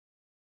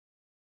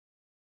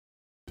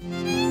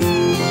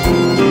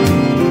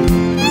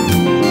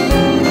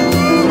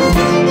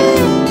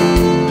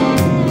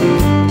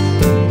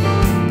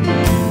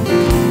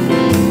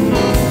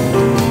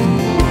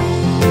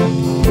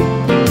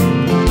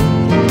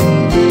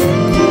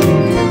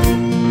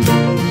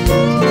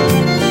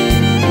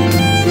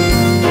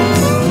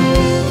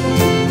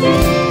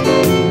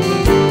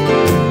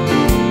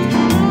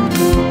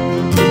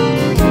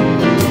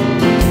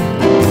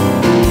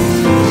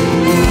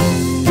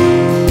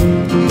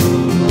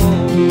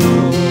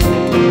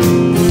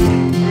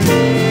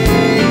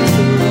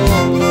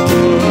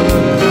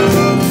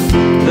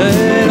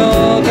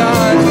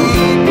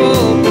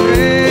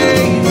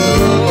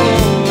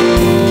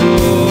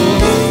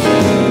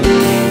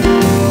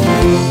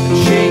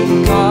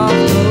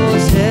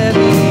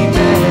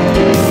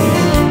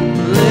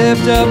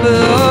lift up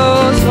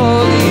those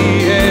holy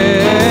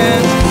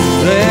hands.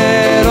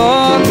 Let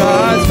all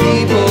God's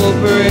people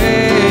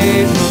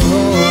praise the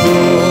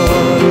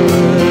Lord.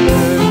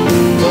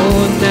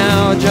 Oh,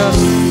 now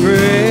just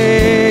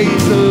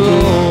praise the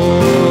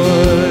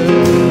Lord.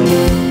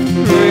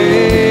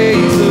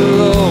 Praise the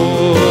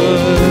Lord.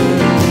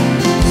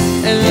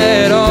 And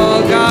let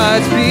all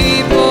God's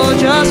people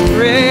just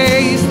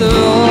praise the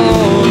Lord.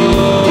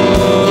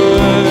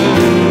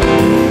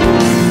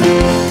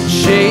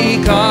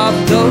 Shake off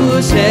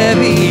those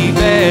heavy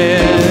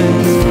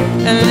bands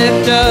and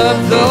lift up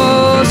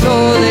those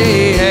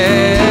holy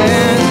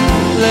hands.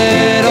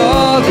 Let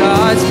all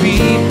God's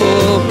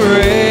people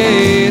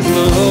praise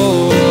the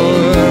Lord.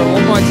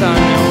 One more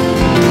time now.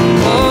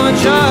 Oh,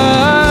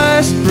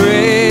 just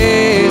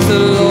praise the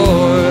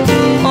Lord.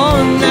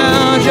 Oh,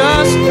 now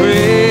just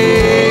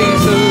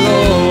praise the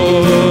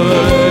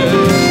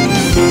Lord.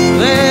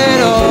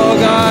 Let all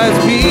God's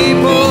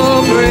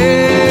people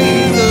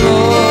praise the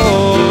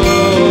Lord.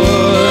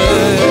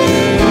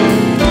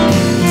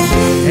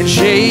 And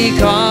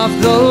shake off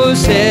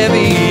those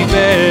heavy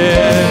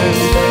bands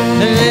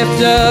and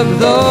lift up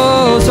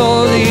those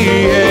holy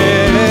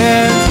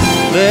hands.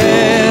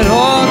 Let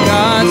all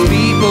God's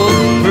people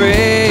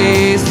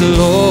praise the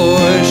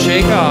Lord.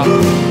 Shake off.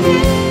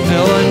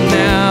 Oh,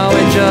 now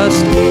and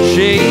just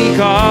shake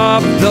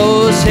off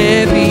those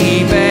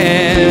heavy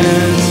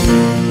bands.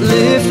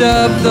 Lift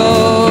up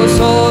those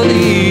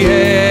holy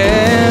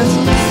hands.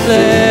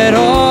 Let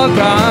all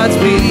God's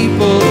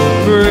people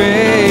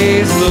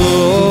praise the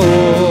Lord.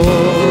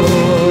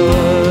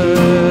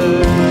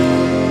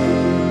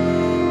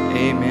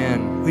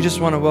 Amen. We just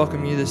want to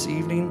welcome you this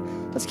evening.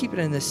 Let's keep it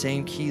in the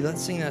same key.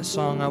 Let's sing that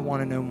song, I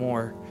Want to Know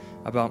More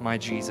About My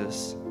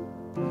Jesus.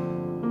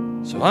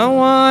 So I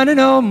want to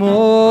know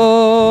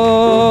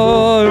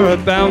more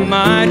about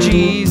my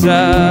Jesus.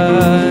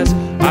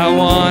 I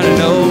want to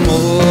know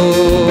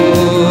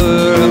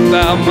more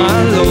about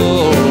my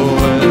Lord.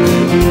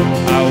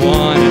 I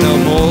want to know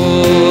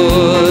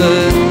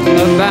more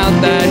about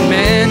that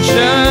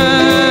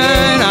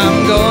mansion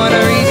I'm going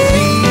to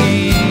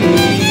receive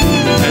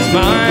as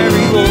my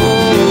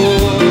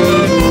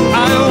reward.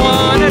 I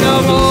want to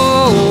know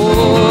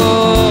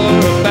more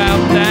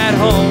about that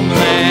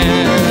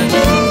homeland.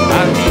 I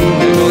need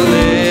to go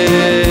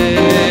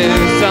there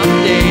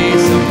someday,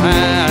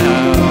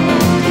 somehow.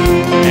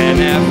 And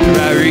after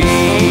I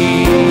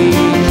reach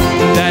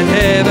that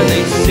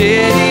heavenly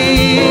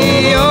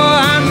city, oh,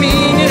 I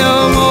mean to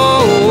know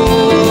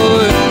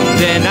more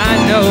than I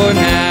know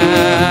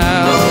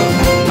now.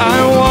 I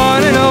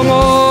want to know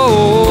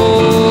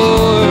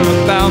more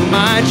about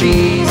my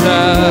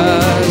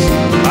Jesus.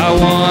 I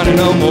want to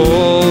know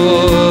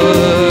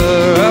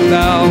more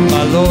about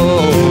my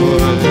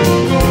Lord.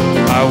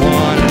 I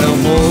want to know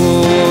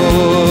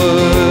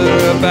more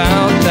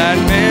about that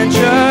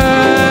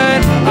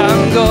mansion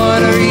I'm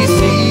going to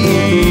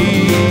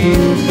receive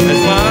as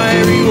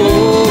my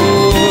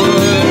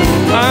reward.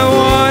 I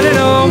want to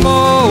know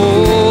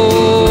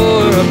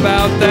more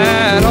about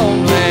that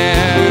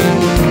homeland.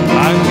 I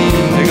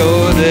mean to go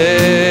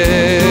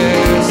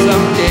there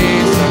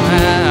someday,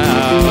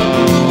 somehow.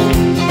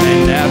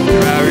 And after I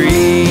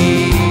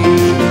reach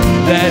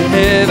that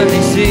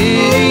heavenly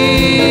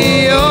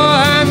city, oh,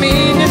 I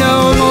mean to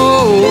know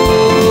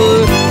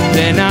more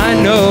than I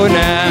know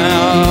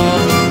now.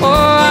 Oh,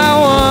 I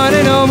want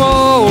to know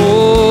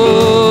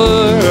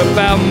more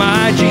about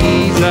my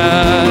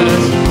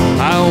Jesus.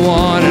 I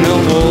want to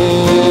know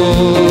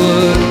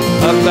more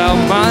about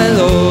my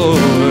Lord.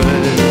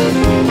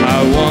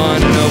 I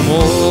want to know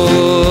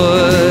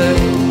more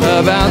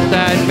about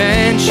that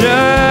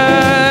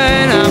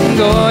mansion I'm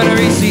going to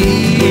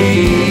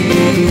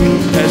receive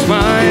as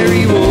my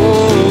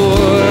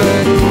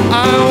reward.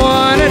 I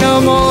want to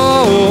know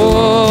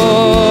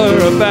more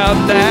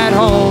about that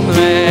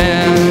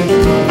homeland.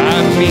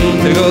 I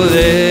mean to go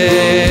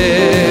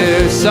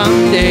there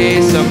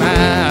someday,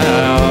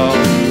 somehow.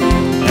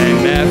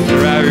 And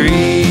after I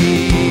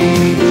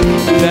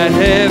reach that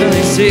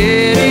heavenly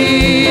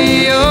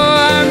city, oh,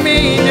 I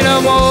mean to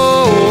know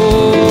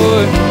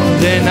more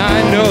than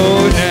I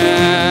know now.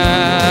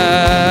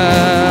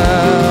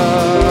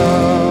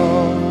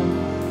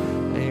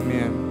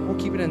 Amen. We'll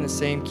keep it in the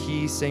same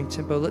key, same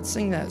tempo. Let's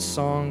sing that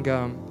song,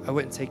 I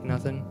Wouldn't Take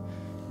Nothing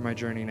for My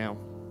Journey Now.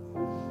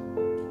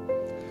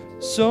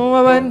 So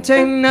I wouldn't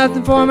take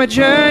nothing for my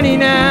journey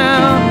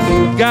now.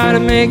 Gotta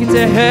make it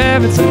to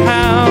heaven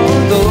somehow.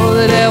 Though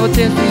the devil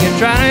tempts me and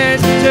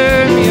tries to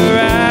turn me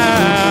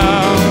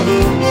around,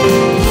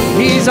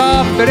 he's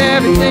offered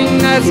everything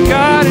that's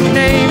got a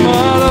name.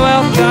 All the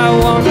wealth I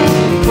want,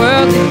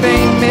 worldly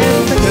fame,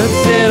 and I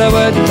said I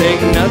wouldn't take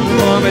nothing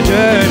for my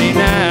journey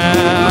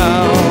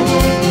now.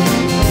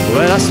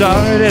 Well, I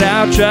started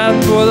out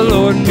traveling for the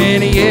Lord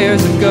many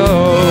years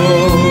ago,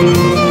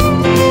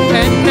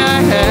 and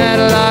I had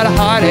a lot of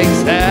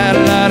heartaches, had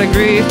a lot of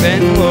grief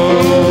and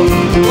woe.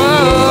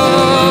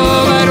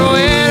 Whoa, but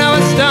when I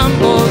would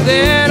stumble,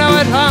 then I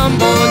would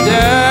humble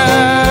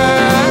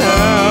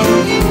down.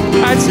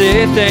 I'd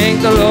say,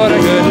 thank the Lord, I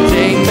couldn't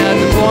take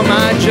nothing for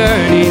my journey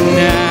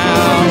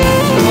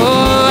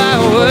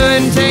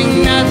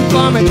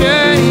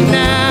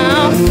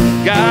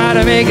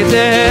gotta make it to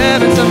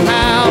heaven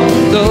somehow.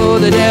 Though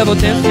the devil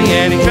tempts me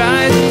and he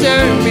tries to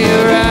turn me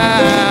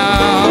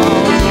around.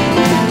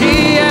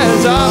 He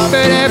has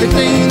offered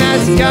everything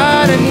that's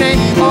got a name,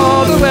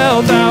 all the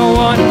wealth I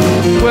want,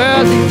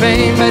 worldly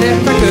fame. But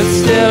if I could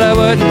still, I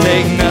wouldn't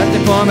take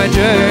nothing for my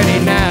journey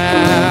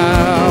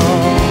now.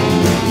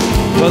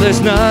 Well,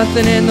 there's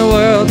nothing in the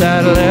world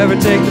that'll ever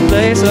take the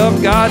place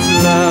of God's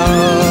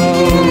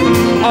love.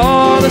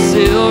 All the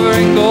silver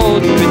and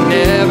gold could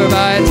never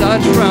buy a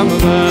touch from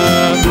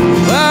above.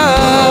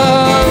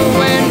 Oh,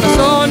 when my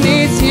soul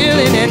needs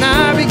healing and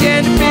I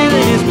begin to feel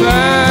His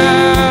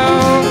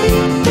power,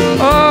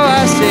 oh,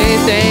 I say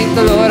thank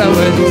the Lord, I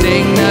wouldn't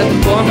take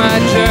nothing for my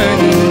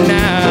journey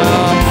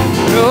now.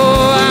 No,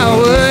 I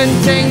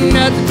wouldn't take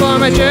nothing for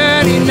my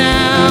journey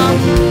now.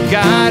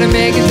 Gotta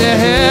make it to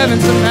heaven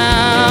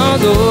somehow.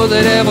 Though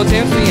the devil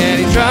tempts me and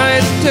he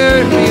tries to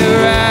turn me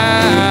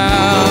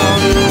around.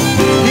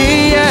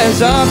 He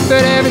has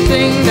offered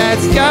everything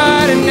that's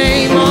got a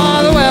name,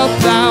 all the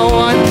wealth I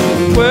want,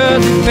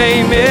 worldly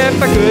fame.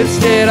 If I could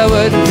still, I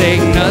wouldn't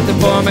take nothing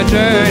for my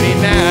journey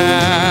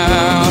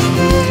now.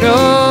 No,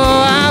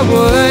 I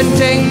wouldn't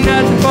take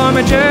nothing for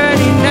my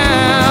journey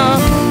now.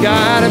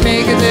 Gotta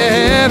make it to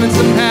heaven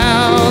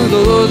somehow.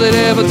 Though the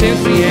devil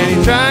tempts me and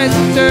he tries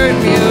to turn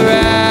me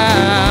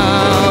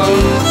around.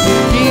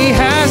 He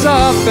has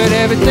offered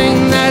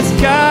everything that's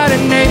got a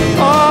name,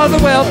 all the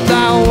wealth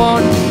I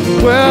want,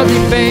 worldly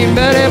fame.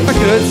 But if I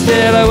could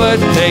still, I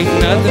wouldn't take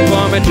nothing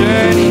for my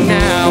journey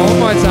now. One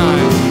more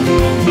time.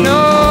 No,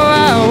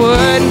 I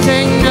wouldn't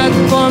take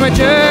nothing for my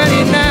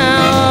journey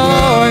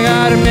now. I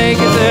gotta make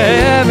it to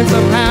heaven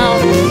somehow.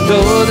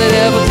 Though the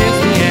devil tempts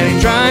me and he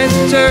tries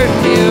to turn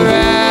me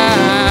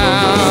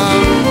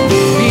around.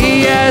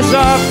 He has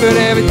offered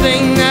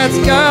everything that's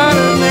got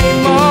a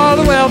name, all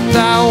the wealth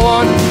I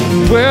want,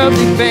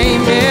 worldly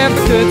fame. If I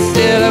could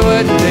still, I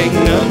wouldn't take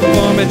nothing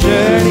for my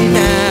journey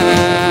now.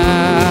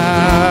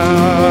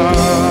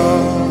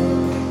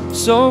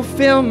 So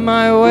fill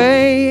my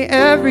way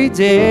every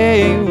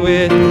day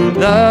with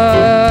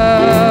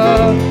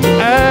love,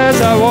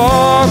 as I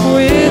walk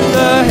with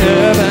the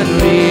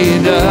heavenly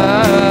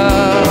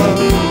dove.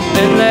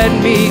 And let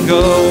me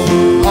go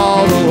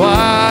all the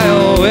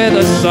while with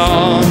a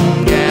song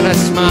and a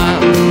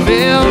smile.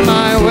 Fill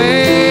my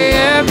way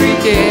every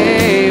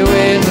day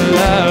with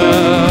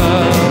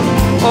love.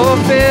 Oh,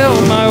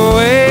 fill my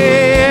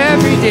way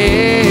every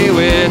day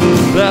with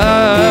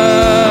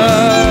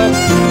love,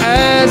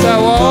 as I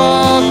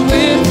walk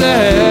with the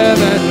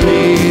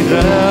heavenly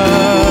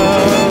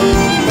dove.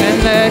 And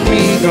let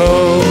me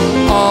go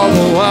all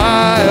the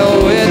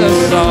while with a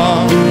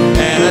song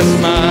and a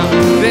smile.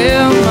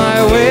 Fill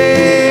my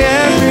way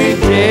every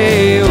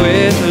day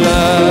with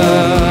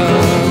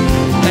love,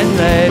 and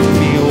let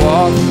me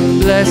walk,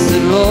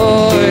 blessed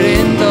Lord,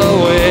 in the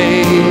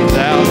way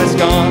Thou hast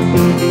gone,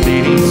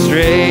 leading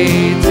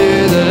straight to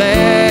the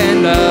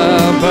land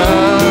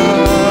above,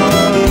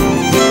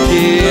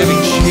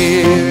 giving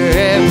cheer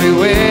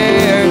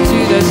everywhere to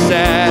the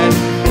sad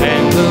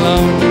and the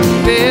lone.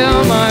 Fill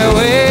my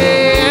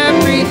way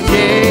every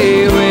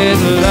day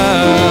with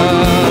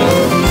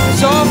love.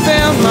 So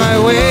fill my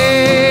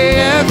way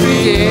every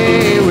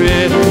day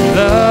with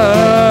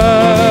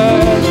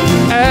love,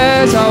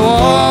 as I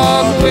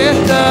walk with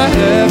the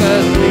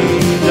heavenly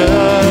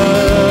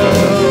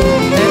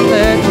dove. And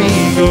let me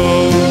go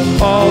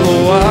all the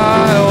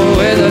while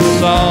with a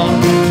song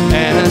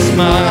and a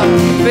smile.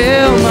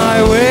 Fill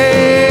my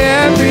way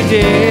every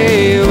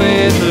day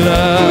with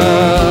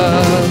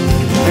love.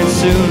 And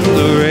soon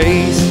the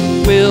race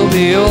will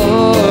be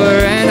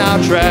o'er, and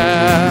I'll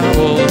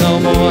travel no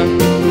more,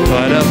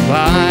 but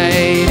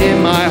abide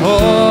in my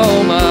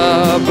home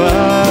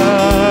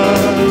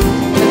above.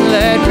 And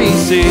let me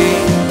sing,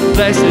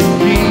 blessed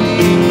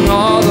King,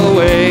 all the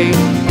way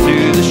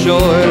to the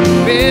shore.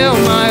 Fill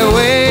my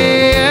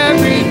way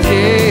every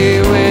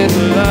day with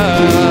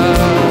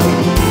love.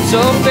 So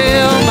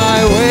fill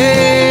my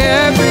way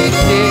every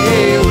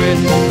day with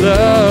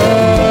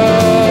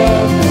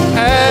love,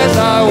 as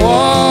I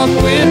walk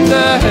with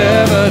the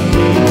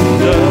heavenly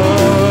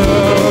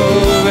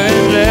dove.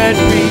 And let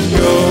me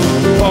go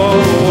all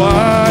the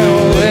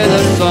while with a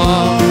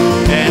song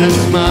and a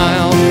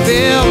smile.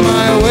 Fill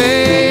my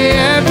way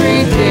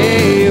every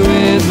day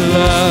with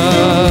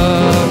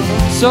love.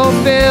 So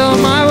fill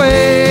my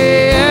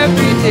way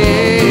every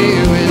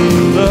day with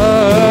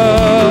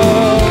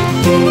love,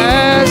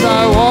 as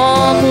I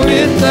walk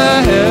with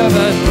the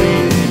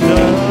heavenly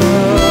dove.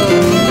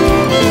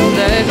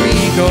 Let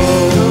me go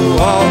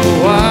all the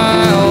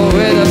while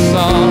with a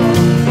song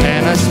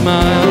and a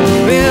smile.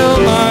 Fill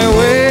my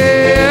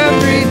way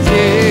every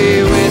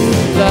day with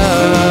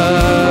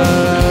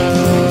love.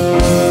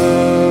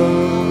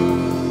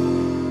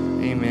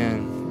 Amen.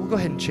 We'll go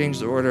ahead and change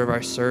the order of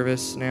our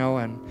service now,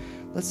 and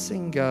let's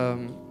sing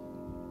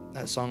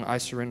that song, I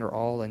Surrender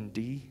All, in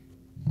D.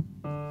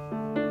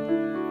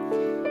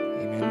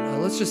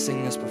 Amen. Let's just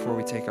sing this before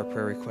we take our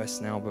prayer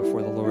requests now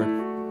before the Lord.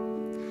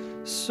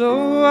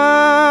 So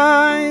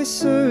I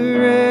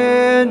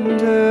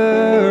surrender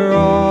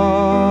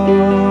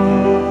all.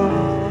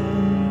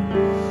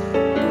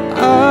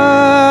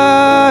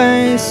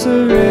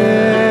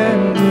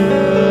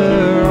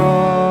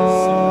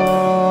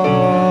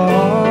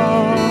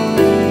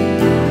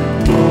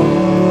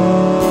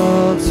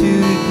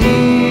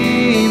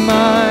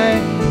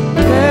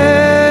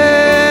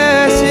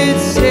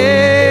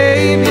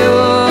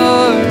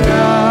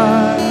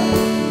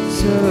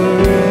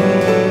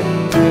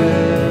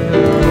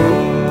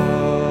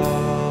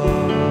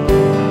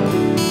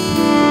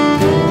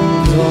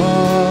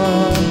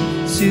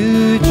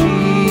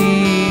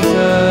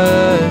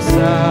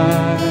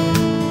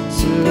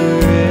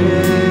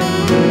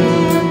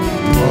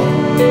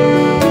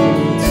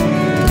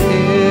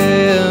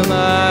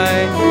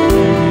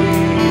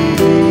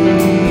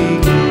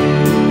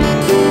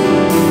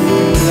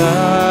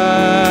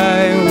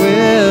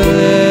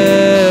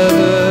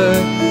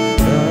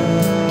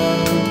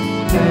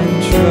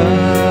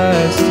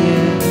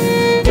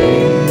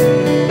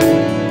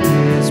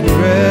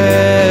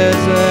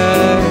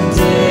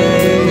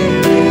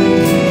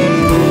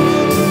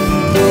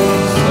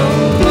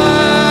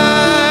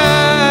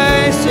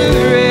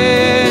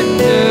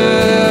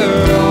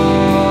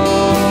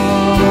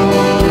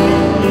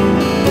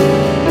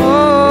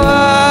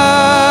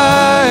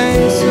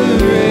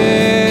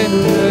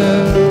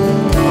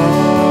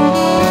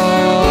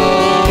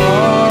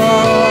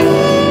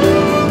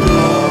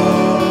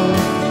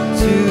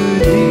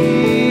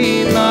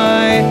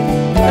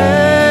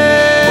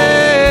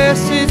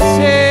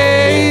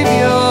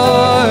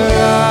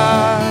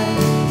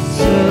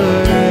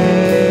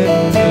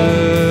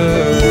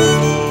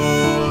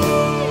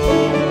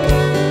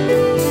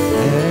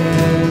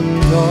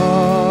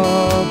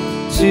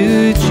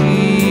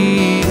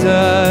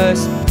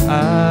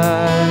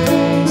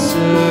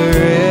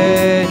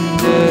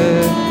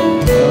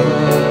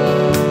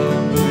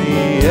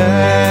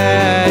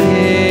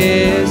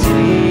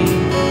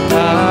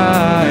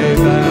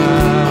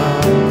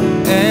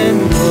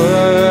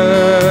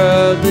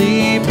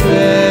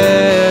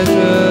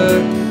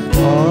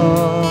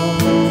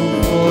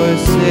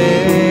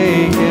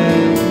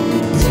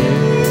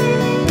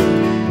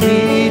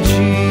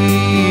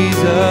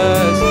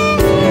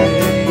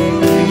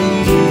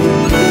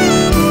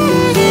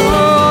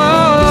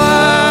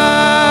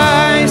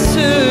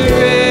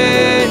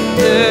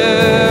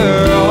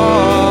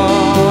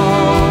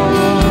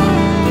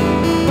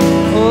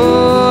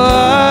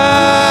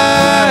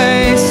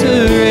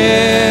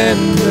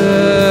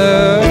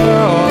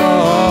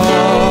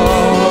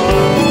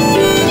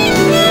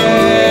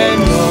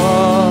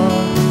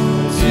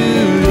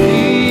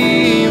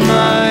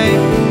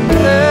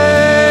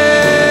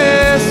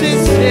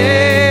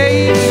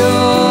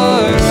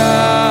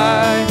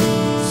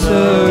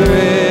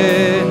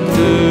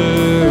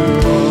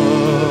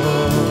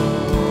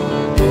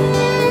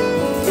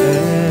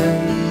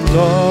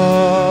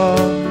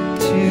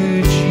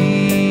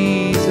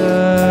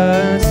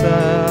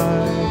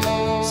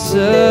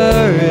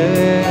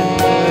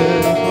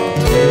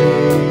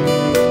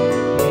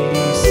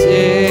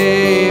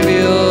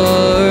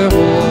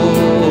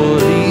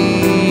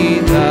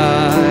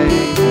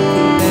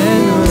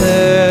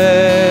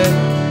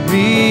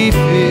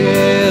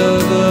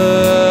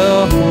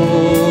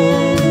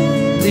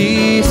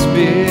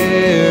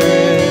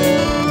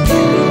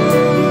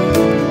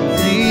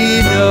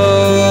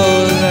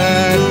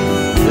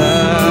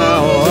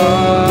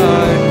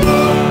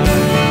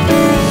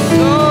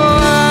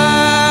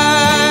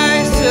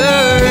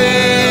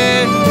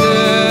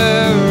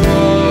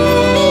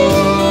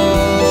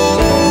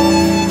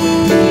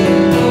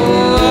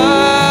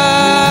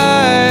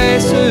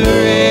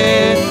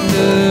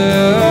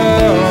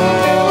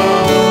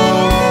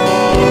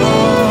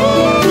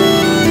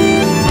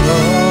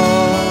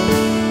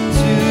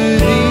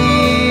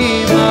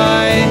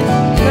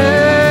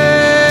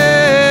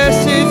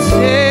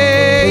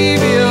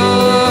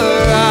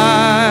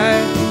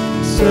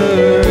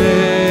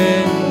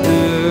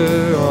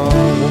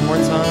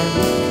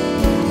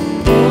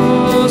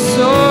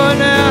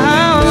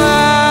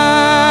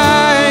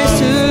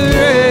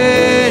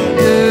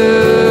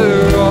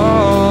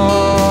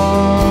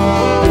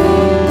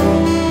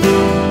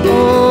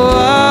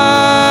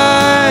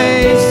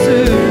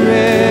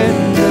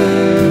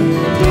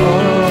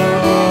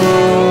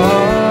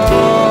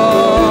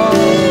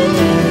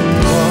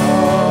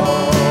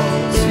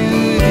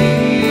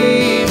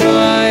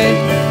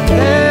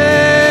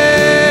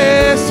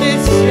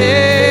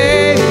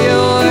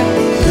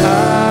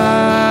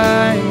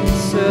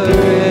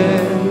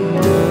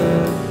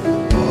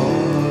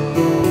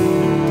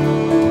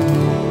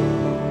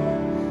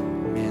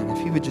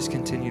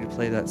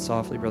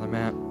 softly, Brother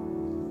Matt.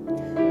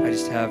 I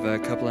just have a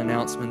couple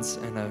announcements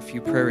and a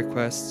few prayer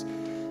requests.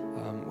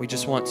 We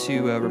just want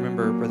to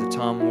remember Brother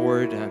Tom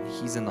Ward.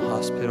 He's in the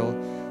hospital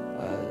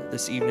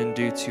this evening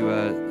due to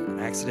an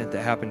accident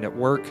that happened at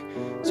work,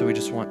 so we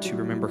just want to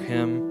remember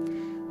him.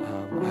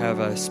 I have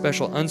a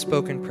special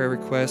unspoken prayer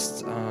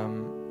request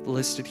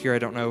listed here. I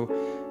don't know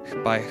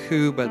by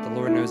who, but the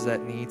Lord knows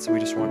that need, so we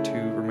just want to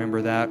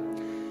remember that.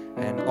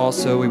 And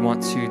also we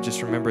want to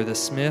just remember the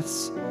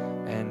Smiths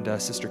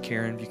and Sister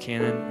Karen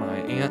Buchanan, my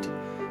aunt.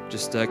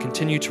 Just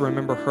continue to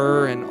remember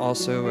her, and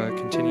also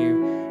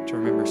continue to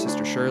remember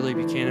Sister Shirley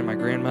Buchanan, my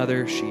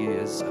grandmother. She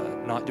is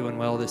not doing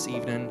well this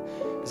evening,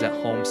 is at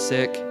home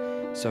sick.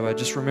 So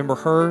just remember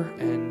her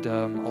and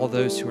all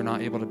those who are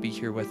not able to be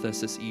here with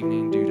us this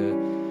evening due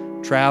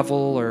to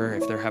travel or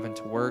if they're having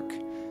to work.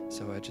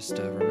 So just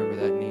remember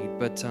that need.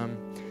 But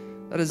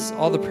that is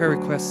all the prayer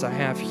requests I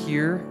have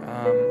here.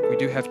 We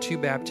do have 2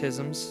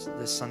 baptisms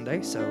this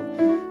Sunday, so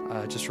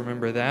just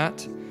remember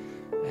that.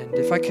 And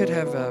if I could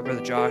have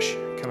Brother Josh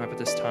come up at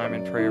this time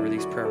and pray over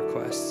these prayer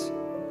requests.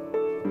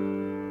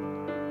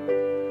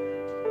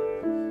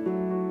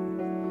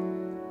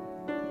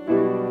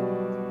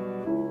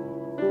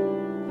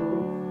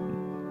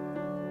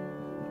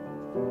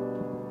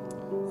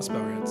 Let's bow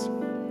our heads.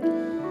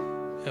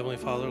 Heavenly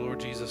Father,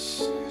 Lord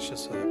Jesus, it's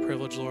just a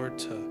privilege, Lord,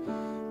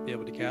 to be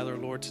able to gather,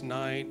 Lord,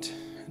 tonight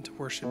and to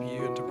worship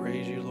you and to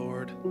praise you,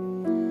 Lord.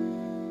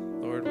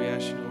 Lord, we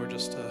ask you, Lord,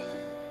 just to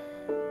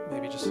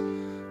maybe just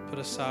put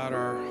aside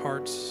our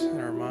hearts and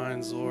our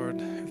minds,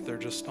 Lord, if they're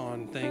just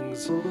on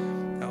things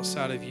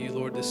outside of you,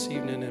 Lord, this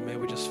evening, and may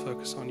we just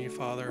focus on you,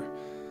 Father.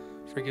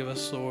 Forgive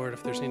us, Lord,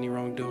 if there's any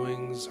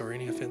wrongdoings or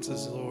any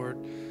offenses, Lord,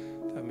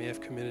 that may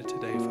have committed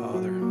today,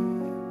 Father.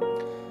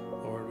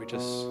 Lord, we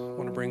just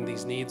want to bring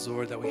these needs,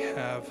 Lord, that we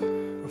have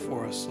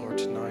before us, Lord,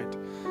 tonight.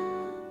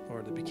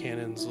 Lord, the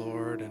Buchanans,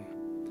 Lord,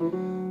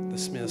 and the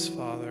Smiths,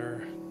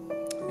 Father,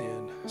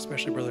 and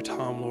especially Brother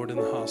Tom, Lord, in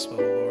the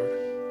hospital, Lord.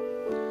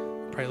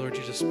 Pray, Lord,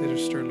 you just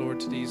minister, Lord,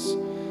 to these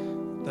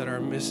that are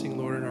missing,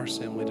 Lord, in our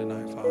assembly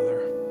tonight,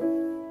 Father.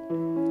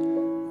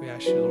 We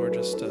ask you, Lord,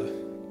 just to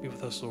be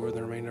with us, Lord, in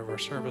the remainder of our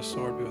service,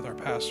 Lord. Be with our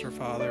pastor,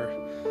 Father,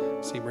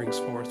 as he brings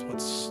forth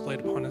what's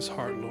laid upon his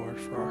heart, Lord,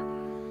 for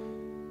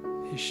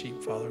his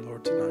sheep, Father,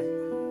 Lord, tonight.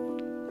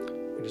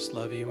 We just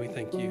love you and we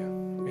thank you.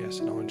 We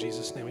ask it all in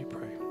Jesus' name we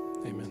pray.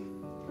 Amen.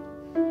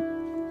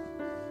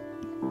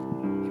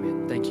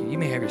 Amen. Thank you. You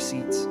may have your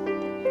seats.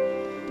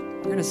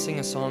 We're going to sing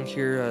a song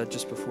here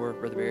just before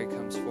Brother Barry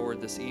comes forward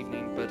this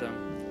evening, but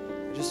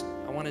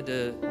I wanted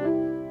to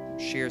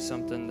share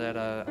something that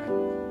I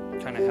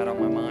kind of had on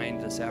my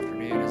mind this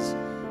afternoon as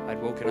I'd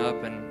woken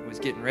up and was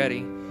getting ready.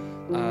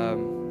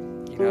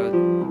 You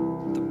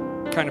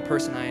know, the kind of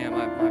person I am,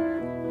 my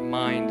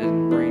mind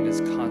and brain is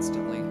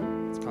constantly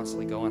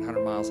going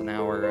 100 miles an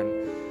hour,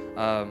 and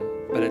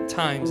but at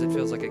times it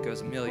feels like it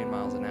goes 1,000,000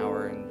 miles an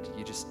hour, and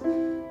you just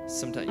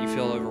sometimes you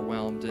feel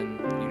overwhelmed, and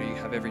you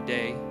have every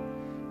day.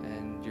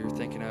 You're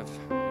thinking of,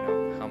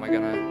 how am I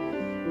gonna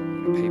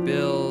pay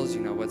bills?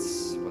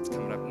 What's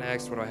coming up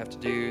next? What do I have to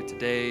do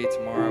today,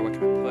 tomorrow? What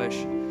can I push?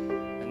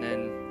 And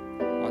then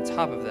on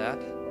top of that,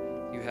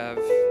 you have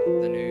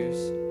the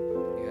news.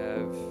 You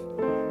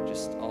have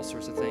just all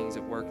sorts of things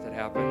at work that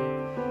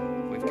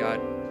happen. We've got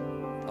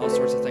all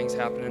sorts of things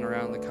happening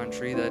around the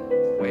country that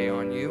weigh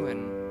on you.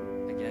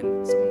 And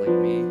again, someone like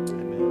me,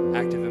 an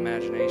active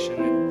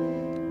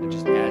imagination, it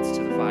just adds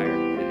to the fire.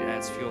 It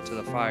adds fuel to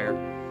the fire.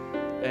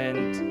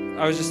 And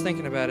I was just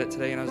thinking about it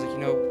today, and I was like,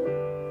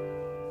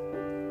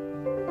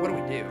 what do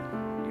we do?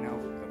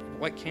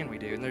 What can we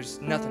do? And there's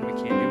nothing we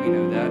can do. We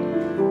know that.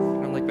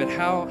 And I'm like, but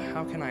how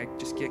can I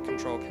just get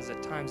control? Because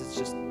at times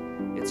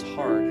it's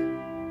hard.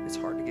 It's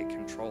hard to get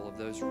control of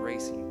those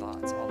racing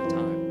thoughts all the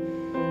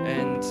time.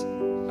 And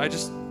I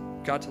just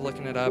got to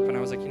looking it up, and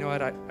I was like, you know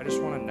what? I just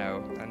want to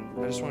know, and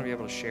I just want to be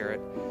able to share it.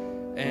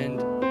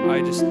 And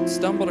I just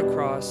stumbled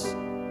across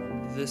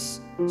this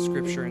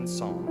scripture in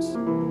Psalms.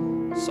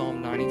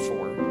 Psalm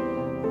 94,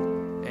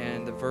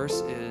 and the verse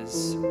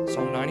is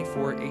Psalm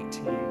 94,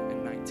 18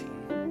 and 19.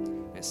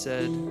 It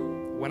said,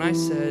 "When I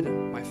said,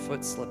 my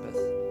foot slippeth,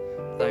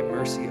 thy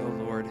mercy, O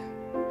Lord,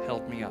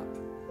 held me up.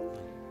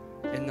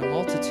 In the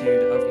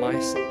multitude of my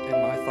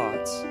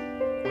thoughts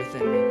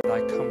within me,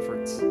 thy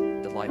comforts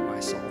delight my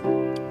soul."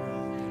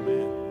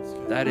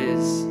 That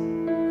is,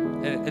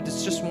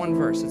 it's just one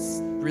verse.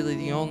 It's really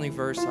the only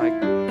verse I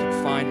could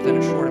find within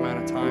a short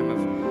amount of time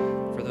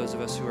for those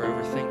of us who are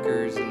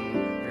overthinkers and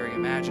very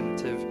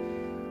imaginative.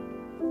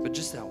 But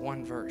just that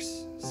one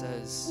verse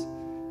says,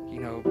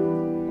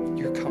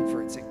 your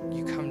comforts,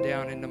 you come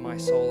down into my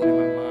soul and in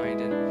my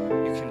mind, and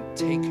you can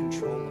take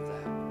control of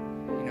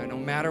that. No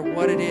matter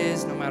what it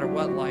is, no matter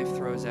what life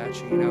throws at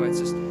you, it's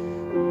just,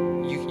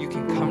 you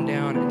can come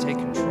down and take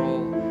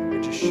control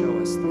and just show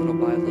us little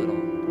by little,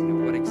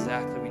 what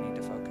exactly we need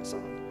to focus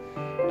on.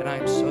 And I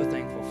am so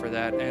thankful for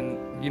that. And,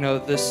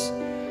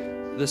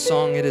 this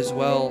song, It Is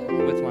Well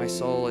With My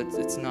Soul,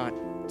 it's not,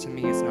 to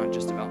me, it's not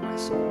just about my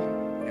soul.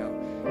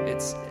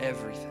 It's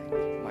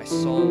everything. My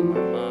soul, my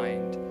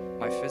mind,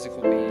 my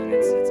physical being.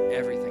 It's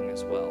everything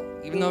as well.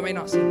 Even though it may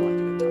not seem like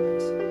it at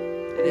times,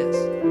 it is.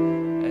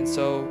 And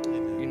so,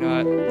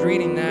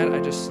 reading that, I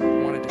just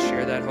wanted to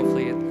share that.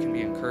 Hopefully it can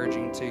be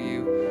encouraging to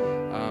you.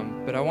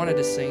 But I wanted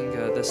to sing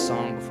this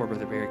song before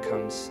Brother Barry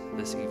comes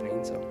this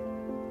evening.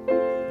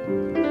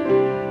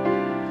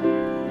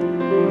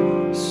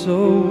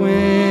 So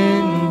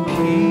when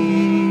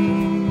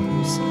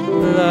peace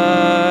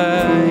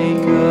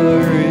like a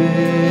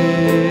river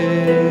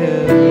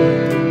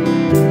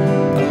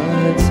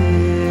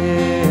attended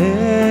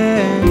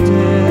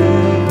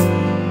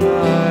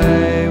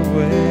my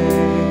way,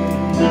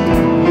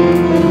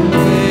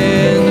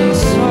 when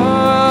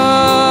sorrows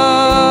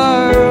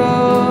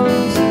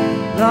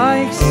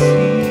like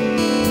sea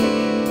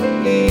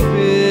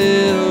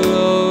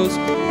billows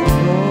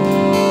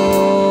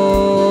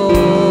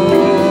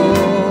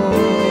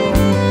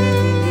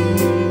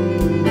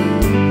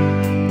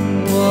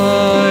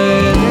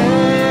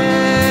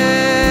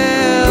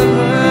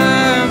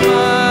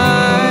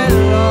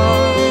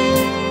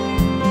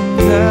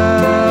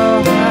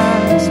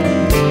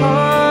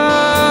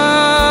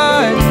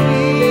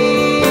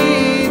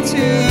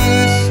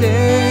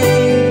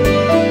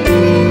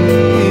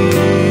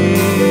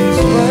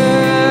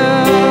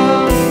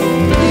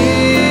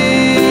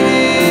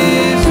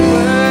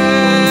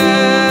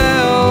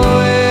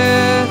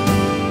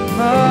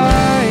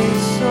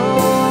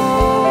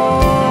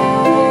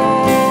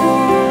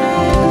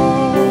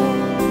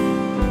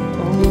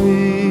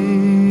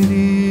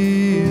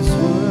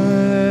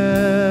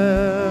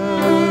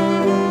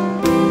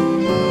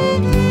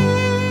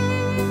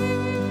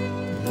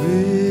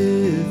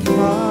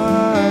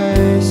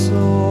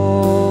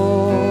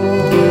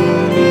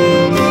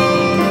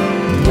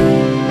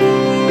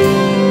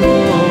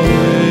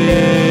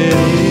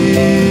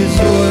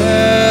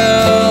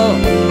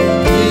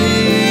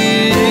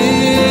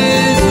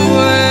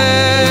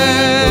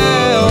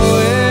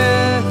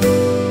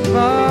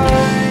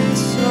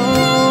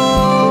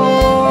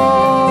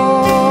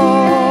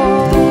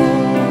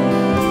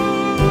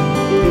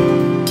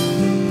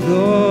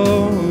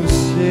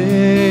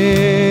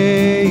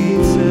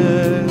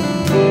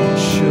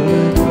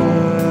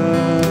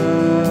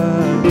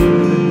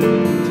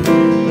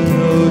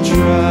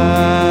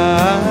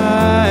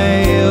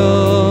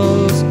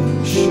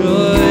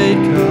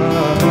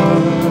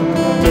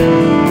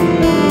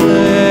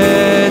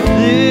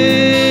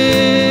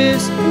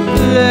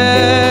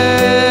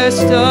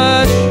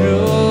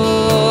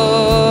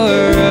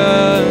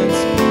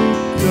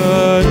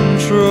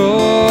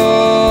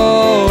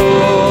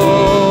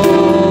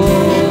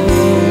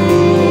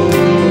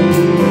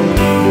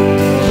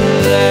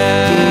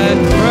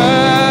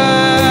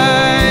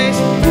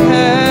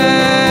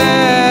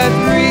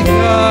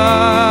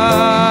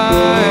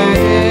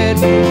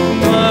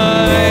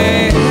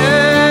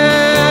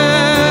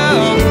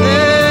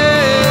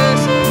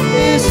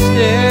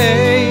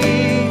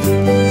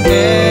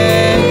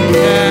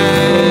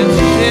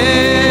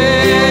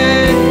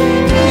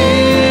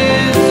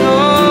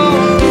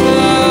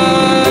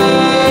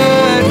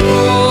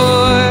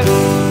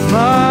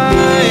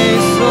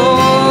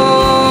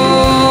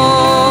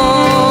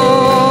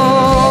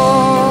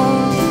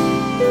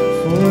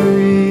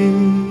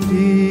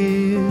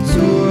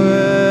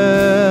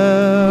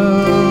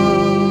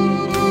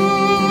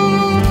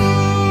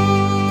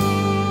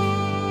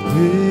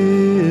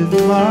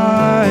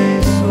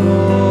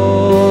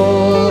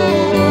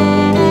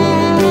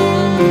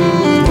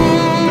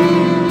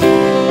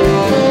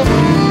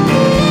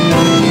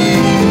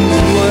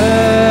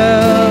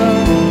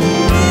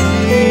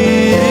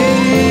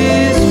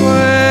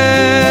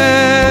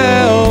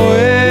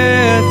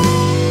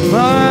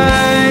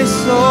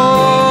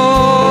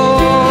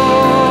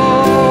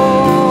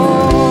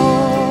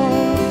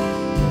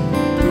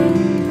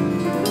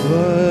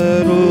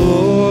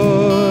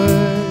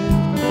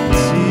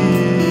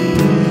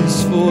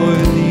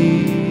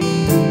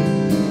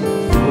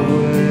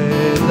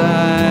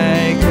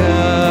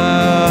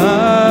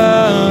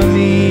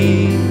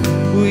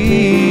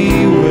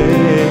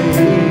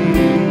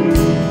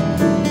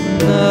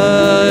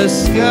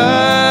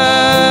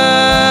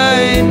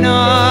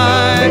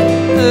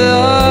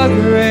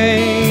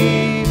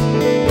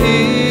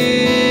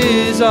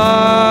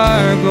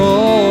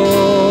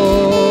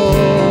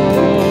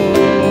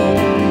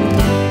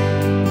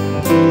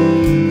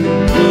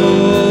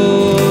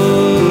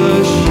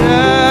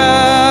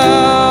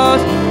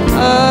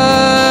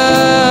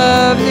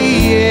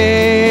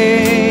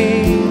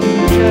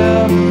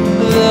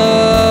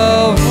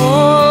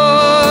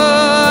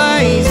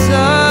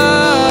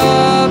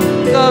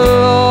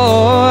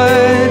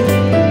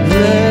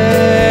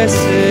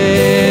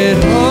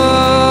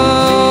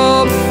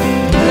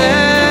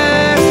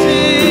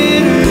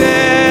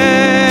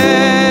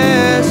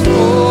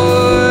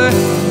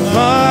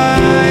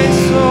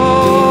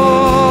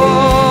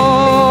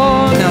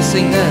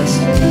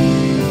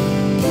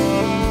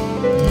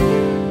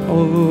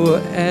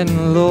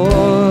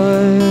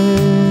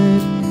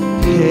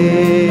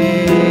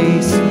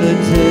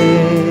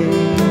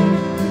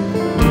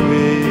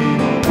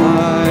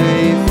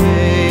my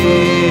faith.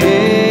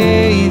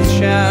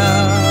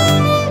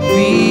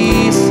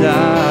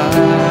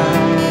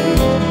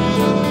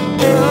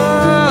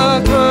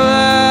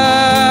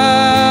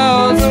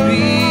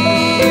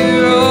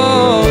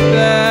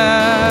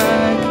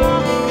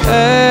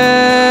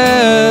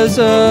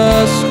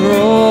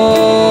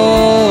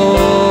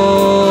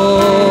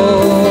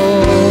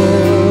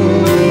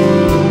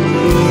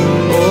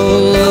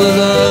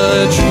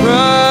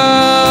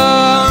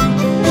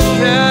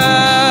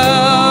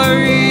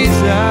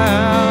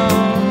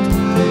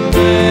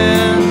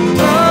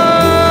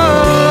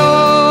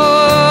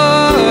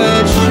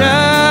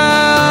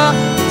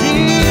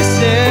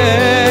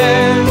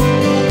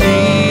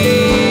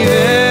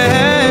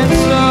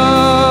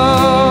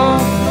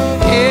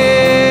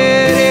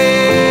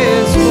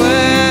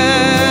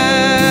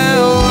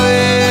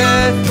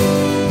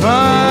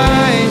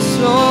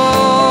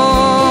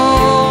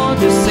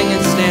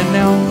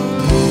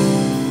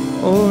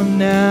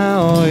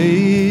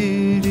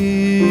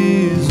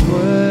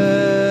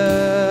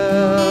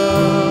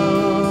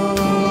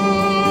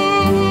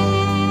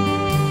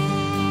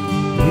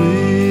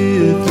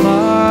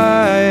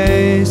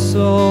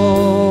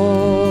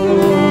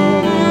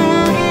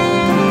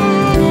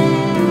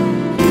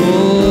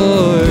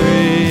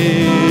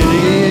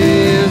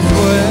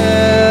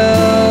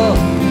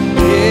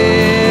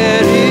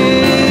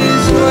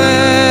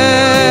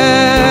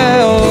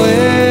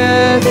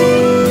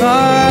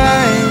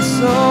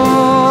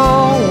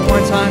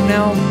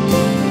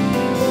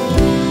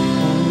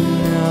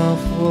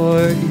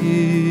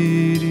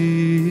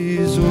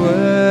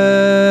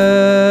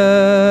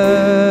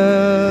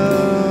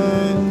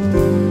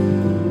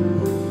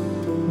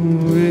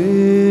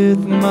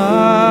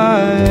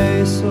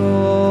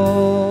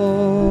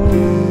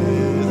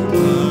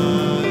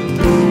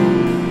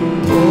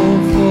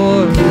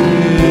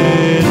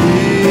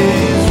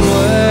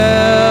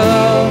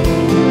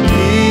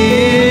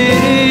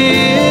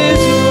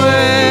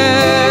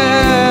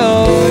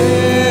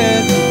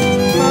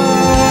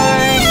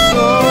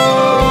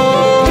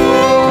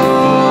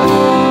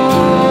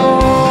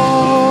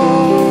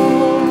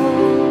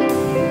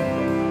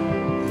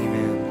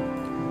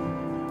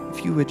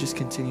 just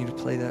continue to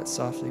play that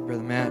softly,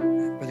 Brother Matt.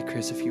 Brother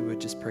Chris, if you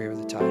would just pray over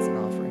the tithes and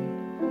offering.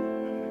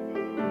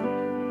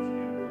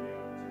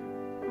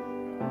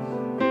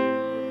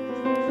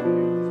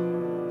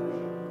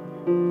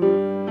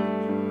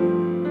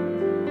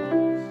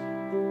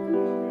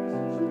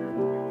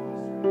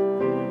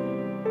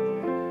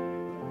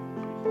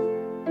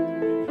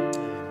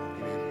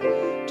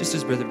 Just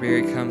as Brother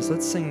Barry comes,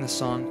 let's sing the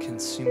song,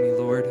 Consume Me,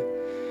 Lord,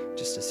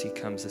 just as he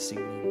comes this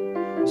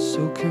evening.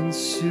 So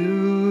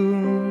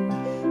consume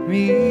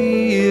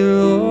me,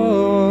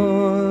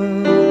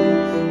 Lord,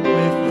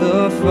 with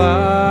the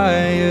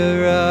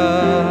fire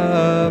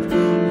of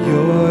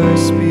your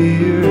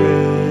Spirit.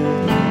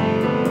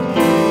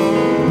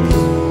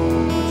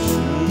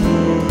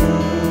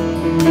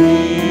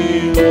 Consume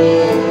me,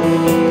 Lord.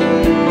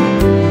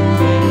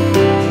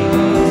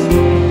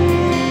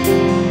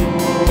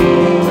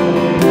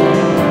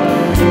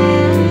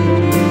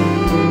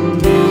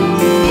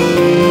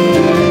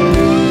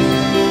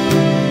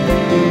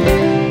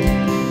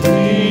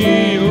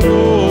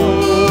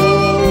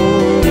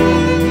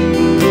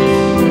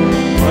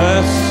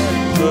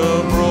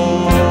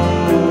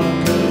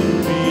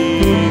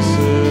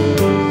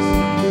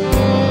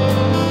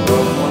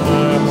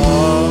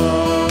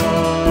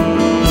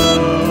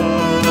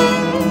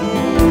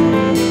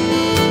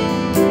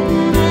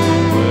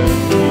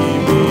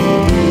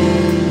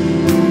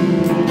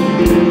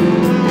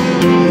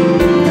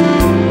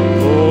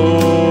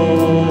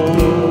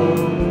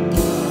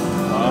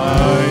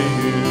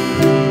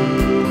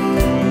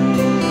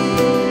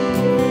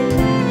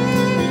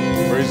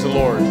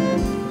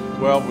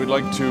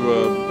 To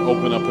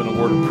open up in a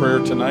word of prayer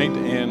tonight,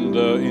 and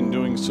in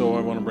doing so,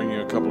 I want to bring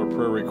you a couple of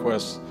prayer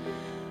requests.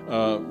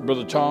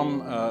 Brother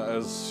Tom,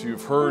 as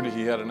you've heard,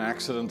 he had an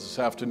accident this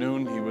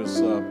afternoon. He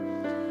was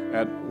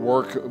at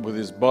work with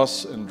his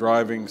bus and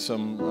driving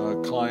some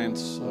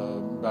clients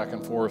back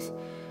and forth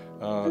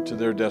to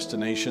their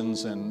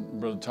destinations, and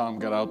Brother Tom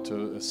got out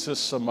to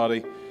assist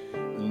somebody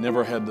and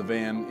never had the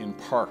van in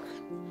park,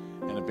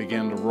 and it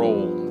began to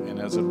roll, and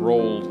as it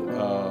rolled,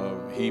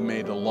 he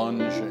made a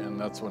lunge, and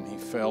that's when he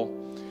fell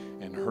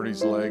and hurt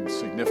his leg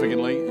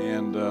significantly,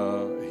 and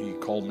he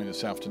called me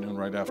this afternoon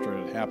right after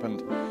it had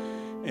happened,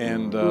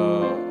 and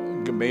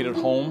made it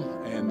home,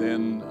 and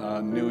then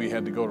knew he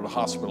had to go to the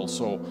hospital.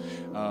 So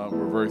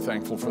we're very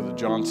thankful for the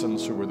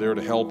Johnsons who were there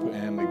to help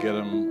and to get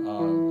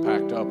him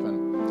packed up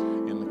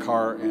and in the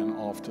car and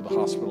off to the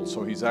hospital.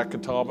 So he's at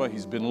Catawba.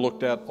 He's been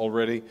looked at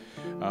already.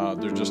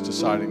 They're just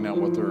deciding now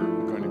what they're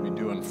going to be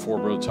doing for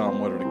Brother Tom,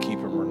 whether to keep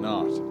him or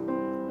not.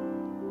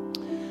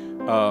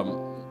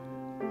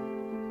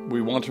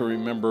 We want to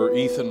remember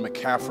Ethan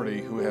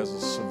McCafferty, who has a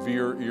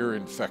severe ear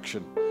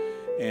infection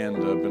and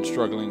been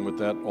struggling with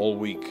that all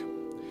week.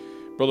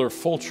 Brother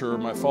Fulcher,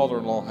 my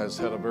father-in-law, has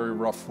had a very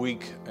rough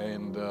week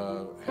and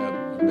had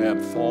a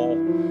bad fall.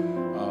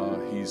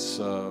 He's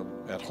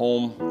at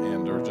home,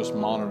 and they're just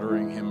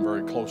monitoring him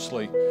very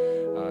closely.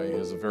 He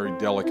has a very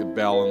delicate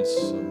balance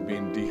of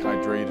being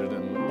dehydrated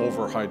and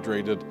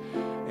overhydrated,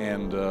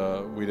 and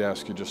we'd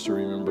ask you just to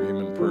remember him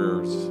in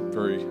prayer. It's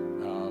very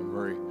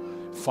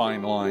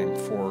fine line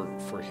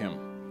for him.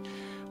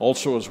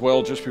 Also, as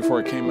well, just before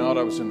I came out,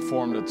 I was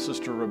informed that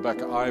Sister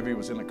Rebecca Ivy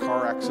was in a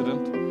car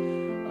accident.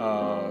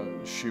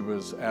 She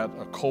was at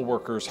a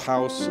co-worker's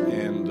house,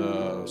 and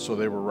so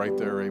they were right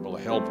there able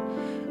to help.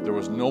 There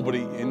was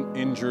nobody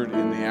injured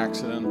in the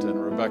accident,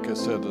 and Rebecca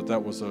said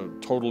that was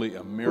totally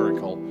a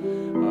miracle,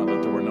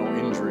 that there were no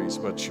injuries,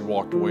 but she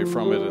walked away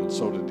from it, and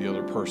so did the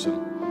other person.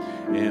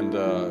 And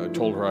I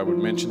told her I would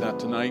mention that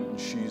tonight, and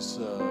she's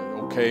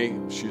okay.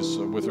 She's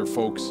with her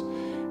folks,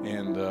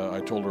 and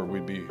I told her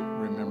we'd be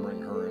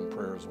remembering her in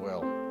prayer as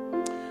well.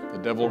 The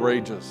devil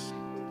rages,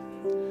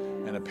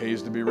 and it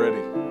pays to be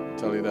ready. I'll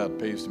tell you that, it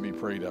pays to be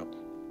prayed up.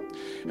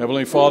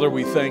 Heavenly Father,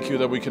 we thank you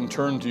that we can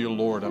turn to you,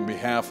 Lord, on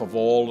behalf of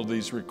all of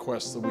these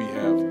requests that we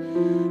have.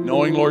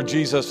 Knowing, Lord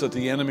Jesus, that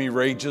the enemy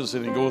rages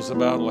and he goes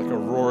about like a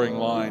roaring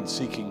lion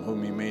seeking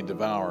whom he may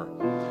devour.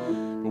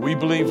 But we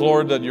believe,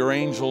 Lord, that your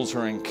angels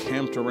are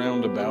encamped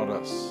around about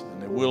us,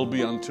 and they will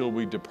be until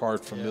we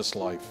depart from this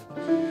life.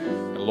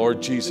 And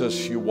Lord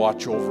Jesus, you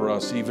watch over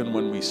us even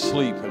when we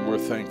sleep, and we're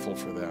thankful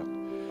for that.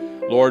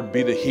 Lord,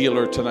 be the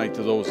healer tonight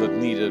to those that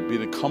need it. Be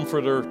the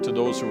comforter to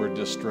those who are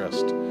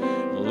distressed.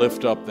 And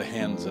lift up the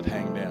hands that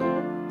hang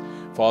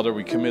down. Father,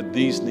 we commit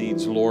these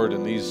needs, Lord,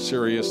 and these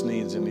serious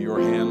needs into your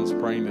hands,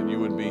 praying that you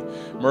would be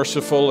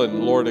merciful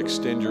and, Lord,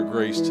 extend your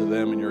grace to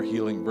them and your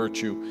healing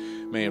virtue.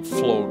 May it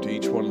flow to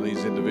each one of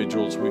these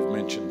individuals we've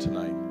mentioned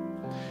tonight.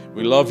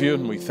 We love you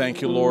and we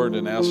thank you, Lord,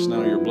 and ask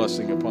now your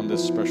blessing upon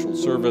this special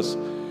service.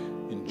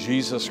 In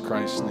Jesus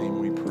Christ's name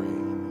we pray.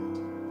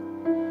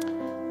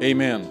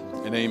 Amen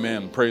and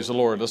amen. Praise the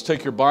Lord. Let's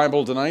take your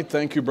Bible tonight.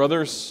 Thank you,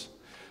 brothers.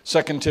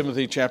 2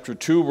 Timothy chapter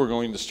 2. We're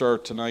going to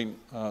start tonight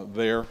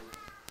there.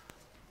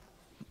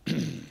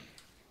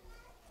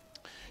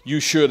 You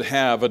should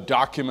have a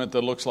document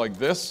that looks like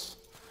this.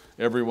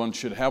 Everyone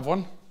should have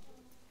one.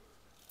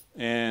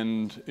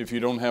 And if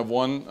you don't have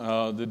one,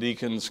 the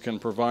deacons can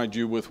provide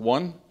you with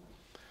one.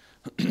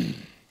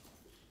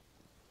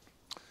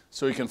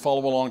 So you can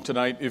follow along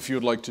tonight if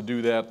you'd like to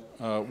do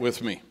that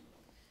with me.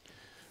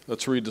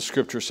 Let's read the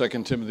scripture,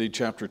 2 Timothy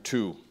chapter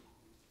 2.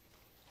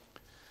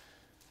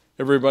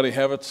 Everybody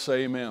have it?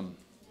 Say amen. Amen.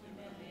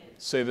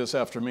 Say this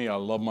after me. I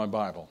love my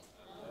Bible.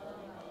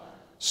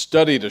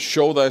 Study to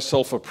show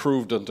thyself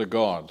approved unto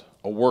God,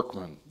 a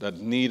workman that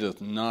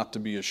needeth not to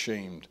be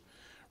ashamed,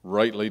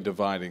 rightly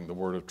dividing the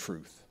word of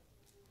truth.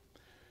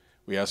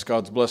 We ask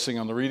God's blessing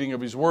on the reading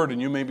of his word,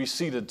 and you may be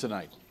seated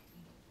tonight.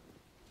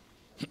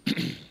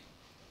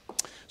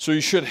 So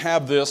you should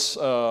have this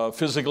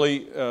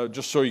physically,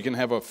 just so you can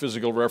have a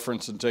physical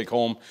reference and take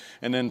home.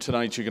 And then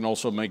tonight you can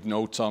also make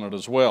notes on it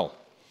as well.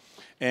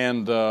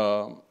 And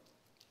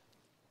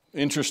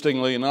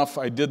interestingly enough,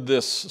 I did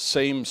this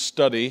same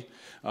study.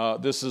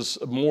 This is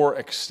more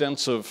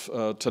extensive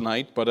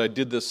tonight, but I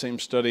did this same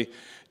study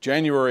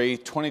January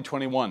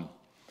 2021.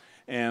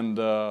 And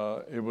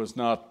it was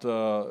not,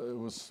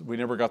 we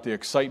never got the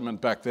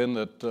excitement back then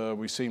that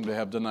we seem to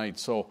have tonight.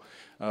 So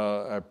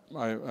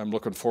I'm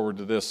looking forward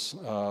to this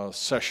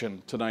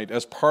session tonight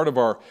as part of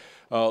our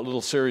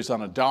little series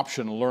on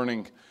adoption,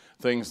 learning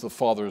things the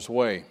Father's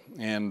way.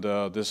 And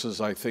this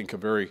is, I think, a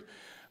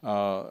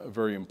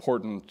very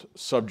important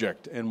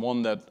subject and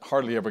one that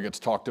hardly ever gets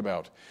talked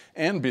about.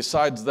 And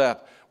besides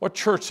that, what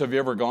church have you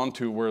ever gone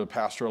to where the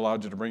pastor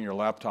allowed you to bring your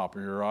laptop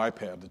or your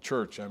iPad to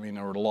church? I mean,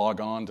 or to log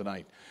on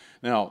tonight.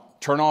 Now,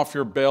 turn off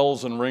your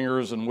bells and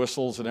ringers and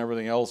whistles and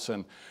everything else.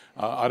 And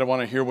I don't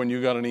want to hear when you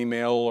got an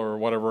email or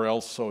whatever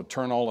else, so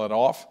turn all that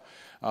off.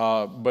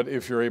 But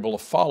if you're able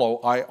to follow,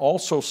 I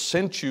also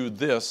sent you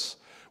this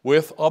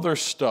with other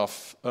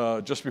stuff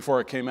just before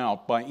it came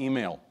out by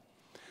email.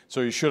 So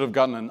you should have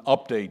gotten an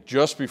update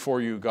just before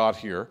you got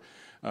here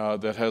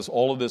that has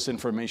all of this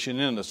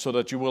information in it so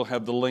that you will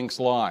have the links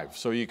live.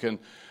 So you can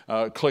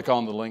click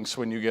on the links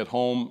when you get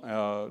home,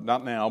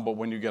 not now, but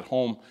when you get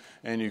home,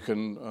 and you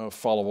can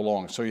follow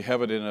along. So you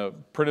have it in a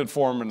printed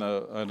form and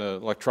an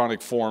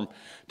electronic form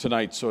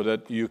tonight so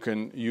that you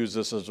can use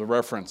this as a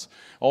reference.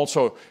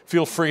 Also,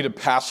 feel free to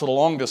pass it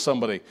along to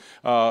somebody.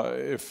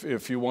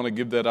 If you want to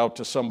give that out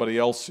to somebody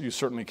else, you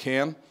certainly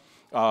can.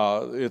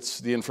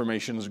 The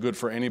information is good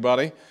for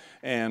anybody,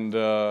 and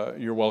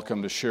you're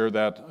welcome to share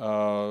that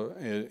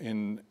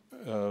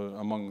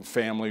among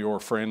family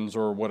or friends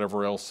or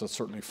whatever else. That's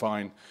certainly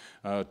fine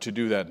to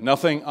do that.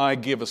 Nothing I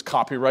give is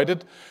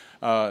copyrighted.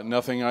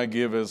 Nothing I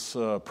give is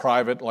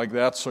private like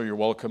that, so you're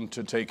welcome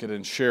to take it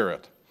and share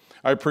it.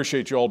 I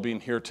appreciate you all being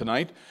here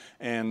tonight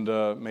and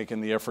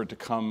making the effort to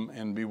come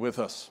and be with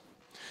us.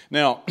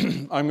 Now,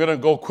 I'm going to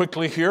go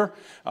quickly here,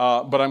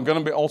 but I'm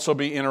going to also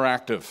be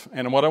interactive.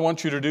 And what I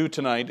want you to do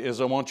tonight is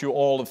I want you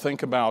all to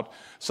think about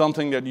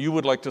something that you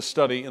would like to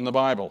study in the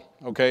Bible,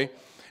 okay?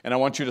 And I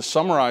want you to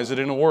summarize it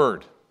in a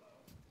word.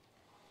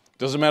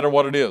 Doesn't matter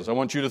what it is. I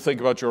want you to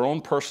think about your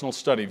own personal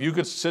study. If you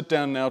could sit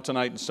down now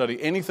tonight and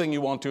study anything you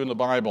want to in the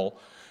Bible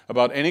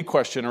about any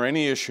question or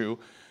any issue,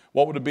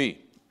 what would it be?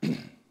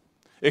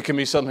 It can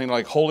be something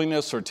like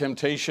holiness or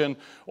temptation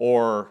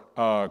or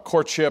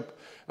courtship.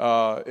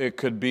 It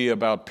could be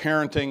about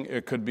parenting.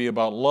 It could be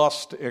about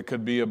lust. It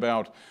could be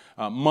about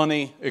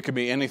money. It could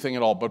be anything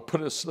at all. But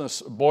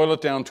boil it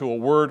down to a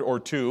word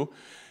or two,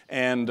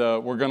 and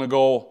we're going to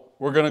go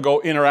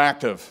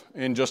interactive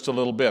in just a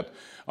little bit.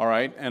 All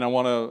right, and I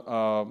want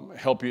to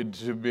help you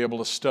to be able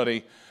to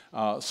study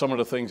some of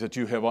the things that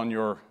you have on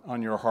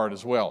your heart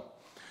as well.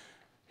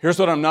 Here's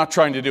what I'm not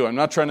trying to do. I'm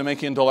not trying to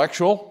make you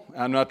intellectual.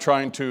 I'm not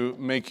trying to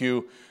make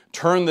you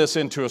turn this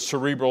into a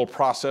cerebral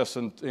process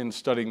in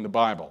studying the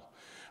Bible.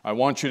 I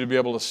want you to be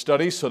able to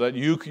study so that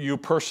you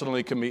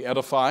personally can be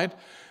edified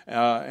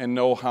and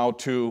know how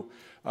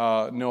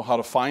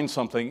to find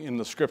something in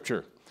the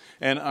Scripture.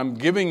 And I'm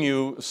giving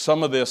you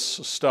some of this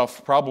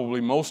stuff, probably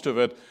most of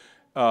it,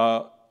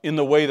 in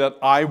the way that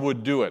I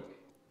would do it.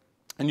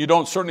 And you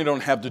certainly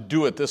don't have to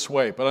do it this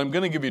way, but I'm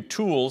going to give you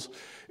tools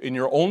in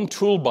your own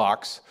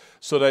toolbox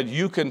so that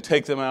you can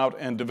take them out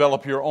and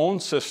develop your own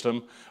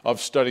system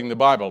of studying the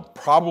Bible.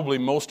 Probably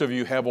most of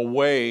you have a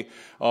way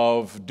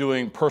of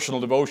doing personal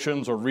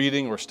devotions or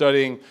reading or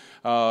studying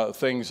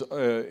things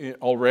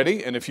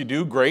already, and if you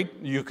do, great.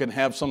 You can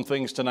have some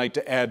things tonight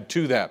to add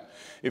to that.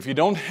 If you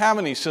don't have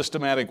any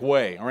systematic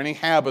way or any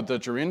habit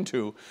that you're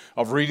into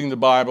of reading the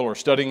Bible or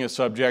studying a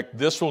subject,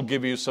 this will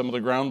give you some of the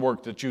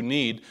groundwork that you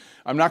need.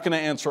 I'm not going to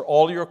answer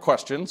all your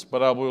questions,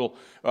 but I will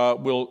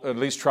at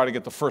least try to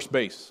get the first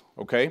base,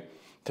 okay,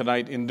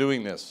 tonight in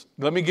doing this.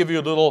 Let me give you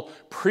a little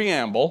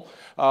preamble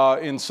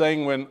in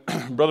saying when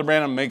Brother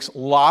Branham makes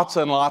lots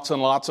and lots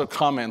and lots of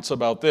comments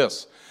about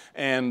this.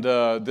 And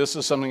this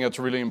is something that's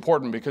really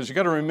important because you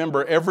got to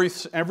remember every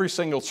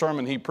single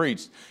sermon he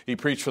preached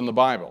from the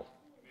Bible.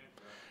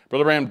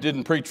 Brother Branham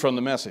didn't preach from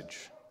the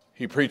Message.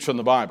 He preached from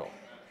the Bible.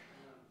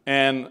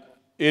 And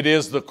it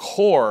is the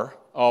core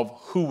of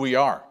who we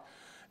are.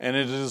 And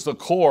it is the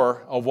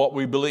core of what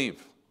we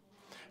believe.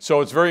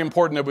 So it's very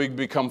important that we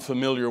become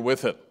familiar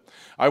with it.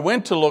 I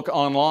went to look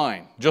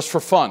online, just for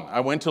fun. I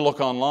went to look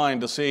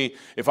online to see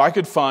if I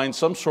could find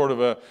some sort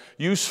of a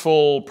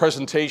useful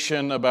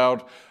presentation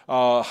about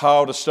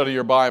how to study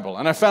your Bible.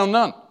 And I found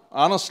none.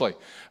 honestly.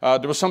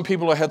 There were some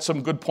people who had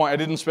some good points. I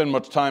didn't spend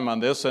much time on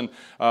this, and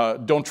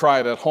don't try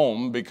it at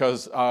home,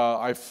 because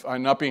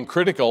I'm not being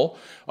critical,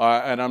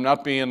 and I'm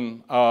not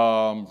being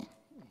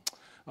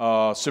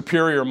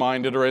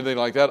superior-minded or anything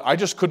like that. I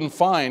just couldn't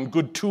find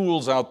good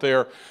tools out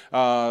there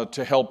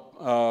to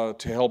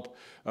help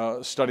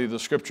study the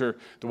Scripture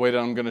the way that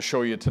I'm going to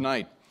show you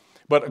tonight.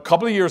 But a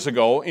couple of years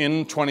ago,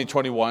 in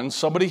 2021,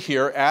 somebody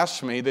here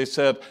asked me, they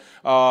said,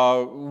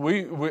 I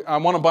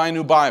want to buy a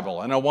new Bible,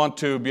 and I want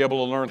to be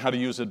able to learn how to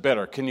use it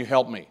better. Can you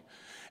help me?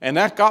 And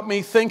that got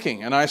me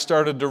thinking, and I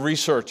started to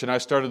research, and I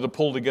started to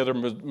pull together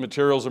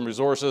materials and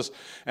resources,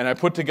 and I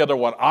put together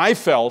what I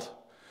felt,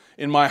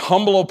 in my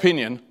humble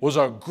opinion, was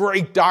a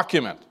great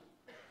document.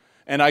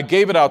 And I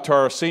gave it out to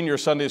our senior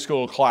Sunday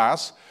school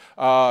class,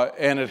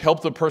 and it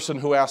helped the person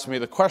who asked me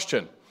the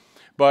question.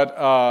 But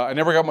I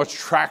never got much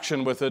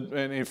traction with it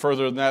any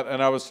further than that,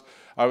 and I was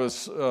a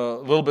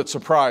little bit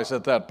surprised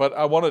at that. But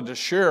I wanted to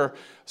share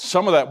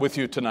some of that with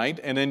you tonight,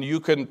 and then you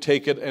can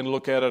take it and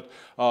look at it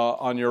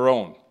on your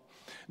own.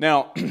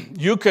 Now,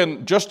 you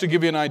can, just to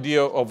give you an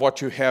idea of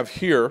what you have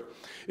here,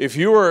 if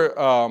you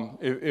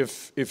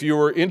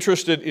were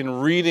interested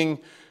in reading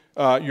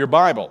your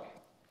Bible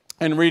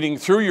and reading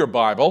through your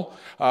Bible,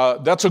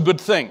 that's a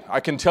good thing. I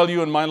can tell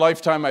you in my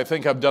lifetime, I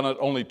think I've done it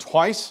only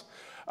twice.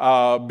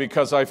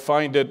 Because I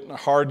find it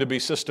hard to be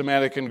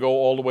systematic and go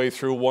all the way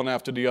through one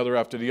after the other.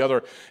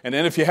 And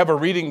then if you have a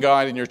reading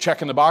guide and you're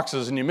checking the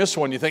boxes and you miss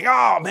one, you think,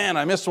 oh man,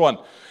 I missed one.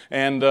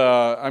 And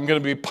I'm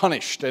going to be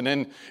punished. And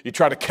then you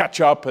try to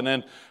catch up, and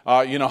then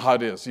you know how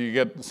it is.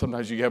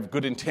 Sometimes you have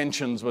good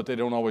intentions, but they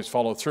don't always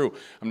follow through.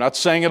 I'm not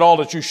saying at all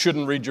that you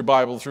shouldn't read your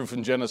Bible through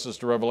from Genesis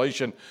to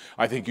Revelation.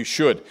 I think you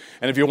should.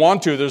 And if you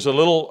want to, there's a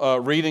little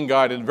reading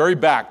guide in the very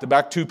back. The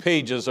back 2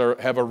 pages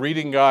have a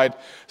reading guide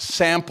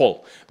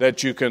sample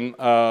that you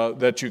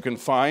can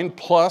find.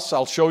 Plus,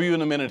 I'll show you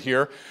in a minute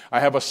here, I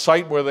have a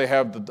site where they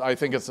have, I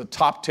think it's the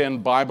top 10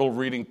 Bible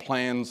reading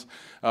plans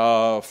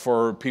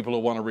for people who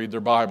want to read their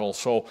Bible.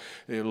 So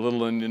a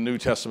little in the New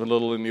Testament, a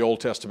little in the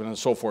Old Testament, and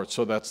so forth.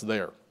 So that's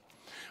there.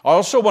 I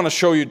also want to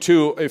show you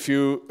too, if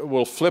you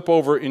will flip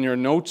over in your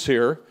notes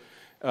here,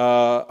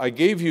 I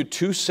gave you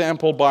 2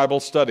 sample Bible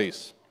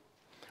studies.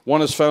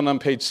 One is found on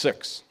page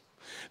 6.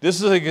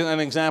 This is an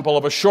example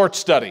of a short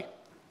study.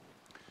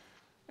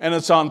 And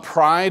it's on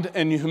pride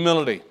and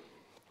humility.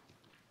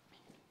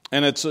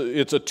 And it's a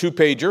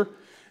 2-pager.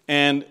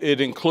 And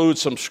it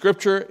includes some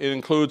scripture, it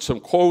includes some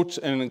quotes,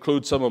 and it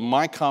includes some of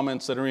my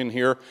comments that are in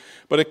here.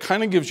 But it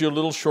kind of gives you a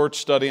little short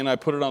study, and I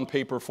put it on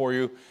paper for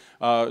you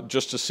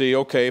just to see,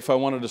 okay, if I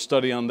wanted to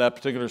study on that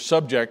particular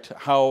subject,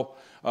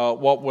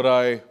 what would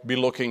I be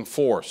looking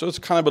for? So it's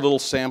kind of a little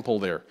sample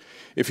there.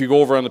 If you go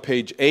over on to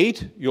page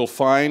 8, you'll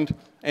find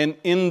an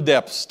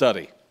in-depth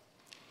study.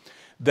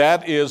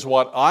 That is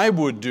what I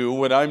would do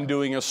when I'm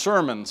doing a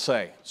sermon,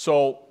 say.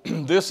 So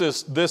this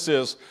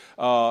is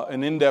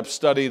an in-depth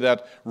study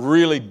that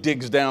really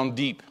digs down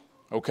deep,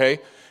 okay?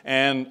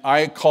 And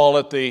I call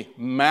it the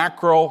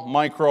macro,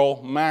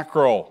 micro,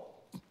 macro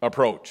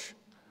approach.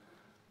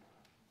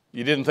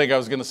 You didn't think I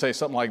was going to say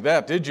something like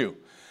that, did you?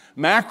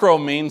 Macro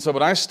means that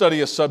when I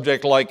study a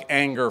subject like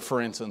anger,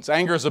 for instance,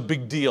 anger is a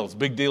big deal. It's a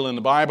big deal in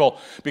the Bible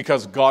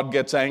because God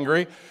gets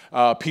angry,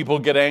 people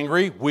get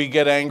angry, we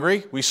get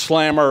angry, we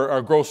slam our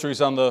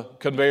groceries on the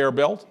conveyor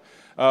belt.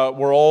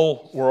 We're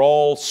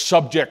all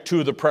subject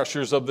to the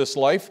pressures of this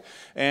life,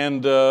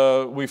 and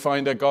we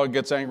find that God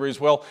gets angry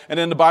as well. And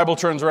then the Bible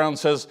turns around and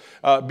says,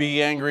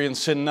 be angry and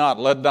sin not.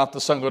 Let not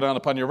the sun go down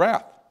upon your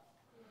wrath.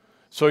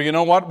 So you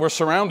know what? We're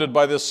surrounded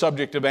by this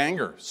subject of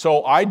anger.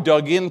 So I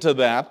dug into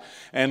that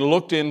and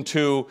looked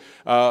into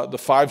the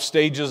 5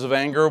 stages of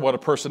anger, what a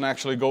person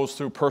actually goes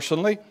through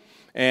personally,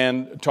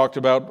 and talked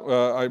about,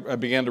 I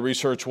began to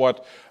research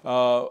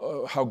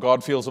how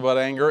God feels about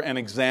anger and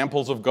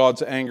examples of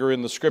God's anger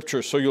in the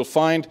Scripture. So you'll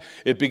find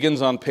it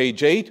begins on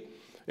page 8.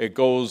 It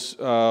goes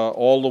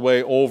all the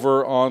way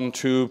over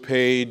onto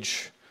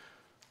page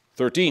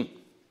 13.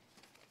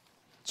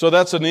 So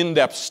that's an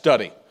in-depth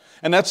study.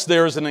 And that's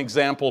there as an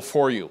example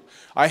for you.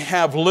 I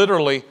have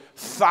literally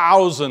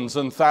thousands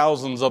and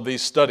thousands of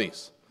these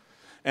studies.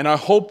 And I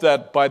hope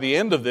that by the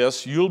end of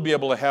this, you'll be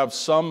able to have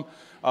some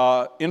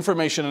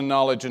information and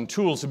knowledge and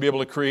tools to be able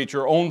to create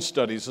your own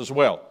studies as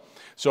well.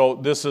 So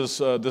this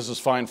is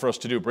fine for us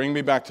to do. Bring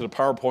me back to the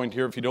PowerPoint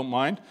here if you don't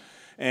mind.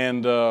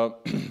 And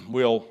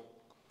we'll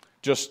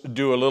just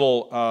do a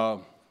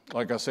little,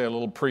 like I say, a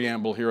little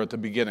preamble here at the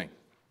beginning.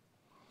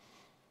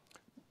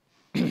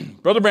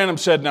 Brother Branham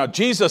said, now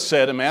Jesus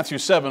said in Matthew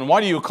 7, why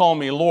do you call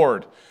me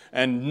Lord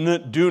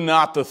and do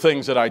not the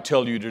things that I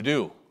tell you to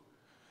do?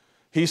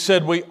 He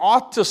said we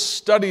ought to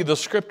study the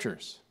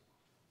Scriptures.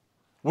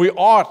 We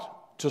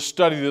ought to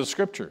study the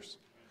Scriptures.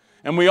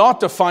 And we ought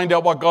to find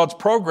out what God's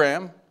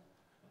program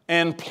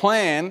and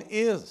plan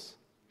is.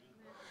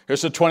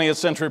 Here's the 20th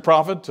century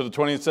prophet to the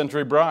 20th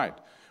century bride.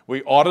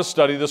 We ought to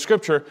study the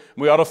Scripture.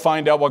 We ought to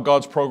find out what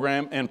God's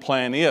program and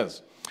plan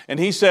is. And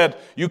he said,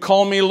 you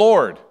call me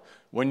Lord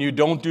when you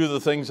don't do the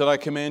things that I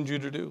command you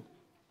to do.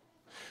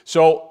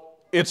 So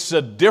it's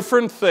a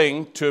different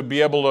thing to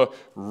be able to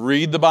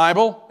read the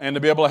Bible and to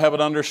be able to have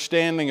an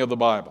understanding of the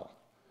Bible.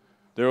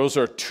 Those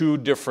are two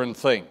different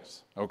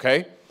things,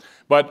 okay?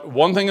 But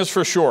one thing is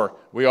for sure,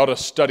 we ought to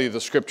study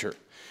the Scripture.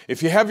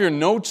 If you have your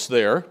notes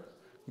there,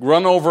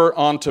 run over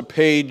onto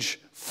page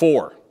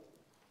 4.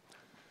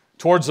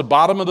 Towards the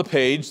bottom of the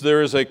page,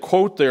 there is a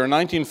quote there,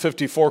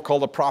 1954,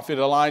 called the Prophet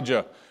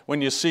Elijah.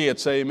 When you see it,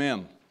 say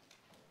amen.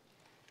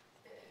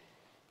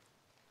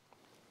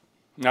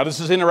 Now, this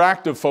is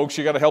interactive, folks.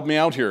 You got to help me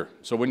out here.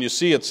 So when you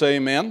see it, say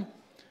amen.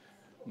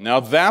 Now,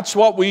 that's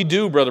what we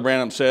do, Brother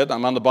Branham said.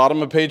 I'm on the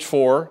bottom of page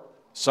 4,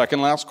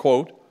 second last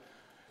quote.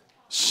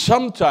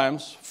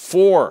 Sometimes,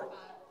 4.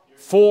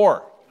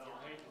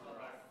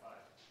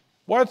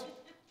 What?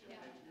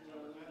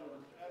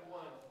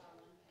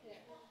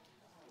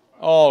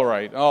 All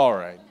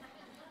right.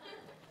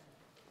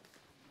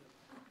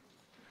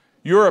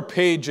 You're a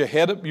page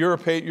ahead.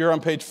 You're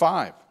on page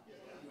 5.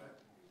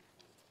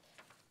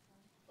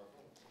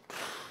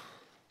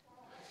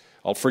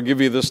 I'll forgive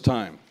you this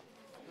time.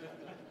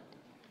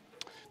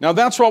 Now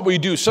that's what we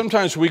do.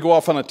 Sometimes we go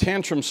off on a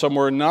tantrum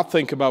somewhere and not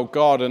think about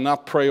God and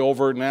not pray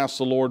over it and ask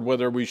the Lord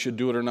whether we should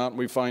do it or not. And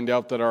we find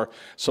out that our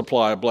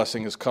supply of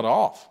blessing is cut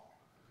off.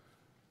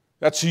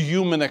 That's a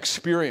human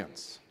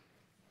experience.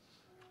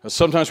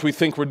 Sometimes we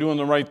think we're doing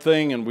the right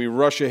thing and we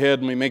rush ahead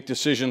and we make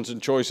decisions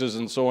and choices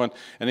and so on.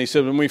 And he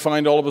said, when we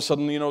find all of a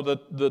sudden,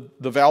 that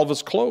the valve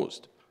is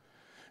closed.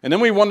 And then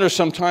we wonder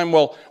sometime,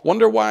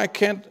 wonder why I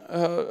can't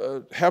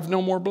have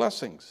no more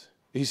blessings.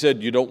 He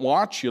said, you don't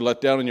watch, you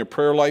let down in your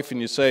prayer life,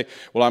 and you say,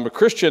 well, I'm a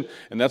Christian,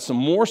 and that's the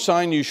more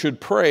sign you should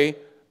pray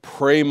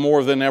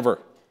more than ever.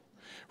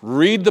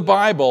 Read the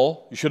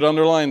Bible, you should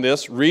underline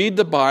this, read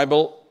the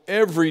Bible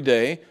every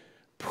day,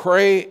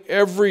 pray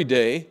every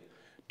day.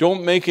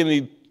 Don't make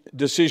any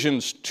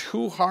decisions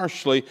too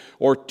harshly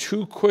or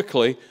too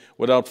quickly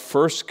without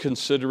first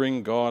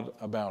considering God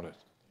about it.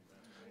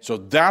 So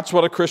that's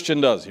what a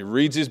Christian does. He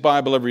reads his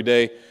Bible every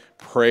day,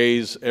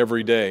 prays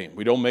every day.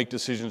 We don't make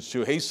decisions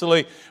too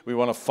hastily. We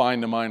want to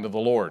find the mind of the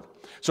Lord.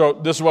 So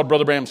this is what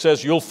Brother Branham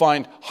says. You'll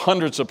find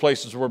hundreds of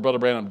places where Brother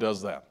Branham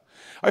does that.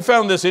 I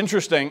found this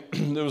interesting.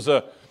 There was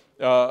a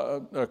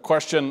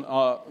question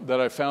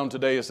that I found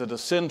today. Is it a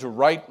sin to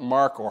write,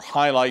 mark, or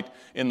highlight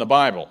in the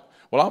Bible?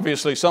 Well,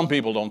 obviously, some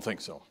people don't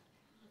think so.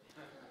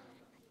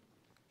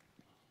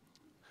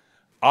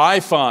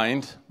 I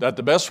find that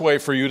the best way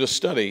for you to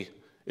study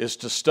is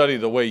to study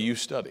the way you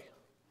study.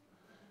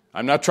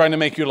 I'm not trying to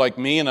make you like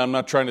me, and I'm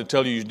not trying to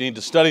tell you need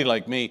to study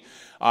like me.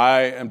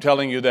 I am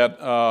telling you that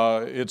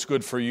it's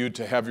good for you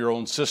to have your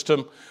own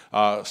system.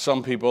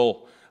 Some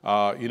people,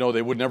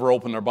 they would never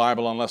open their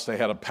Bible unless they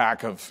had a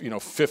pack of,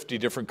 50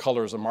 different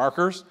colors of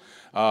markers.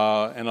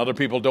 And other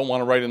people don't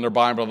want to write in their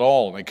Bible at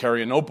all. They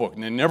carry a notebook,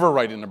 and they never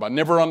write in their Bible,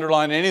 never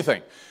underline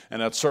anything.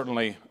 And that's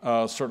certainly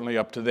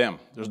up to them.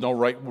 There's no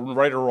right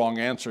or wrong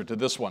answer to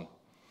this one.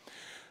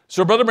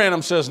 So Brother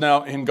Branham says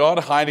now, in God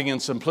hiding in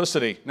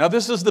simplicity. Now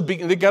this is the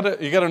beginning. You got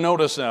to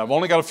notice now. I've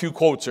only got a few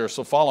quotes here,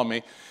 so follow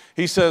me.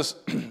 He says,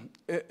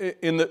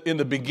 in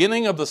the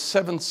beginning of the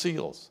 7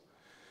 seals,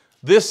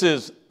 this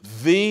is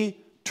the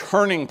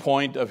turning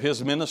point of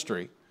his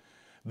ministry.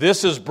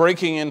 This is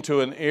breaking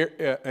into an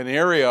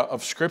area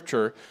of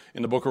Scripture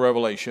in the book of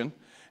Revelation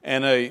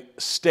and a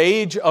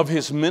stage of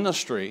his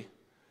ministry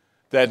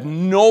that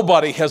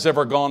nobody has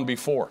ever gone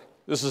before.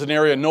 This is an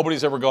area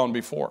nobody's ever gone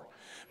before.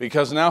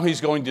 Because now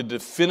he's going to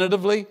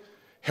definitively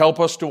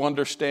help us to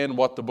understand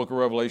what the book of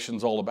Revelation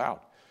is all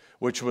about,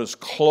 which was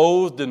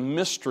clothed in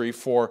mystery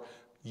for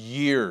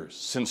years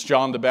since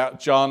John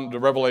the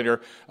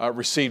Revelator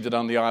received it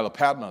on the Isle of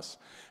Patmos.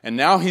 And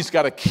now he's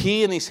got a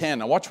key in his hand.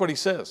 Now watch what he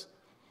says.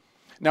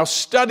 Now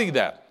study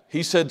that.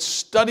 He said,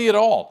 study it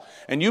all.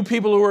 And you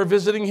people who are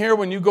visiting here,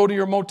 when you go to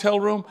your motel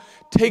room,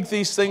 take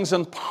these things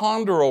and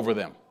ponder over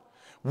them.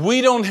 We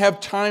don't have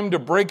time to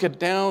break it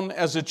down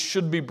as it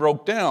should be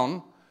broke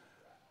down.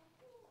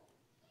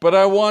 But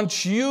I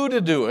want you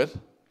to do it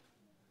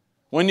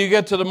when you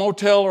get to the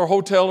motel or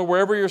hotel or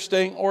wherever you're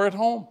staying or at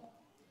home.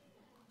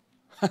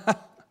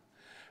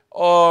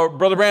 Or,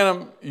 Brother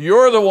Branham,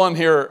 you're the one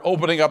here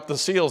opening up the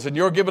seals and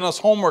you're giving us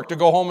homework to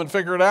go home and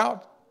figure it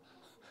out.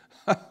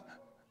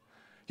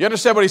 You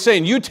understand what he's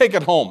saying? You take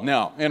it home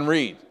now and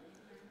read.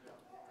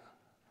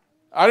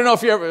 I don't know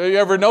if you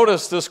ever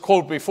noticed this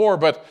quote before,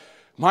 but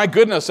my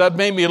goodness, that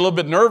made me a little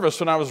bit nervous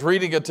when I was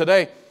reading it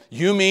today.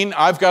 You mean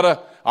I've got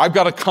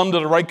to come to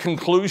the right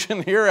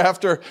conclusion here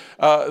after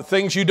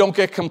things you don't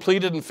get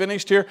completed and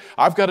finished here?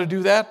 I've got to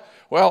do that?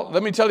 Well,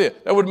 let me tell you,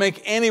 that would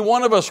make any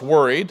one of us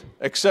worried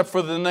except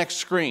for the next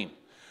screen.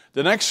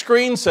 The next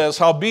screen says,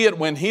 howbeit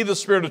when he, the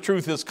Spirit of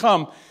truth, is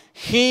come,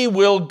 he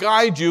will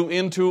guide you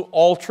into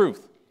all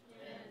truth.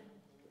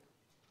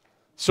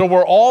 So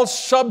we're all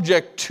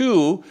subject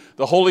to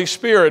the Holy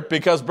Spirit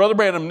because Brother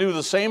Branham knew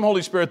the same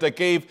Holy Spirit that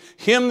gave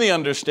him the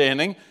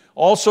understanding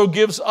also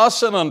gives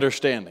us an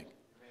understanding.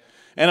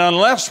 And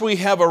unless we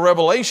have a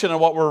revelation of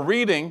what we're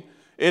reading,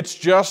 it's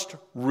just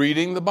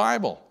reading the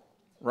Bible,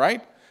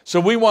 right?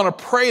 So we want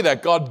to pray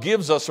that God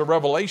gives us a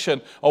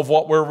revelation of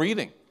what we're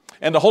reading.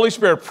 And the Holy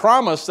Spirit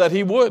promised that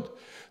He would.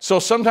 So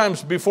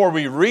sometimes before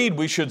we read,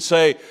 we should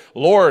say,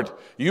 Lord,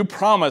 you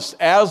promised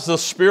as the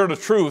Spirit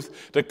of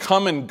truth to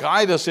come and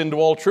guide us into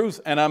all truth.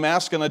 And I'm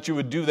asking that you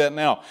would do that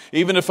now.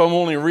 Even if I'm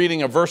only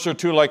reading a verse or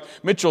two like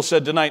Mitchell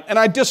said tonight. And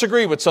I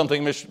disagree with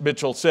something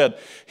Mitchell said.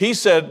 He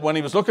said when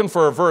he was looking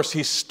for a verse,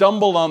 he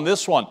stumbled on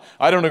this one.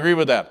 I don't agree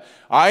with that.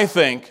 I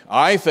think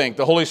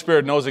the Holy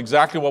Spirit knows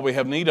exactly what we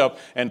have need of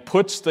and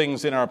puts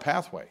things in our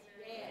pathway.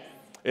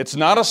 It's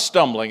not a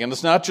stumbling, and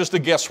it's not just a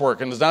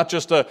guesswork, and it's not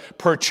just a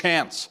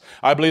perchance.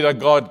 I believe that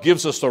God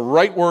gives us the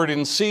right word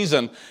in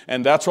season,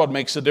 and that's what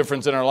makes a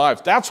difference in our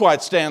lives. That's why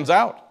it stands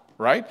out,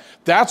 right?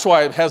 That's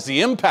why it has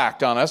the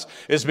impact on us,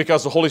 is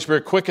because the Holy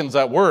Spirit quickens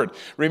that word.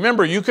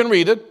 Remember, you can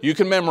read it, you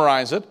can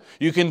memorize it,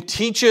 you can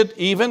teach it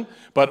even,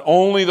 but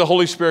only the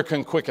Holy Spirit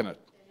can quicken it.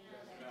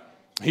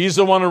 He's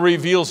the one who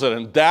reveals it,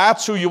 and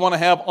that's who you want to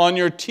have on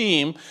your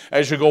team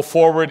as you go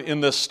forward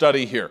in this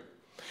study here.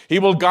 He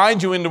will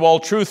guide you into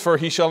all truth, for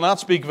he shall not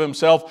speak of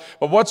himself,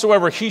 but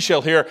whatsoever he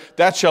shall hear,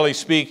 that shall he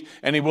speak,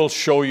 and he will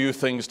show you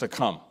things to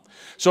come.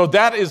 So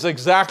that is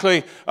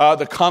exactly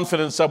the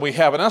confidence that we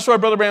have. And that's why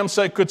Brother Branham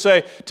could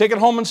say, take it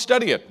home and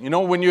study it. You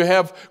know, when you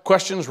have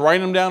questions, write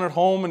them down at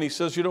home. And he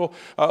says,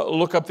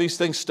 look up these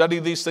things, study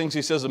these things.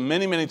 He says it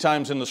many, many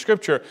times in the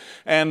Scripture.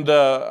 And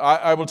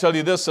I will tell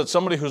you this, that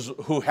somebody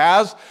who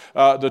has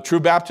the true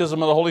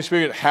baptism of the Holy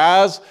Spirit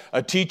has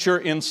a teacher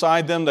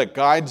inside them that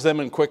guides them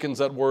and quickens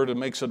that word and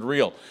makes it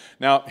real.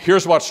 Now,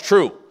 here's what's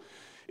true.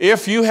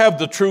 If you have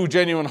the true,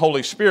 genuine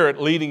Holy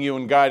Spirit leading you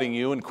and guiding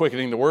you and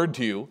quickening the word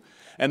to you,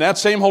 and that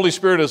same Holy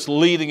Spirit is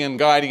leading and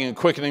guiding and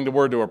quickening the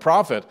word to a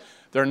prophet,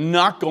 they're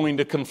not going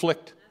to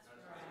conflict.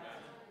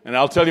 And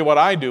I'll tell you what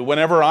I do.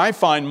 Whenever I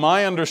find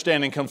my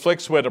understanding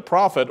conflicts with a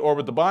prophet or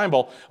with the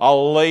Bible,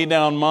 I'll lay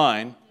down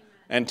mine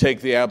and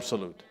take the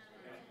absolute.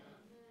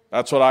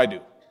 That's what I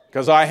do.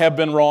 Because I have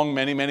been wrong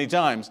many, many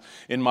times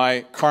in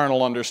my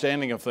carnal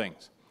understanding of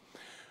things.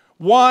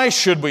 Why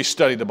should we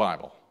study the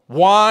Bible?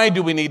 Why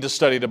do we need to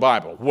study the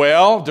Bible?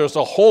 Well, there's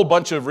a whole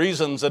bunch of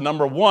reasons. And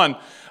number one,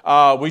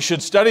 we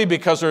should study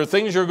because there are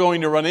things you're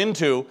going to run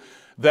into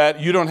that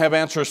you don't have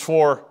answers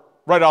for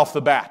right off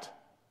the bat.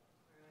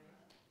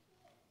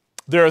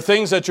 There are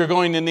things that you're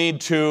going to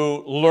need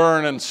to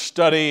learn and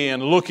study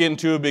and look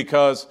into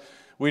because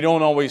we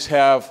don't always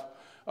have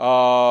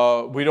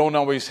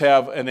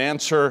an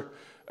answer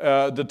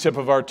the tip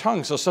of our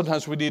tongue. So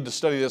sometimes we need to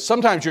study this.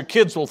 Sometimes your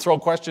kids will throw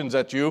questions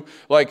at you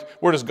like,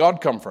 where does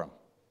God come from?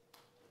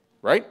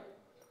 Right?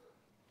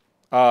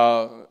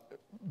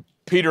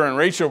 Peter and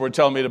Rachel were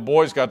telling me the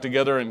boys got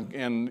together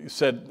and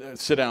said,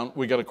 sit down,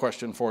 we got a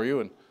question for you.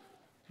 And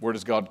where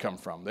does God come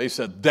from? They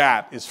said,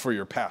 that is for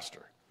your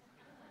pastor.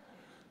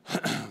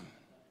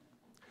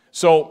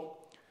 So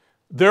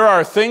there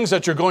are things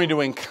that you're going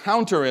to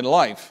encounter in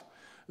life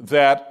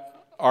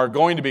that are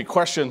going to be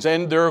questions.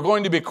 And there are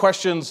going to be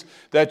questions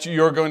that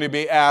you're going to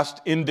be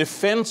asked in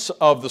defense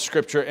of the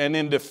Scripture and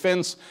in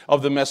defense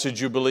of the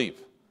message you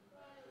believe.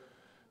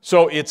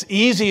 So it's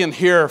easy in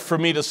here for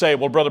me to say,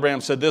 well, Brother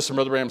Branham said this and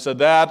Brother Branham said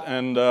that,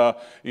 and,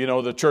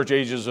 the church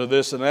ages are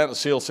this and that, the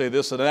seals say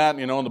this and that,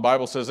 and the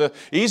Bible says that.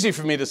 Easy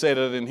for me to say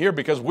that in here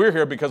because we're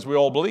here because we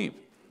all believe.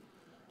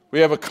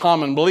 We have a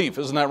common belief,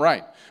 isn't that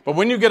right? But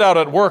when you get out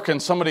at work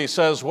and somebody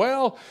says,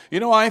 well,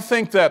 I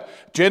think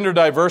that gender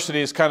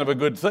diversity is kind of a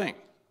good thing.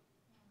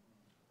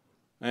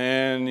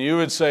 And you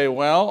would say,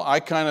 well, I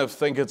kind of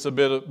think it's a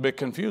bit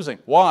confusing.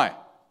 Why?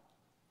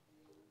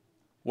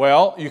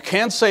 Well, you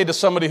can't say to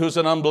somebody who's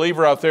an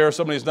unbeliever out there, or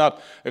somebody who's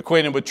not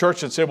acquainted with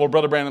church and say, well,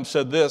 Brother Branham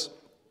said this.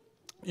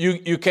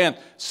 You can't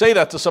say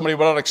that to somebody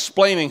without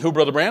explaining who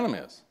Brother Branham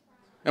is.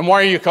 And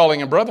why are you calling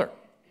him brother?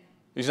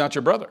 He's not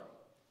your brother,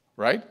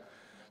 right?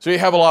 So you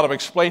have a lot of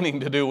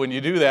explaining to do when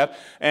you do that.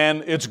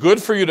 And it's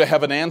good for you to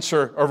have an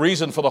answer, a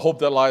reason for the hope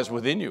that lies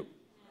within you.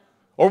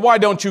 Or why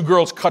don't you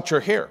girls cut your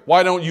hair?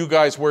 Why don't you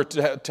guys wear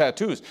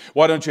tattoos?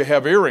 Why don't you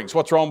have earrings?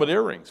 What's wrong with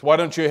earrings? Why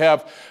don't you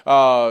have,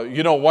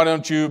 why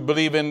don't you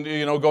believe in,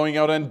 going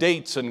out on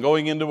dates and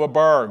going into a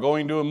bar,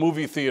 going to a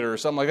movie theater or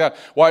something like that?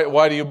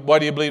 Why do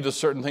you believe there's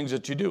certain things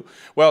that you do?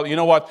 Well, you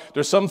know what?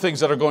 There's some things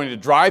that are going to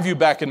drive you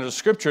back into the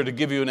Scripture to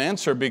give you an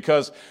answer,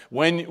 because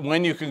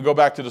when you can go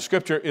back to the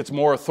Scripture, it's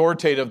more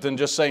authoritative than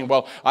just saying,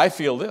 well, I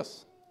feel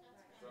this.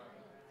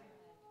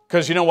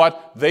 Because you know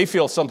what? They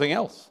feel something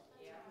else.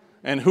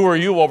 And who are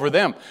you over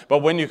them? But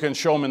when you can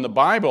show them in the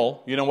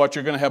Bible, you know what?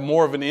 You're going to have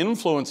more of an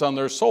influence on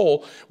their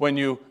soul when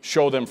you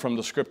show them from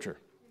the Scripture.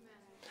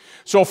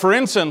 So for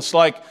instance,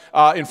 like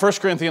in 1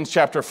 Corinthians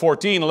chapter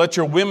 14, let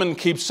your women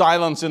keep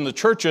silence in the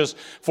churches,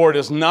 for it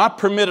is not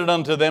permitted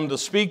unto them to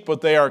speak, but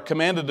they are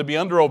commanded to be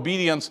under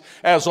obedience,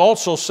 as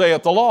also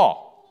saith the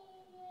law.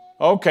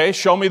 Okay,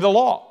 show me the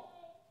law.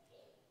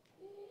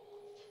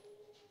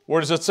 Where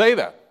does it say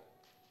that?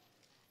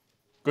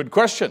 Good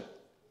question.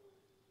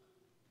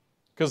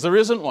 Because there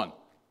isn't one.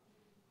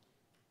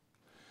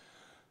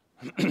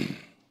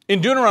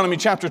 In Deuteronomy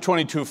chapter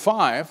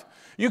 22:5,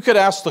 you could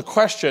ask the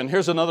question,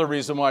 here's another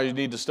reason why you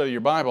need to study your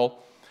Bible.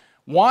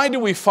 Why do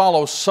we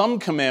follow some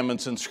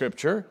commandments in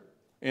Scripture,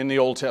 in the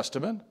Old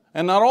Testament,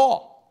 and not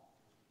all.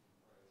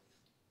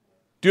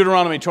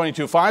 Deuteronomy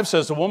 22:5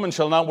 says, "A woman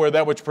shall not wear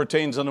that which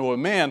pertains unto a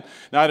man,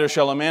 neither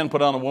shall a man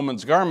put on a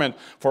woman's garment,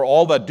 for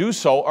all that do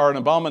so are an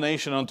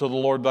abomination unto the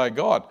Lord thy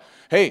God."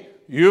 Hey,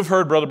 you've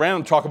heard Brother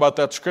Branham talk about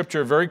that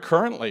scripture very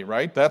currently,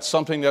 right? That's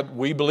something that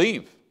we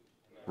believe,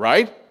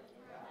 right?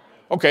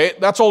 Okay,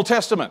 that's Old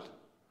Testament.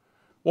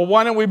 Well,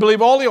 why don't we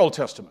believe all the Old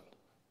Testament?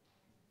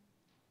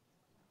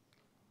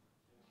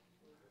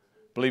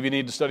 Believe you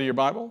need to study your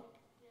Bible?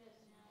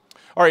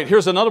 All right,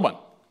 here's another one.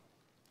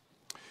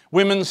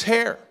 Women's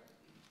hair.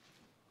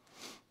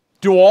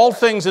 Do all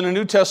things in the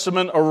New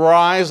Testament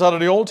arise out of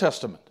the Old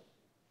Testament?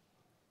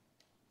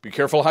 Be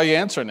careful how you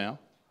answer now.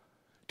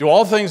 Do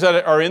all things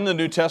that are in the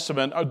New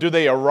Testament, do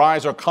they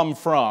arise or come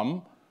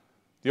from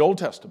the Old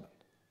Testament?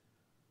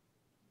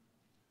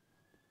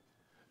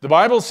 The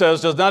Bible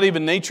says, "Does not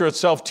even nature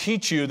itself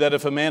teach you that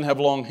if a man have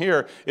long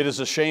hair, it is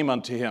a shame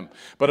unto him?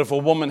 But if a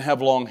woman have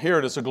long hair,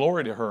 it is a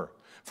glory to her.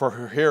 For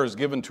her hair is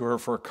given to her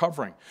for a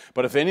covering.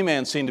 But if any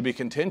man seem to be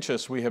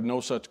contentious, we have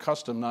no such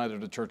custom, neither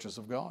the churches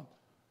of God."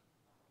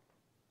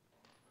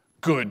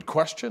 Good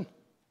question.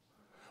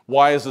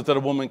 Why is it that a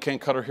woman can't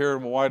cut her hair,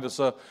 and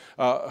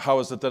how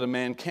is it that a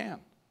man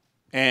can?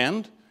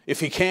 And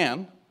if he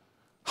can,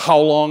 how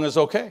long is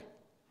okay?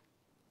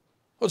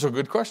 Those are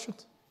good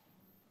questions.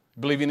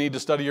 Believe you need to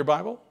study your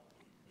Bible?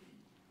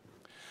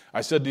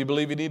 I said, do you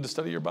believe you need to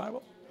study your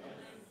Bible?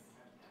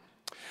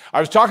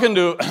 I was talking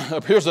to,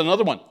 here's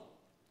another one.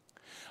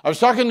 I was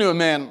talking to a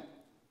man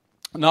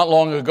not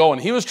long ago,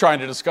 and he was trying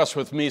to discuss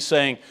with me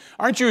saying,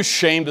 "Aren't you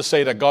ashamed to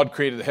say that God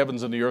created the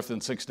heavens and the earth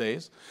in 6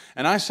 days?"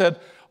 And I said,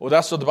 "Well,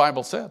 that's what the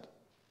Bible said."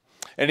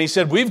 And he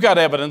said, "We've got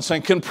evidence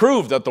and can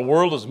prove that the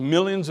world is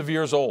millions of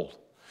years old."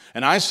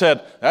 And I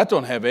said, "That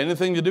don't have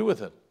anything to do with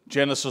it.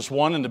 Genesis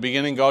 1, in the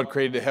beginning, God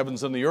created the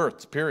heavens and the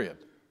earth, period."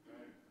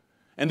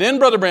 And then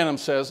Brother Branham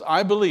says,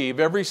 "I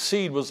believe every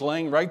seed was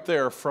laying right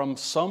there from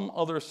some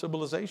other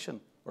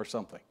civilization or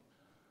something.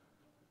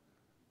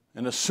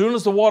 And as soon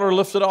as the water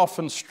lifted off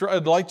and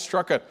light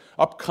struck it,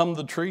 up come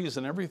the trees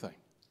and everything."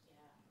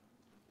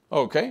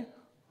 Okay,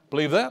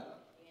 believe that?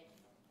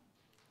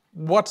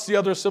 What's the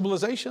other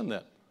civilization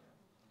then?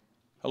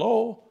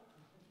 Hello?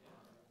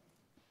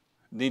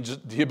 Do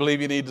you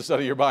believe you need to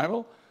study your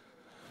Bible?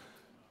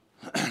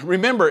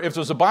 Remember, if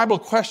there's a Bible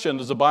question,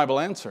 there's a Bible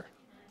answer.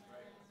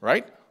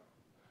 Right?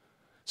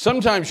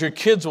 Sometimes your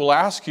kids will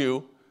ask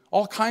you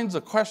all kinds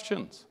of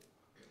questions.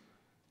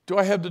 Do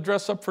I have to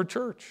dress up for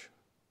church?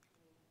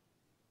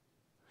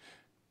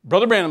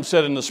 Brother Branham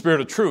said in The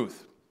Spirit of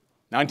Truth,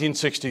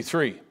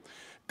 1963,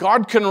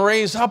 "God can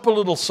raise up a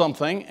little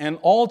something and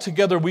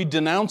altogether we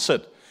denounce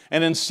it.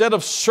 And instead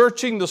of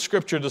searching the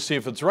Scripture to see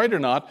if it's right or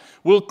not,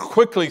 we'll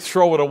quickly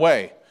throw it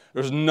away.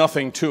 There's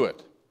nothing to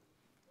it.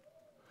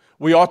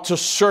 We ought to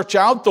search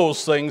out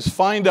those things,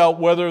 find out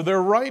whether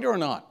they're right or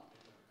not."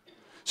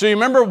 So you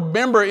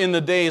remember in the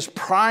days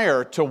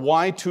prior to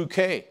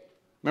Y2K,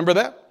 remember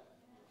that?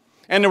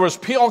 And there was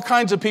all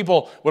kinds of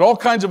people with all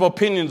kinds of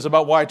opinions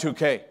about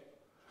Y2K.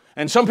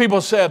 And some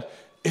people said,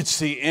 it's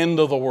the end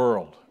of the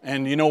world.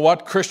 And you know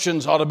what?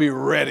 Christians ought to be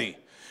ready.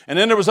 And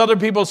then there was other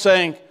people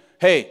saying,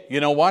 hey, you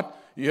know what?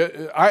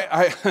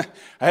 I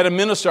heard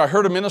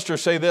a minister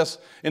say this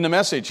in the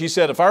message. He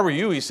said, if I were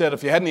you, he said,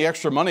 if you had any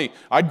extra money,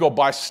 I'd go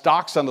buy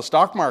stocks on the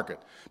stock market.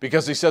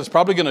 Because he says it's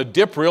probably going to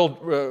dip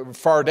real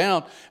far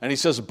down. And he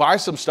says, buy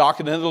some stock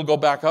and then it'll go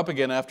back up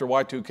again after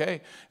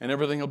Y2K. And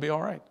everything will be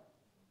all right.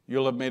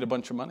 You'll have made a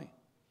bunch of money.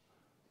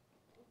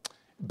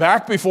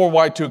 Back before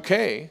Y2K,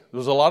 there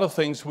was a lot of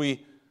things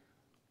we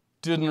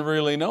didn't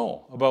really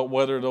know about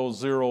whether those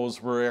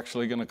zeros were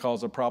actually going to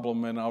cause a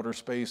problem in outer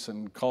space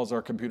and cause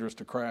our computers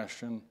to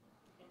crash. And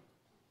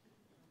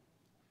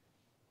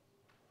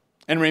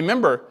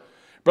remember,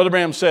 Brother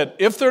Branham said,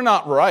 if they're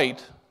not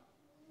right,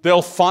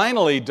 they'll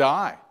finally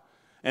die.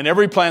 And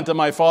every plant that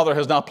my Father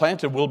has not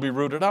planted will be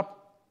rooted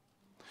up.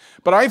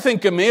 But I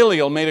think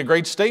Gamaliel made a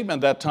great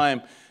statement that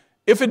time.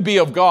 If it be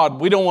of God,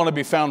 we don't want to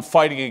be found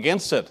fighting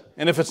against it.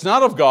 And if it's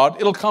not of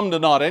God, it'll come to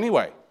naught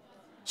anyway.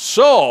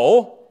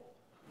 So,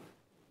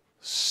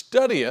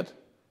 study it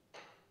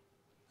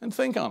and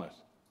think on it.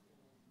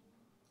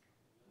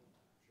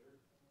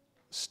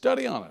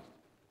 Study on it.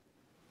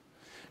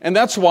 And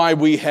that's why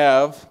we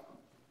have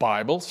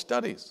Bible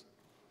studies.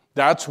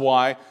 That's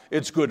why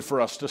it's good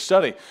for us to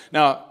study.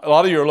 Now, a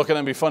lot of you are looking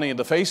at me funny in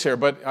the face here,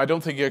 but I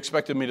don't think you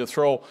expected me to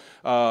throw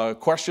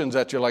questions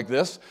at you like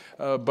this.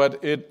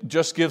 But it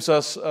just gives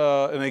us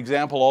an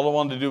example. All I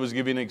wanted to do was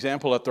give you an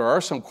example that there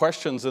are some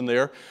questions in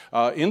there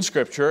in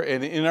Scripture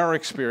and in our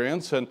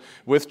experience and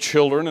with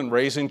children and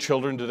raising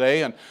children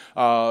today. And,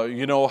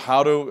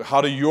 how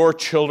do your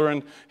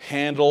children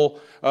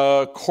handle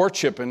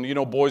courtship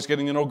and, boys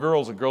getting to know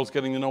girls and girls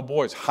getting to know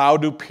boys? How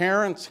do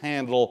parents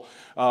handle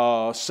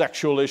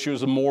sexual issues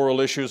issues and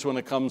moral issues when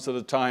it comes to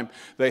the time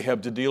they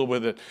have to deal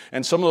with it.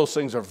 And some of those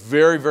things are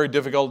very, very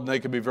difficult, and they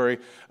can be very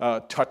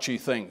touchy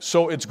things.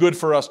 So it's good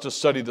for us to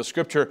study the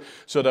Scripture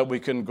so that we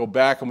can go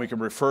back and we can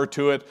refer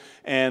to it.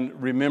 And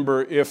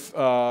remember, if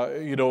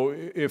you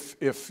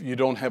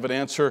don't have an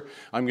answer,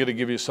 I'm going to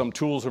give you some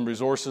tools and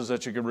resources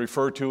that you can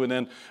refer to. And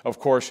then, of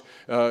course,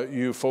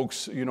 you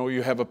folks,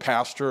 you have a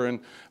pastor and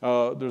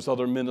there's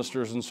other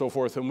ministers and so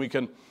forth, and we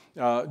can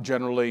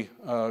generally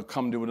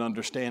come to an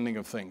understanding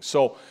of things.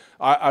 So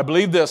I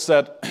believe this,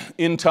 that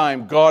in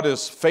time God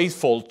is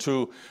faithful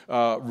to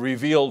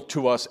reveal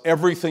to us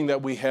everything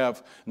that we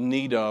have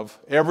need of,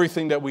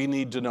 everything that we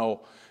need to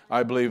know.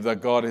 I believe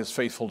that God is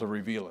faithful to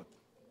reveal it.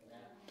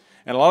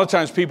 And a lot of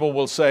times people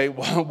will say,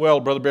 well,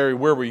 Brother Barry,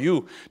 where were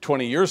you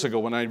 20 years ago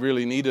when I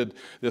really needed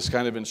this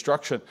kind of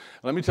instruction?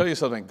 Let me tell you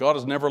something. God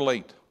is never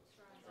late.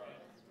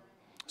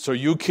 So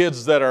you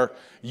kids that are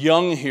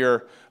young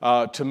here,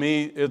 to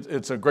me,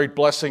 it's a great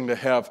blessing to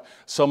have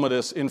some of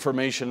this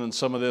information and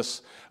some of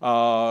this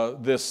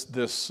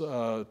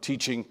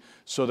teaching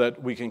so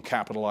that we can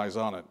capitalize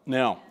on it.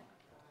 Now,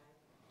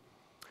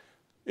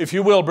 if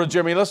you will, Brother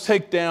Jeremy, let's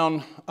take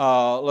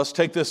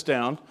this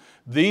down.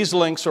 These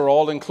links are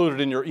all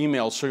included in your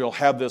email, so you'll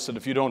have this. And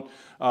if you're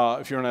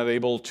not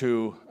able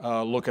to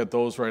look at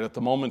those right at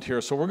the moment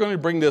here, so we're going to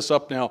bring this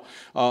up now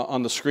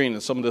on the screen,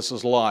 and some of this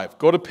is live.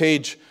 Go to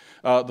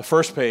the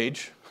first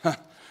page,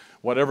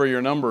 whatever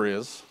your number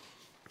is.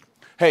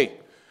 Hey,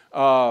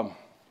 Brother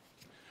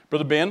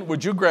Ben,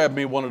 would you grab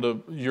me one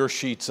of your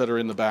sheets that are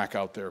in the back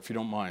out there, if you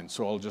don't mind?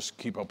 So I'll just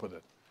keep up with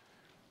it.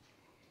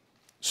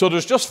 So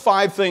there's just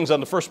 5 things on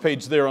the first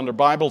page there under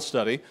Bible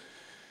study.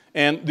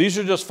 And these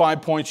are just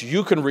 5 highlights.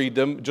 You can read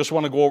them. Just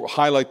want to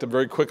highlight them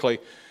very quickly.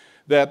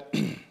 That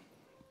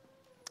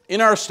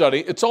in our study,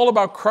 it's all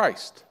about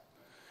Christ.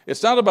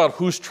 It's not about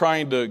who's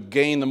trying to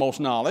gain the most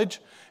knowledge.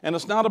 And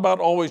it's not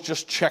about always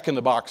just checking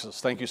the boxes.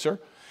 Thank you, sir.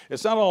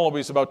 It's not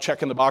always about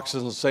checking the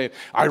boxes and saying,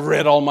 I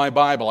read all my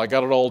Bible. I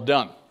got it all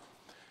done.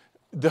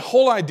 The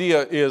whole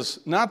idea is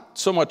not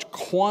so much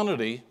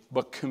quantity,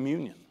 but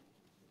communion.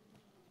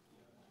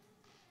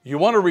 You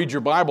want to read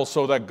your Bible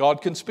so that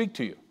God can speak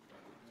to you.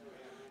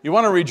 You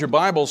want to read your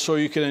Bible so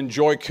you can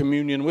enjoy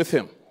communion with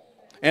Him.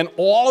 And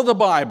all of the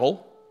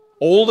Bible,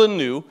 old and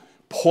new,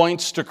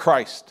 points to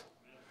Christ.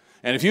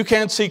 And if you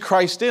can't see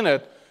Christ in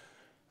it,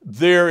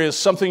 there is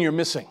something you're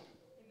missing.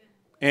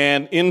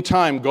 And in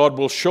time, God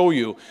will show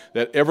you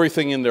that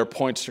everything in there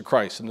points to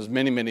Christ. And there's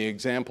many, many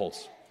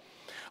examples.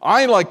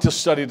 I like to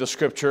study the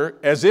Scripture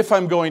as if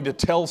I'm going to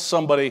tell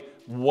somebody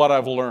what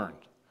I've learned.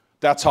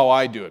 That's how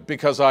I do it,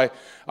 because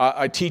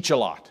I teach a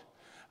lot.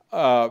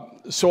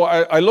 So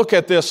I look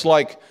at this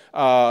like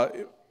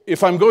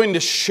if I'm going to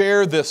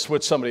share this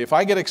with somebody, if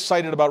I get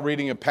excited about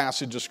reading a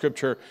passage of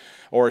Scripture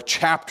or a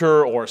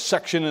chapter or a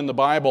section in the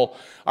Bible,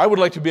 I would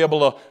like to be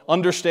able to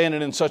understand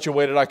it in such a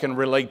way that I can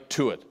relate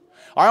to it.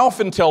 I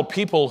often tell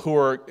people who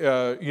are,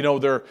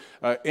 they're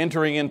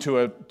entering into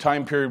a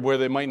time period where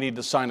they might need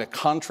to sign a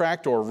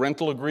contract or a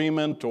rental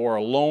agreement or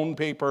a loan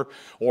paper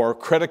or a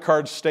credit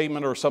card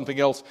statement or something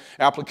else,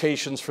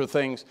 applications for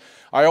things.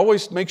 I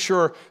always make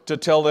sure to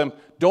tell them,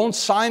 don't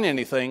sign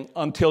anything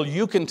until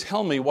you can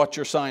tell me what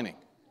you're signing,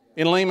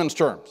 in layman's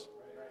terms.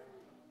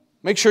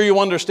 Make sure you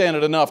understand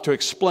it enough to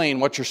explain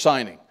what you're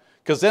signing,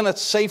 because then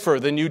it's safer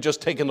than you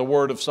just taking the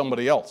word of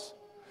somebody else.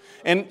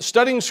 And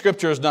studying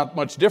Scripture is not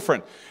much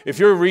different. If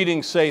you're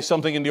reading, say,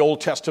 something in the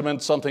Old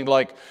Testament, something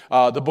like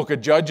the book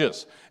of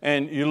Judges,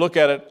 and you look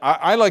at it,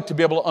 I like to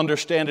be able to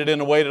understand it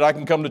in a way that I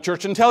can come to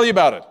church and tell you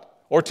about it,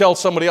 or tell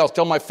somebody else,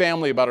 tell my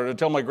family about it, or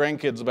tell my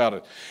grandkids about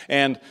it,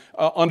 and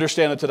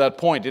understand it to that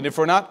point. And if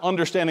we're not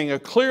understanding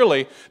it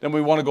clearly, then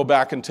we want to go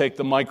back and take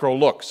the micro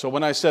look. So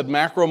when I said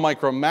macro,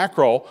 micro,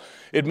 macro,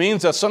 it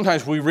means that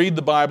sometimes we read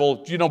the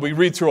Bible, we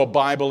read through a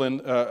Bible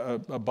in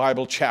a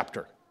Bible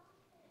chapter.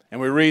 And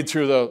we read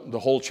through the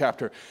whole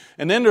chapter.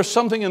 And then there's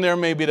something in there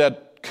maybe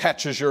that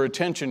catches your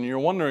attention. And you're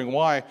wondering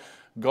why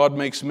God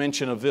makes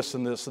mention of this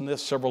and this and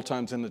this several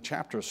times in the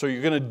chapter. So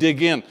you're going to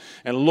dig in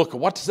and look,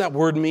 what does that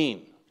word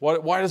mean?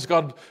 Why does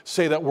God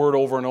say that word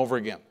over and over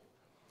again?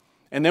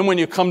 And then when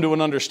you come to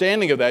an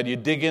understanding of that, you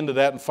dig into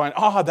that and find,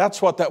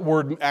 that's what that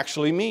word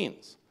actually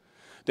means.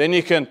 Then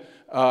you can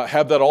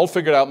have that all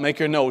figured out, make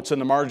your notes in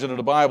the margin of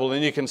the Bible,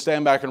 then you can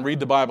stand back and read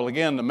the Bible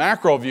again, the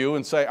macro view,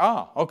 and say,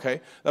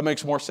 okay, that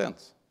makes more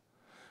sense.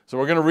 So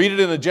we're going to read it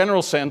in the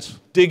general sense,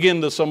 dig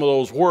into some of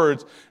those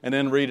words, and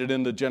then read it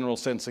in the general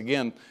sense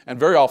again. And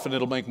very often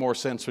it'll make more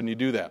sense when you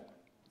do that.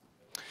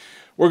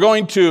 We're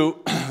going to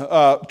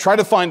try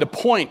to find a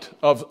point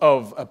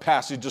of a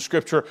passage of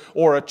Scripture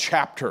or a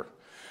chapter.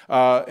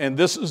 And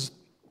this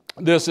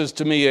is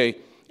to me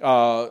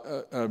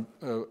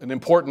an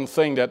important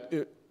thing, that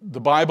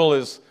the Bible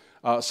is,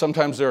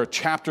 sometimes there are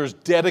chapters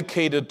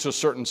dedicated to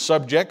certain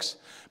subjects,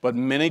 but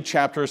many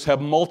chapters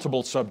have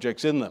multiple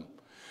subjects in them.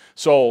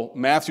 So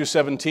Matthew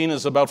 17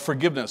 is about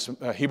forgiveness.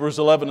 Hebrews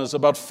 11 is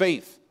about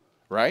faith,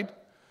 right?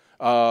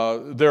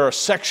 There are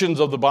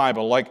sections of the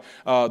Bible, like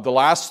the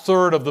last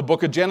third of the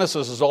book of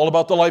Genesis is all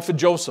about the life of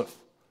Joseph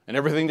and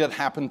everything that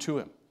happened to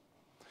him.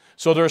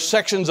 So there are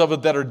sections of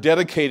it that are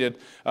dedicated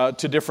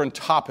to different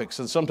topics,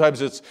 and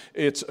sometimes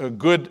it's a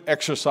good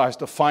exercise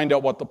to find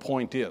out what the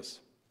point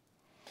is.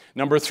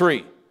 Number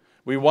 3,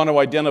 we want to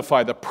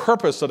identify the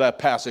purpose of that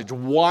passage.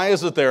 Why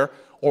is it there,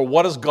 or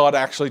what is God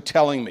actually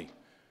telling me?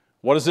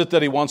 What is it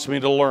that he wants me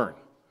to learn?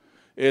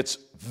 It's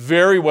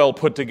very well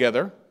put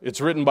together.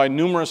 It's written by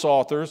numerous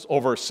authors,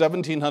 over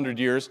 1,700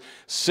 years,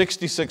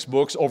 66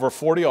 books, over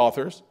 40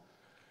 authors,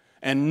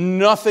 and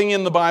nothing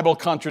in the Bible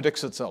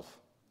contradicts itself.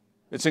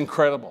 It's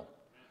incredible.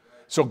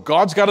 So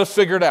God's got it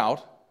figured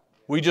out.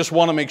 We just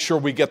want to make sure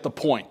we get the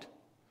point.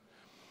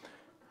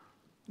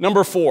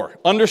 Number 4,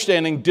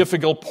 understanding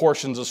difficult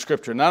portions of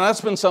Scripture. Now, that's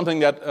been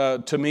something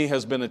that, to me,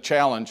 has been a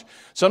challenge.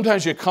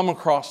 Sometimes you come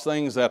across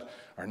things that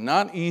are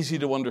not easy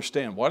to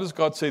understand. Why does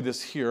God say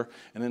this here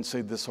and then say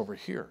this over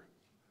here?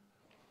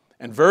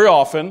 And very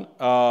often,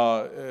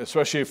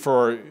 especially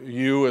for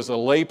you as a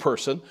lay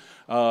person,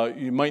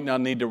 you might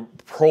not need to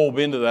probe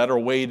into that or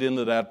wade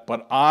into that.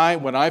 But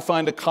when I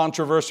find a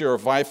controversy, or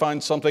if I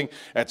find something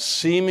that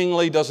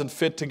seemingly doesn't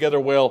fit together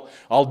well,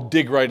 I'll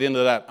dig right into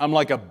that. I'm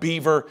like a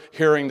beaver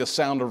hearing the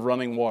sound of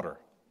running water.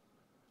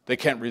 They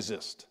can't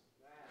resist.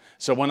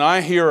 So when I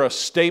hear a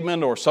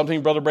statement or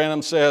something Brother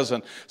Branham says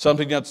and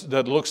something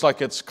that looks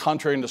like it's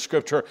contrary to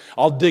Scripture,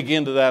 I'll dig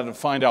into that and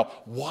find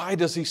out, why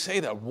does he say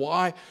that?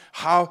 Why?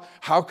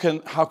 How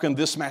can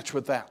this match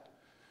with that?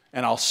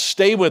 And I'll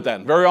stay with that.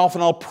 And very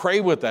often I'll pray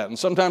with that. And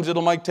sometimes it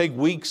might take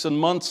weeks and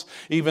months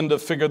even to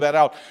figure that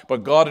out.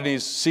 But God in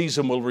his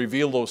season will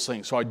reveal those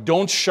things. So I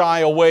don't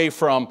shy away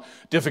from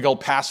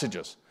difficult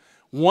passages.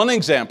 One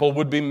example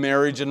would be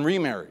marriage and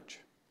remarriage.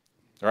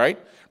 All right?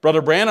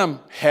 Brother Branham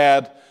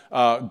had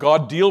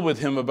God deal with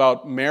him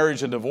about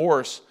marriage and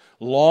divorce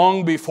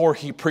long before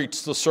he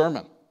preached the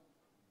sermon.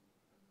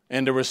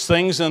 And there was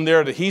things in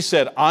there that he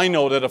said, I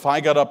know that if I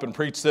got up and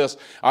preached this,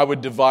 I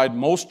would divide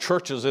most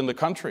churches in the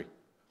country.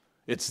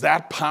 It's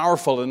that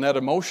powerful and that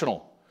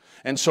emotional.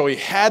 And so he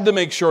had to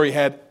make sure he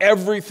had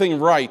everything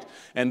right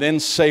and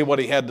then say what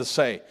he had to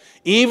say.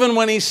 Even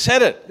when he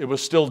said it, it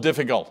was still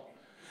difficult.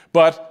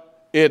 But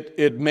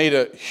it made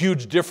a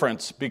huge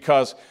difference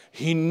because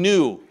he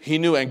knew,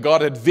 and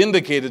God had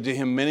vindicated to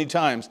him many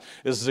times,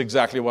 this is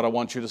exactly what I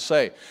want you to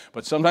say.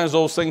 But sometimes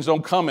those things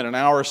don't come in an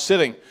hour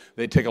sitting.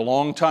 They take a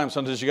long time.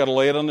 Sometimes you got to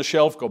lay it on the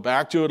shelf, go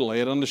back to it, lay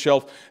it on the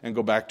shelf, and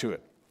go back to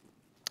it.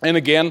 And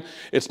again,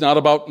 it's not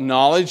about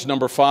knowledge.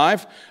 Number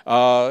 5,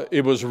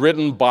 it was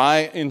written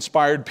by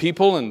inspired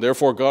people, and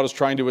therefore God is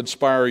trying to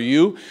inspire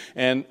you.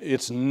 And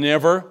it's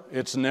never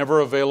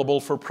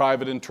available for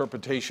private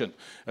interpretation.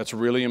 That's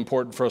really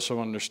important for us to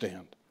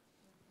understand.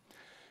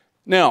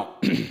 Now,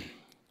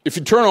 if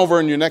you turn over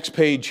in your next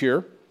page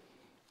here,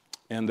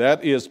 and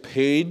that is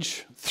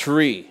page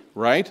 3,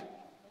 right?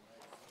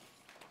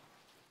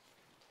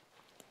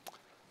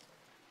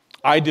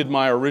 I did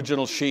my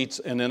original sheets,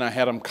 and then I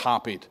had them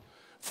copied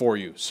for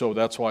you. So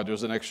that's why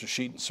there's an extra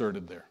sheet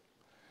inserted there.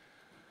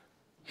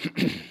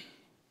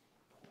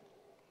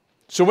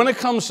 So when it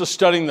comes to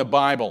studying the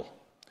Bible,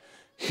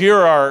 here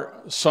are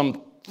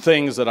some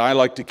things that I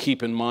like to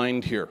keep in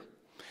mind here.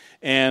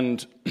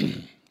 And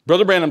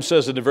Brother Branham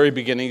says at the very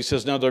beginning, he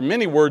says, now there are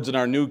many words in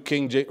our New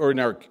King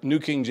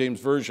James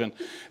Version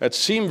that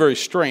seem very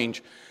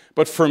strange,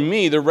 but for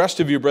me, the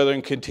rest of you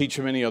brethren can teach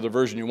from any other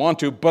version you want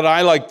to, but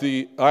I like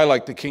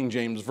the King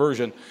James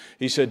Version.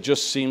 He said,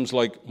 just seems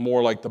like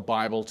more like the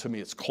Bible to me.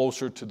 It's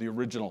closer to the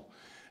original.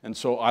 And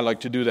so I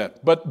like to do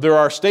that. But there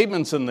are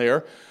statements in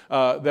there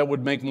that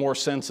would make more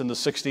sense in the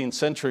 16th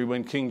century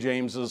when King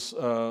James's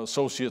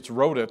associates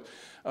wrote it.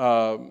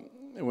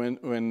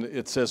 When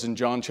it says in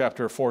John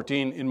chapter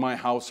 14, in my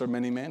house are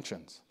many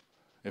mansions.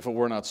 If it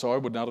were not so, I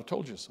would not have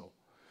told you so.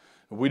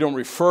 We don't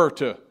refer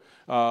to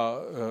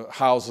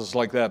houses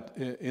like that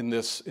in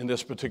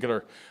this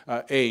particular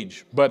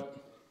age, but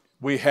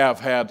we have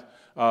had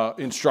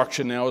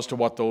instruction now as to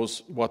what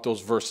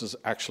those verses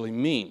actually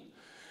mean.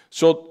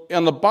 So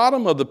on the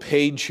bottom of the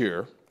page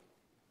here,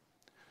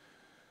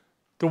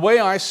 the way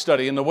I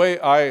study and the way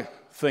I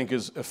think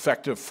is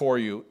effective for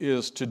you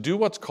is to do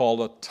what's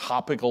called a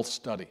topical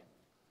study.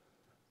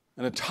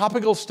 And a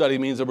topical study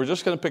means that we're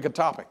just going to pick a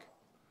topic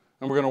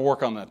and we're going to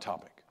work on that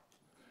topic.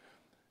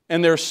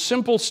 And there are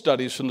simple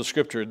studies from the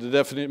Scripture.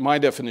 My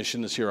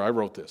definition is here. I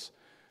wrote this.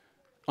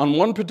 On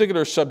one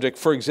particular subject,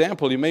 for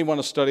example, you may want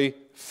to study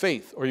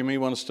faith, or you may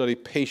want to study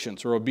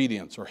patience, or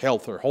obedience, or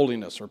health, or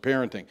holiness, or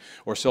parenting,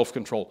 or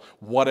self-control,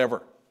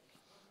 whatever.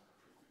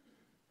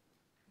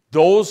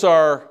 Those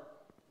are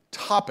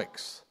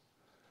topics.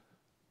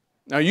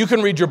 Now, you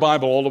can read your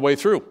Bible all the way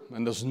through,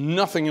 and there's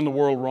nothing in the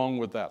world wrong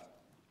with that.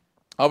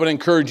 I would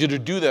encourage you to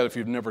do that if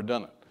you've never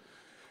done it.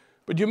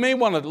 But you may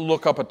want to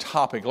look up a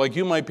topic, like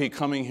you might be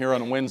coming here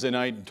on a Wednesday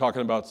night and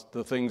talking about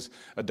the things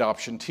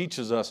adoption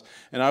teaches us,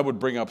 and I would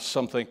bring up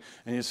something,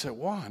 and you'd say,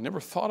 wow, I never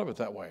thought of it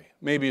that way.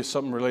 Maybe it's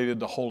something related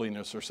to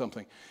holiness or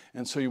something,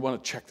 and so you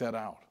want to check that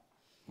out.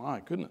 My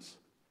goodness.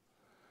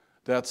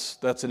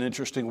 That's an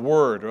interesting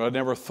word, or I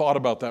never thought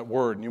about that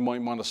word, and you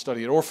might want to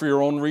study it. Or for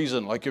your own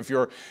reason, like if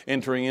you're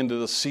entering into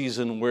the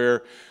season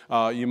where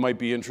you might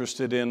be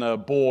interested in a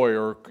boy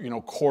or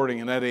courting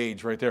in that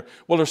age right there.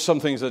 Well, there's some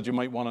things that you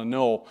might want to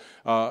know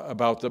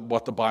about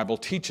what the Bible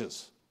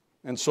teaches.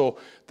 And so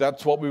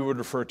that's what we would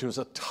refer to as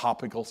a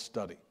topical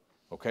study,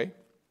 okay?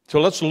 So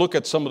let's look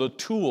at some of the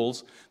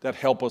tools that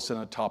help us in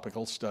a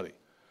topical study.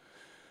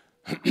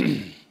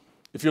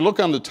 If you look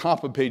on the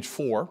top of page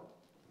 4,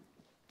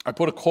 I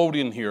put a quote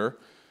in here,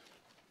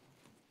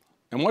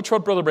 and watch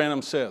what Brother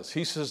Branham says.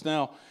 He says,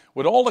 now,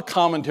 with all the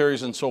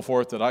commentaries and so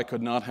forth that I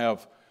could not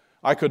have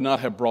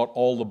brought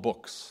all the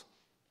books.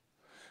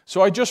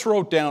 So I just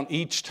wrote down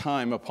each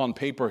time upon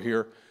paper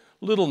here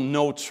little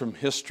notes from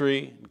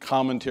history, and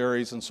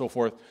commentaries and so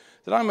forth,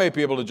 that I might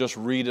be able to just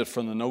read it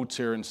from the notes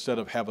here instead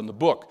of having the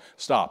book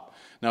stop.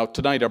 Now,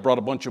 tonight I brought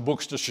a bunch of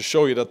books just to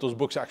show you that those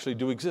books actually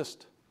do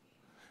exist.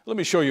 Let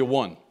me show you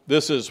one.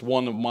 This is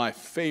one of my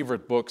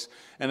favorite books,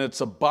 and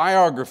it's a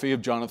biography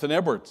of Jonathan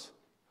Edwards.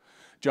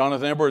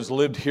 Jonathan Edwards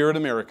lived here in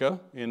America,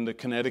 in the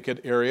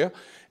Connecticut area,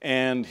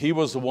 and he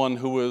was the one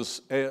who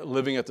was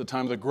living at the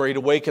time of the Great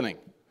Awakening.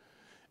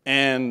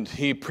 And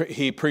he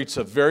preached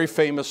a very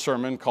famous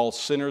sermon called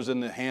Sinners in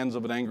the Hands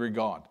of an Angry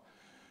God.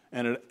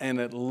 And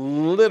it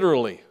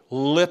literally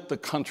lit the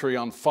country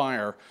on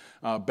fire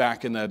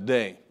back in that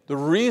day. The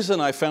reason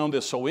I found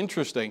this so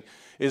interesting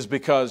is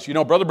because,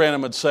 Brother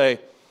Branham would say,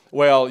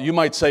 well, you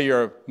might say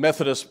you're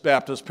Methodist,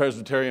 Baptist,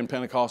 Presbyterian,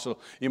 Pentecostal.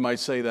 You might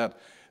say that.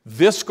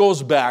 This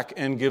goes back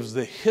and gives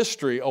the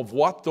history of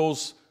what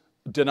those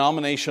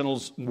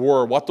denominations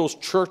were, what those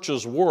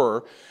churches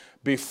were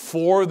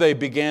before they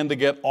began to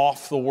get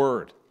off the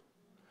Word.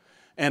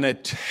 And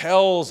it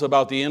tells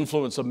about the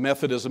influence of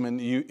Methodism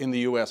in the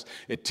U.S.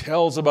 It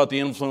tells about the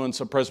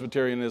influence of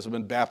Presbyterianism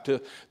and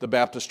the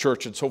Baptist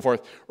Church and so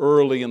forth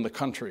early in the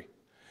country.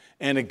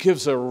 And it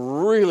gives a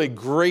really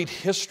great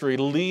history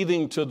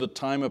leading to the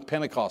time of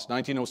Pentecost,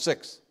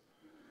 1906.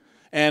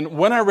 And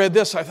when I read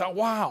this, I thought,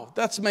 wow,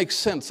 that makes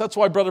sense. That's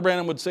why Brother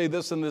Branham would say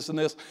this and this and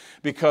this,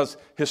 because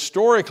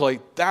historically,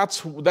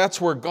 that's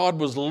where God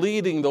was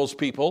leading those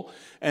people.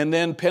 And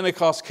then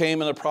Pentecost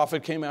came and the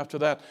prophet came after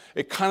that.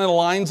 It kind of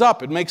lines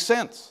up. It makes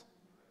sense.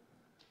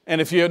 And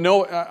if you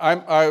know,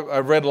 I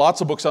read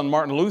lots of books on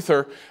Martin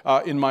Luther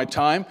in my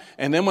time.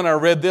 And then when I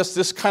read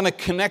this kind of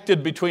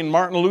connected between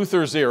Martin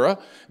Luther's era,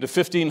 the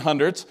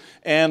 1500s,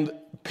 and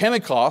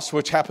Pentecost,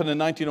 which happened in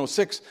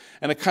 1906.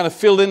 And it kind of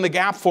filled in the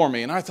gap for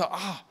me. And I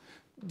thought,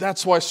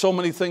 that's why so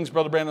many things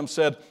Brother Branham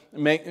said,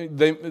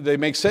 they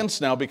make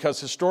sense now, because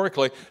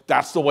historically,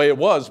 that's the way it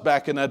was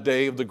back in that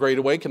day of the Great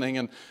Awakening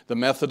and the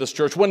Methodist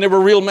Church, when they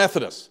were real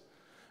Methodists,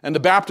 and the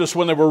Baptists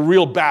when they were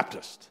real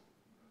Baptist.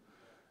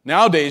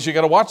 Nowadays, you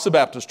got to watch the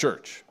Baptist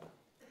Church,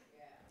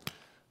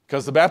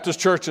 because the Baptist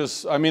Church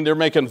is, they're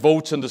making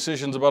votes and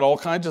decisions about all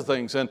kinds of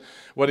things. And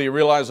whether you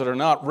realize it or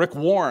not, Rick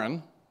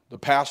Warren, the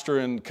pastor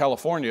in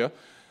California,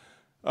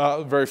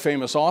 a very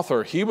famous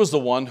author, he was the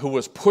one who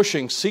was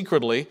pushing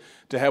secretly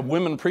to have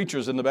women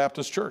preachers in the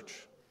Baptist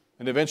Church,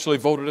 and eventually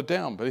voted it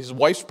down. But his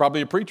wife's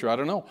probably a preacher, I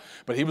don't know.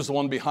 But he was the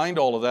one behind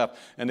all of that,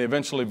 and they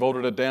eventually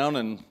voted it down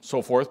and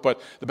so forth. But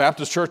the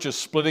Baptist Church is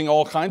splitting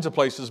all kinds of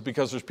places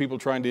because there's people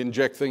trying to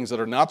inject things that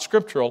are not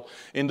scriptural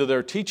into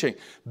their teaching.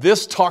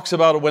 This talks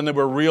about it when they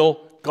were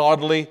real,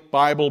 godly,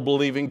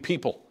 Bible-believing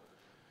people.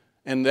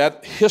 And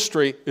that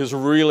history is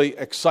really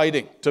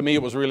exciting. To me,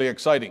 it was really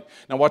exciting.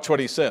 Now watch what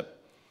he said.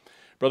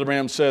 Brother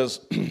Branham says,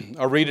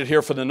 I'll read it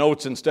here for the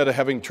notes instead of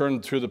having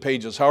turned through the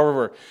pages.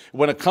 However,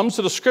 when it comes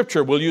to the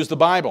Scripture, we'll use the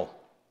Bible.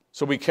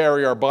 So we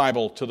carry our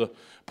Bible to the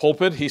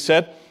pulpit, he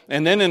said.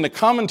 And then in the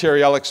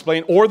commentary, I'll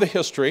explain, or the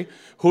history,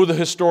 who the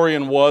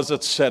historian was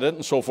that said it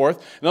and so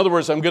forth. In other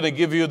words, I'm going to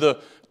give you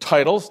the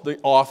titles, the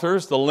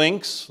authors, the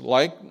links,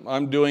 like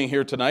I'm doing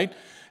here tonight.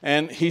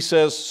 And he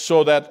says,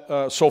 so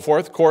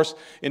forth, of course,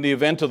 in the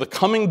event of the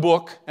coming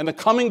book, and the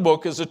coming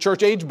book is a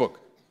church age book.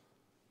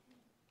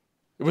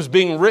 It was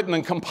being written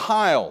and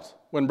compiled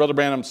when Brother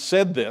Branham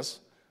said this.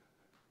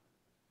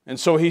 And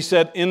so he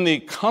said, in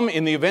the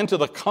event of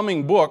the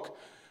coming book,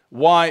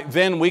 why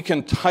then we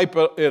can type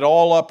it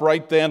all up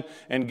right then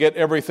and get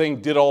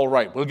everything did all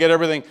right. We'll get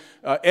everything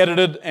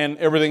edited and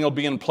everything will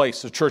be in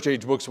place. The church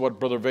age book's what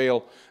Brother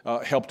Vail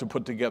helped to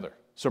put together.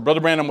 So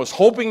Brother Branham was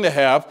hoping to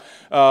have,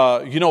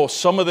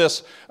 some of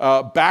this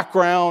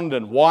background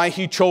and why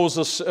he chose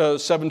the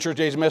 7 church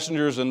age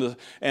messengers and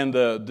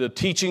the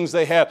teachings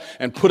they had,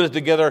 and put it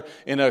together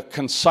in a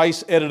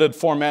concise, edited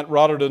format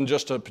rather than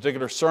just a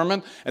particular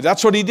sermon. And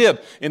that's what he did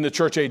in the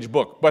church age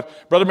book.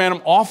 But Brother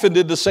Branham often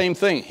did the same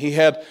thing. He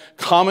had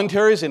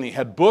commentaries and he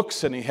had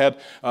books and he had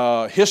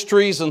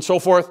histories and so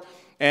forth.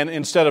 And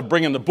instead of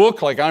bringing the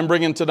book like I'm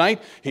bringing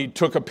tonight, he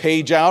took a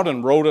page out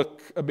and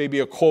wrote maybe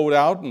a quote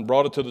out and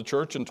brought it to the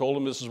church and told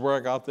them this is where I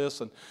got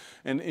this.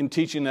 And in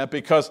teaching that,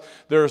 because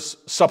there's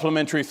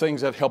supplementary things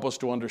that help us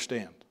to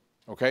understand.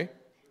 Okay?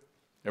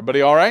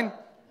 Everybody all right?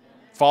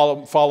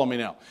 Follow me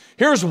now.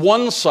 Here's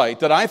one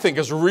site that I think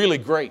is really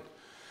great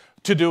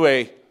to do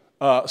a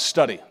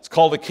study. It's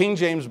called the King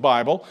James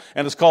Bible,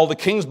 and it's called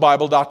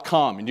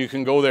thekingsbible.com, and you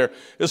can go there.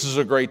 This is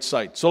a great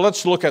site. So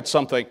let's look at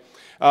something.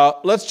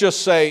 Let's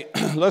just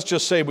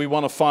say we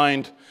want to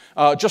find,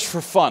 just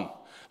for fun,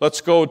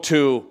 let's go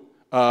to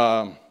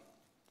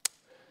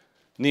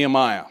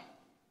Nehemiah.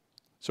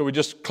 So we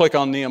just click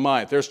on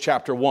Nehemiah. There's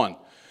chapter 1.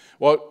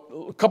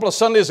 Well, a couple of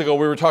Sundays ago,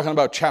 we were talking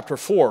about chapter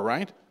 4,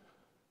 right?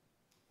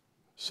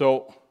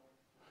 So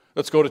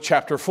let's go to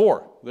chapter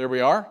 4. There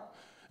we are.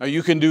 Now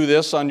you can do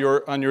this on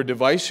your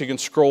device. You can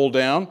scroll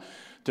down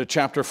to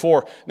chapter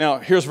 4. Now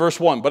here's verse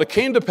 1. But it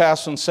came to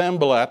pass when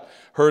Sanballat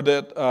heard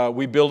that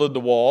we builded the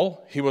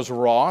wall, he was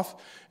wroth,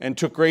 and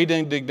took great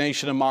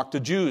indignation and mocked the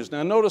Jews.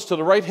 Now notice to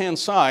the right-hand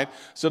side,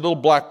 it's a little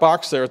black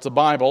box there, it's a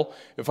Bible.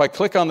 If I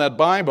click on that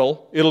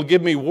Bible, it'll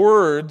give me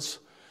words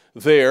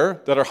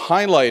there that are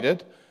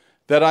highlighted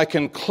that I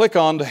can click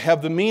on to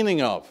have the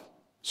meaning of.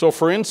 So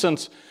for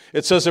instance,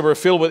 it says they were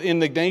filled with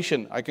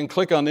indignation. I can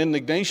click on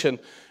indignation,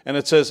 and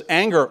it says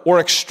anger or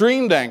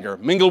extreme anger,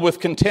 mingled with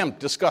contempt,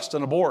 disgust,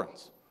 and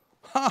abhorrence.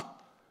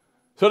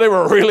 So they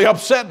were really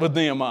upset with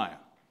Nehemiah.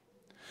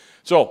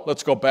 So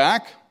let's go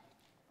back,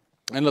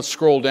 and let's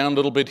scroll down a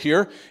little bit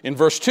here. In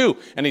verse 2,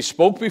 and he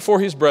spoke before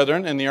his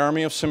brethren in the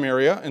army of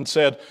Samaria, and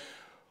said,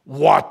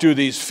 what do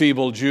these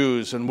feeble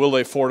Jews, and will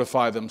they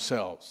fortify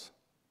themselves?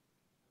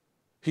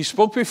 He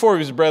spoke before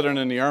his brethren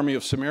in the army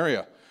of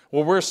Samaria.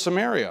 Well, where's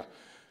Samaria?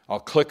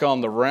 I'll click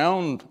on the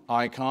round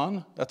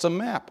icon. That's a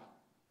map.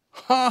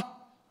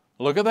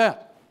 Look at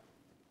that.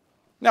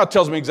 Now it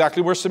tells me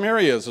exactly where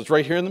Samaria is. It's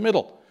right here in the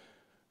middle.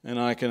 And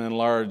I can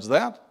enlarge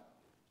that.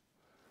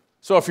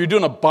 So if you're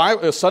doing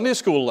a Sunday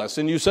school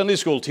lesson, you Sunday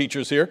school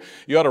teachers here,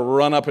 you ought to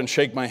run up and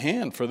shake my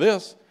hand for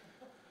this.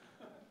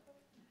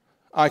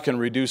 I can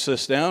reduce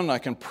this down. I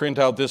can print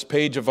out this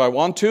page if I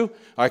want to.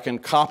 I can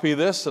copy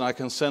this and I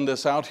can send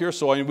this out here.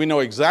 So we know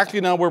exactly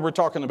now where we're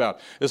talking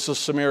about. This is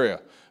Samaria.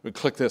 We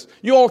click this.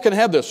 You all can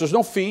have this. There's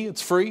no fee.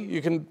 It's free.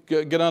 You can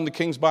get on to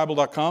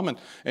kingsbible.com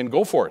and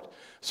go for it.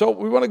 So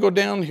we want to go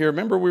down here.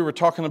 Remember we were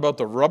talking about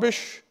the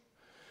rubbish?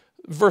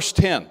 Verse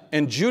 10,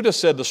 and Judah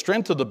said, the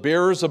strength of the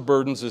bearers of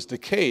burdens is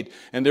decayed,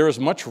 and there is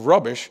much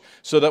rubbish,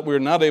 so that we are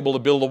not able to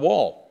build a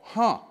wall.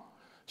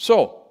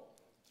 So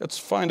let's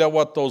find out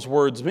what those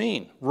words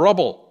mean.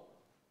 Rubble.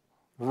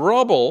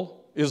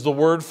 Rubble is the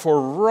word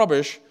for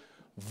rubbish,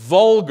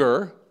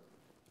 vulgar,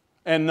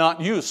 and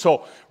not used.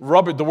 So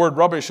the word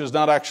rubbish is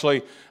not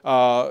actually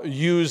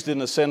used in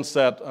the sense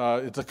that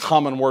it's a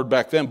common word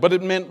back then, but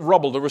it meant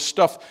rubble. There was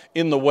stuff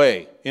in the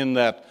way, in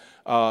the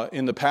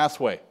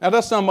pathway. Now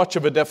that's not much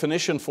of a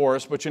definition for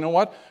us, but you know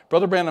what?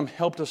 Brother Branham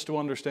helped us to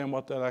understand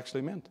what that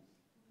actually meant.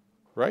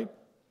 Right?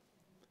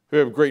 We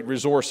have great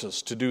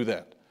resources to do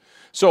that.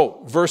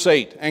 So, verse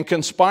 8, and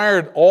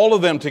conspired all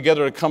of them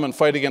together to come and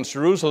fight against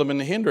Jerusalem and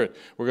to hinder it.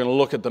 We're going to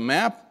look at the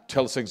map,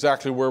 tell us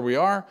exactly where we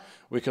are.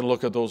 We can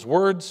look at those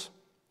words.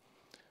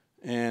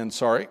 We're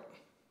going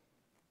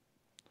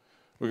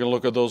to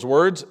look at those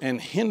words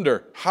and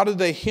hinder. How did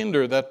they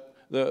hinder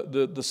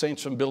the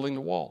saints from building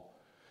the wall?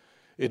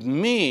 It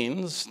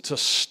means to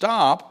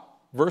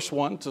stop, verse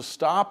 1, to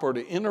stop or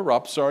to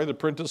interrupt. Sorry, the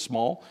print is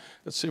small.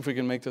 Let's see if we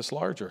can make this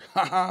larger.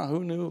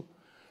 Who knew?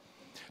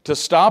 To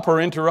stop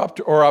or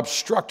interrupt or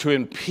obstruct, to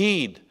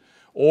impede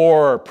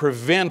or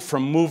prevent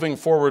from moving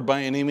forward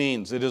by any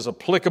means. It is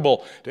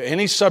applicable to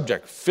any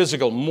subject,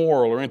 physical,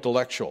 moral, or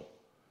intellectual.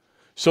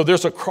 So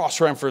there's a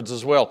cross-reference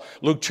as well.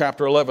 Luke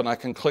chapter 11, I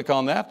can click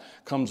on that.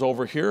 Comes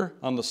over here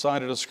on the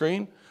side of the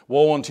screen.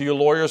 Woe unto you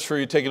lawyers, for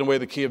you're taking away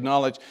the key of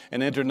knowledge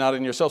and enter not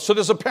in yourself. So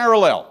there's a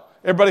parallel.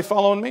 Everybody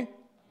following me?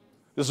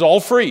 This is all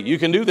free. You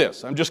can do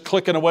this. I'm just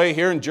clicking away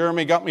here, and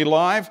Jeremy got me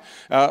live.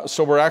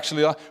 So we're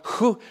actually, how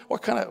cool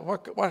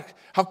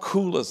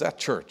is that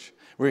church?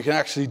 Where you can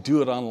actually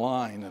do it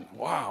online. And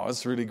wow,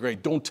 that's really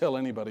great. Don't tell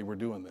anybody we're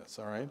doing this,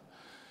 all right?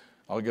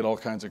 I'll get all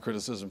kinds of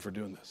criticism for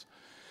doing this.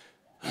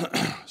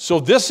 So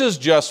this is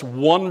just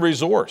one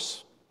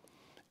resource.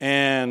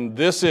 And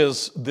this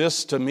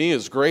to me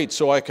is great.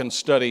 So I can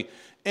study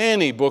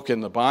any book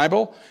in the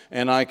Bible,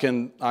 and I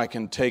can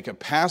take a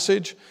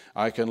passage,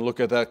 I can look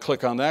at that,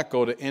 click on that,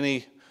 go to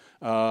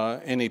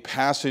any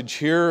passage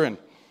here, and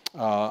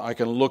I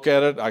can look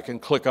at it. I can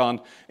click on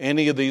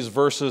any of these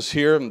verses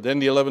here. And then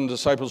the 11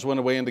 disciples went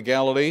away into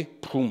Galilee.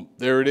 Boom,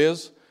 there it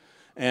is.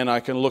 And I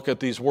can look at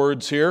these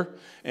words here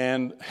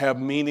and have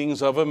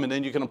meanings of them, and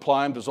then you can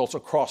apply them. There's also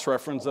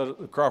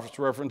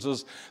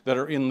cross-references that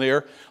are in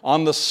there.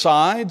 On the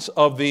sides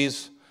of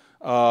these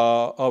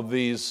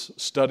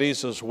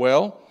studies as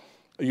well,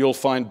 you'll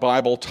find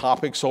Bible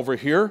topics over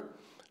here.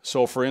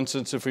 So, for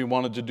instance, if we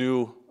wanted to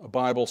do a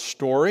Bible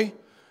story,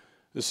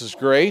 this is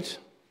great.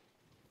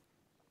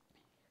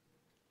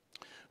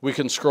 We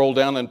can scroll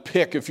down and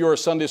pick. If you're a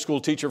Sunday school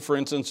teacher, for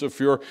instance, if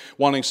you're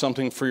wanting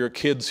something for your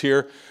kids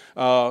here,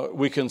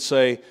 we can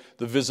say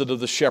the visit of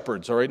the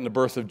shepherds, all right, and the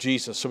birth of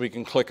Jesus. So we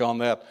can click on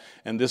that,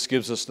 and this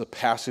gives us the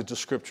passage of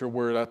Scripture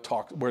where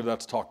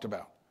that's talked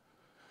about.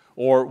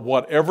 Or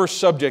whatever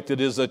subject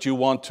it is that you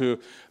want to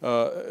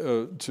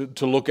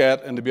look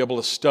at and to be able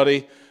to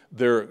study,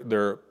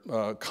 There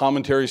are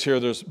commentaries here.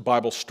 There's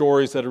Bible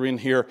stories that are in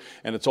here,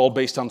 and it's all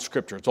based on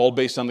Scripture. It's all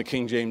based on the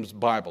King James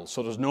Bible.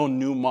 So there's no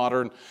new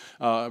modern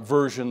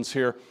versions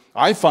here.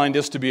 I find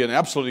this to be an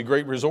absolutely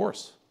great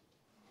resource.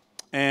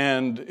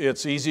 And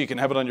it's easy. You can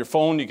have it on your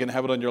phone. You can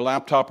have it on your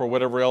laptop or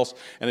whatever else.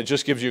 And it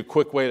just gives you a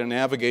quick way to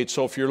navigate.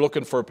 So if you're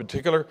looking for a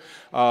particular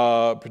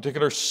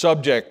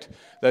subject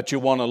that you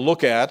want to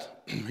look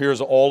at, here's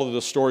all of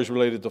the stories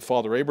related to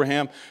Father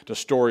Abraham, the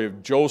story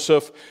of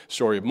Joseph,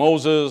 story of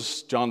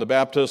Moses, John the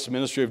Baptist, the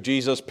ministry of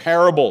Jesus,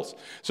 parables.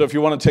 So if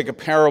you want to take a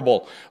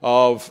parable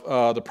of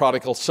the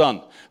prodigal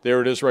son, there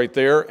it is right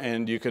there.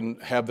 And you can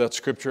have that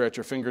scripture at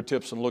your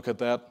fingertips and look at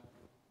that,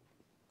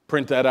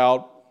 print that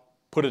out,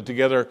 put it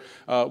together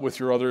with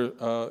your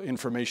other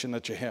information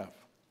that you have.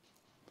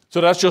 So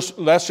that's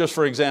just,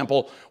 for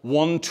example,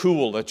 one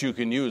tool that you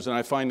can use, and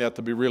I find that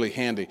to be really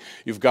handy.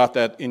 You've got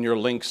that in your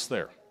links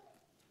there.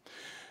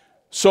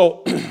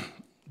 So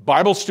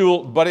Bible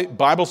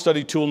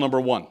study tool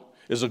number 1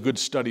 is a good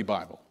study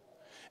Bible.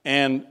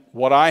 And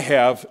what I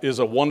have is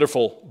a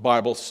wonderful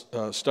Bible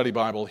study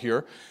Bible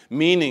here,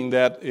 meaning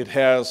that it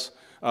has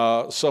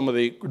some of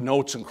the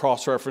notes and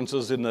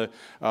cross-references in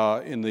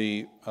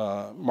the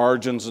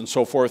margins and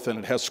so forth, and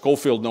it has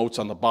Schofield notes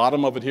on the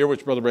bottom of it here,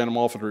 which Brother Branham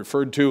often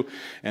referred to,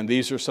 and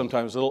these are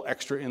sometimes little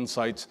extra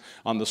insights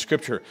on the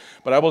Scripture.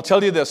 But I will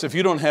tell you this, if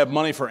you don't have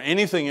money for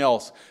anything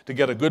else, to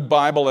get a good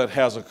Bible that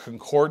has a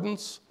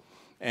concordance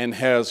and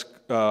has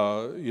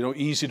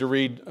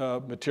easy-to-read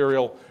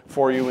material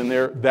for you in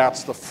there,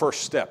 that's the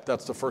first step,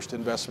 that's the first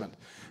investment.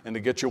 And to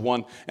get you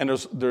one, and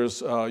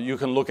there's you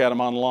can look at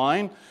them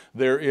online.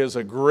 There is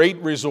a great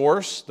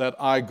resource that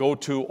I go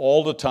to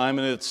all the time,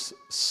 and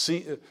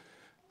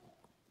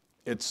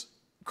it's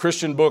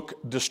Christian Book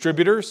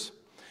Distributors.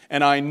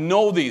 And I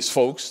know these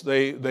folks.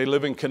 They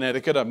live in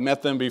Connecticut. I've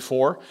met them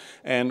before.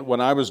 And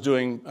when I was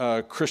doing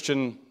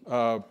Christian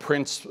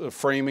prints,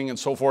 framing, and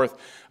so forth,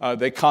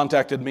 they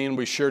contacted me, and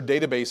we shared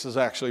databases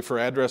actually for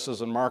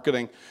addresses and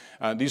marketing.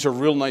 These are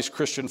real nice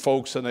Christian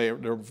folks, and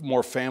they're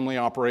more family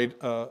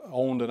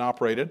owned and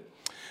operated.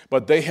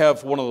 But they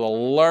have one of the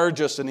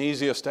largest and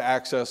easiest to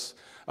access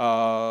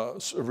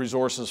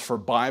resources for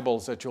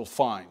Bibles that you'll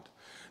find.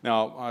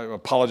 Now, I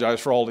apologize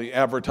for all the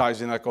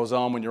advertising that goes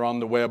on when you're on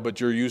the web, but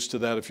you're used to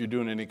that if you're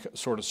doing any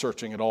sort of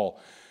searching at all.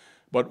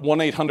 But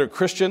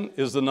 1-800-CHRISTIAN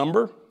is the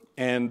number,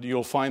 and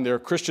you'll find there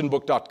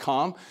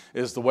christianbook.com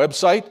is the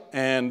website,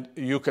 and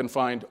you can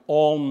find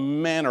all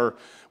manner.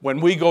 When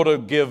we go to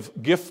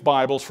give gift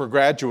Bibles for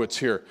graduates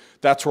here,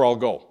 that's where I'll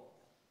go.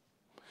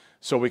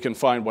 So we can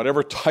find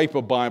whatever type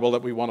of Bible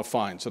that we want to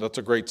find. So that's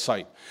a great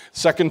site.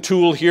 Second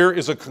tool here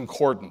is a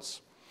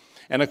concordance.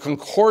 And a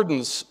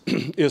concordance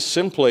is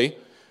simply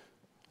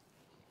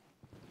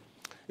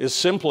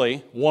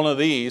one of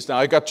these. Now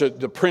I got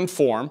the print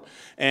form,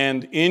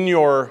 and in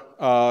your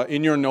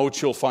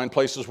notes you'll find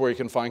places where you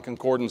can find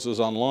concordances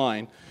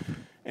online,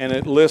 and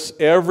it lists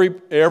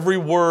every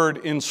word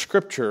in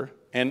Scripture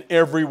and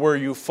everywhere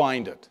you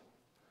find it.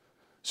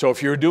 So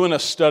if you're doing a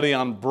study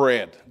on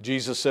bread,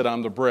 Jesus said,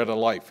 "I'm the bread of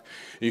life."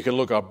 You can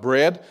look up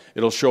bread.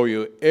 It'll show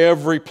you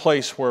every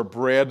place where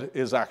bread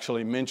is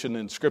actually mentioned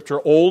in Scripture,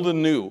 old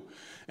and new.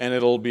 And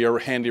it'll be a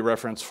handy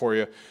reference for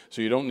you.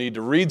 So you don't need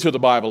to read through the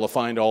Bible to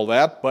find all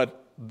that,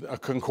 but a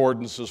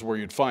concordance is where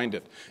you'd find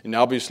it. And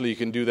obviously you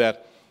can do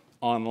that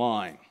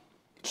online.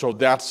 So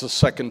that's the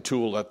second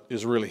tool that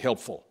is really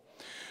helpful.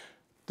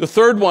 The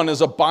third one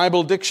is a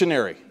Bible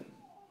dictionary.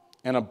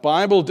 And a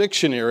Bible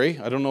dictionary,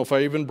 I don't know if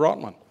I even brought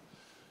one.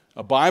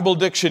 A Bible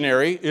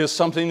dictionary is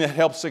something that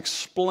helps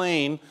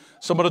explain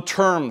some of the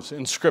terms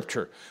in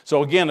Scripture.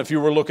 So again, if you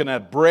were looking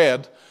at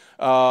bread,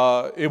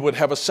 it would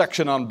have a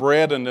section on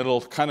bread, and it'll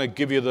kind of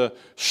give you the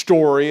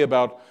story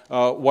about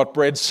what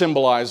bread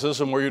symbolizes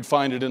and where you'd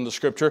find it in the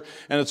Scripture.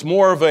 And it's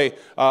more of a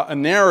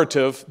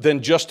narrative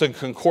than just a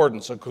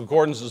concordance. A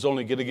concordance is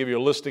only going to give you a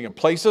listing of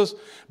places,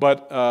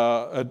 but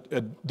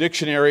a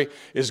dictionary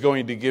is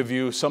going to give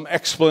you some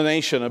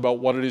explanation about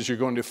what it is you're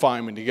going to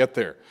find when you get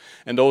there.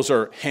 And those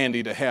are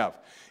handy to have.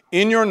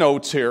 In your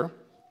notes here,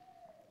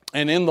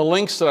 and in the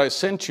links that I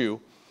sent you,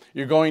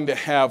 you're going to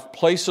have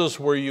places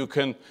where you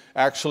can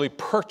actually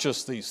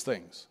purchase these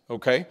things,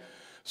 okay?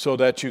 So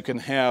that you can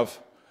have,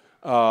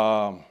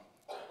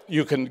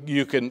 you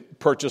can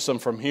purchase them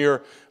from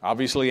here,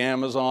 obviously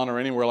Amazon or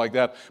anywhere like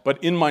that.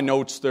 But in my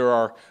notes, there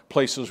are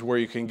places where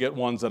you can get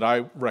ones that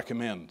I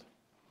recommend.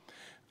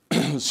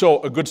 So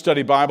a good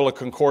study Bible, a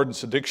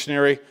concordance, a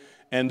dictionary,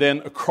 and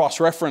then a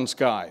cross-reference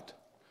guide.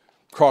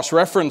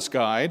 Cross-reference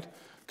guide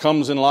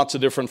comes in lots of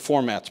different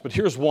formats, but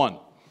here's one.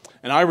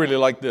 And I really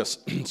like this.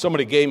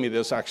 Somebody gave me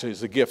this actually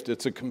as a gift.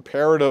 It's a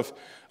comparative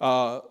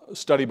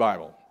study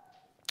Bible,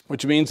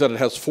 which means that it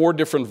has 4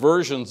 different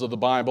versions of the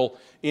Bible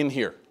in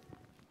here.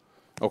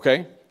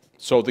 Okay?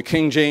 So the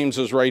King James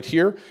is right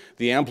here.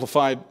 The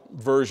Amplified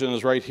version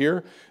is right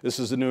here. This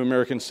is the New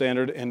American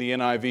Standard, and the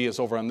NIV is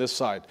over on this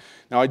side.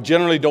 Now, I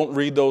generally don't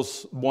read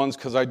those ones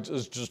because I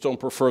just don't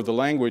prefer the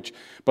language,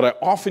 but I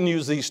often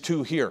use these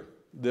two here.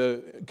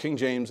 the King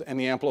James and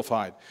the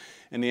Amplified.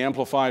 And the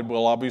Amplified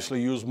will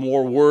obviously use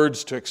more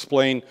words to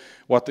explain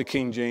what the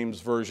King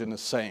James Version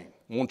is saying.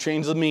 It won't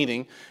change the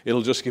meaning.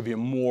 It'll just give you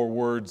more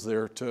words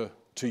there to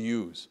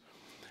use.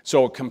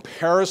 So a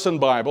comparison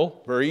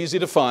Bible, very easy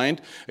to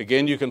find.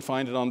 Again, you can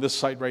find it on this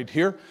site right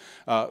here.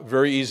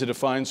 Very easy to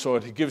find, so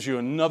it gives you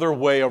another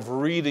way of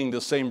reading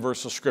the same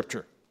verse of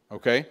Scripture.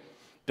 Okay?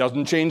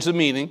 Doesn't change the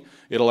meaning.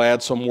 It'll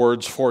add some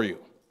words for you.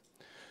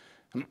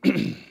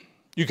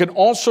 You can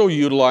also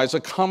utilize a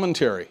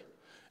commentary.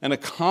 And a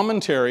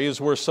commentary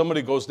is where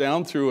somebody goes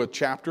down through a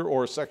chapter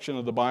or a section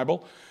of the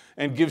Bible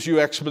and gives you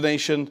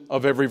explanation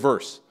of every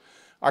verse.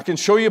 I can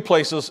show you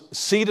places.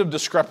 Seed of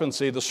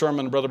Discrepancy, the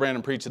sermon Brother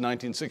Branham preached in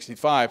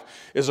 1965,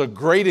 is a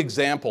great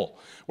example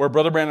where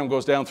Brother Branham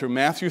goes down through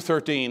Matthew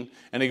 13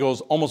 and he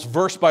goes almost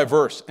verse by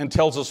verse and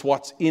tells us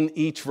what's in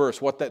each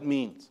verse, what that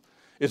means.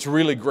 It's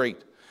really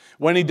great.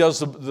 When he does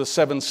the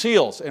seven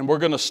seals, and we're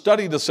going to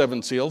study the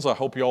seven seals. I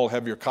hope you all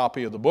have your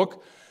copy of the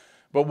book.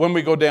 But when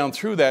we go down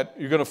through that,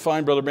 you're going to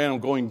find Brother Branham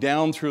going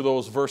down through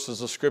those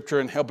verses of Scripture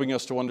and helping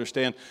us to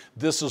understand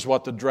this is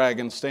what the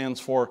dragon stands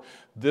for.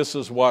 This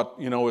is what,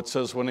 it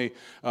says when he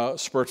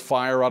spurts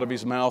fire out of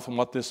his mouth and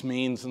what this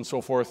means and so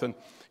forth. And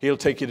he'll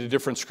take you to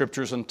different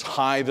Scriptures and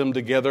tie them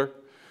together.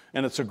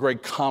 And it's a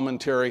great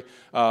commentary.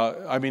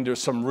 There's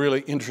some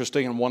really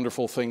interesting and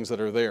wonderful things that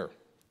are there.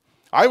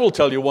 I will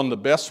tell you one of the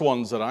best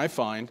ones that I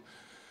find,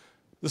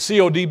 the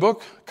COD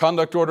book,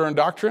 Conduct, Order, and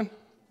Doctrine,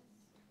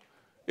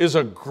 is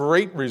a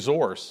great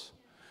resource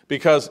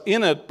because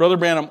in it, Brother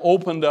Branham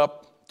opened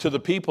up to the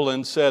people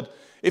and said,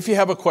 if you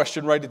have a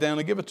question, write it down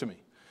and give it to me.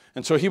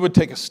 And so he would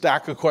take a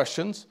stack of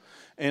questions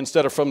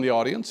instead of from the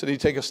audience, and he'd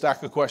take a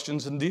stack of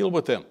questions and deal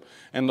with them.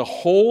 And the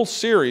whole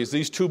series,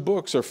 these two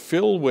books, are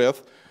filled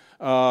with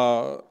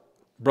Brother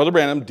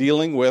Branham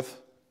dealing with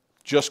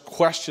just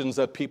questions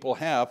that people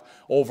have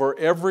over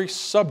every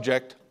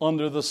subject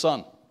under the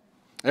sun.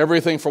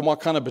 Everything from what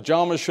kind of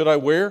pajamas should I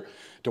wear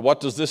to what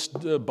does this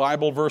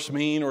Bible verse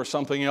mean or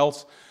something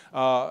else.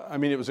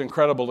 It was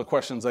incredible the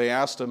questions they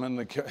asked him,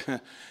 and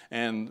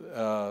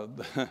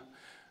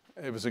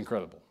it was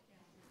incredible.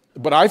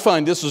 But I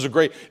find this is a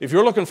great, if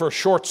you're looking for a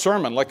short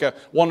sermon, like a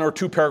 1 or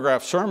 2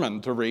 paragraph sermon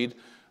to read,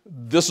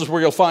 this is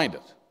where you'll find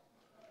it.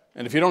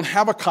 And if you don't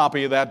have a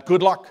copy of that,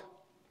 good luck.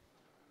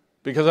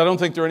 Because I don't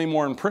think there are any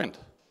more in print.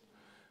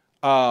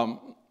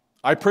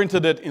 I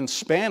printed it in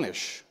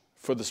Spanish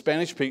for the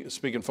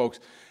Spanish-speaking folks,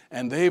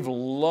 and they've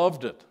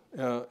loved it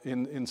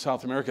in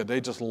South America. They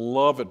just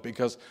love it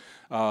because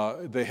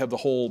they have the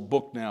whole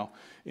book now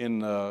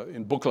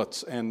in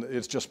booklets, and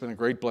it's just been a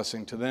great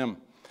blessing to them.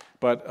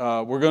 But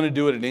we're going to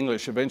do it in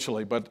English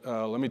eventually. But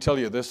let me tell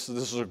you, this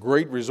is a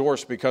great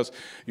resource because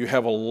you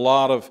have a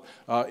lot of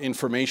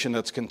information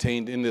that's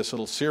contained in this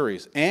little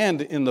series.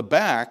 And in the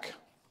back,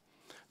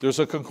 there's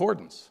a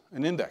concordance,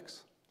 an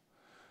index.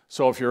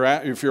 So if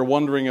you're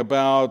wondering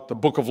about the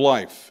Book of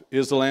Life,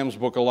 is the Lamb's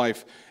Book of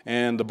Life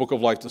and the Book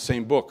of Life the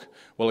same book?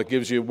 Well, it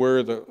gives you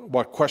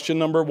what question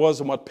number it was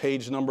and what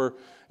page number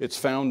it's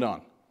found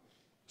on.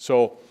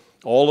 So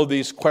all of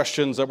these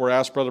questions that were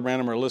asked Brother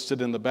Branham are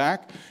listed in the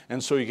back,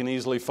 and so you can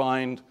easily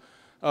find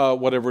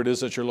whatever it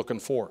is that you're looking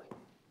for.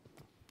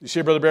 You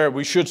see, Brother Barrett,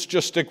 we should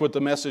just stick with the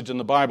message in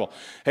the Bible.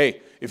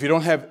 Hey, if you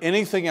don't have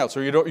anything else,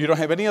 or you don't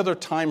have any other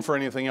time for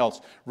anything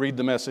else, read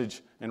the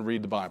message and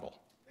read the Bible.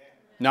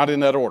 Not in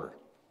that order.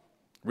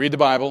 Read the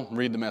Bible and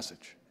read the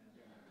message.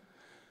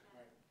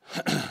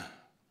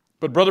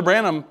 But Brother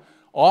Branham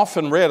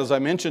often read, as I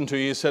mentioned to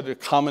you, he said the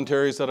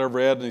commentaries that I've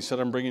read, and he said,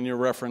 I'm bringing you a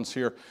reference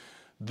here.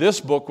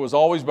 This book was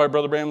always by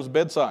Brother Branham's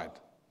bedside,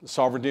 The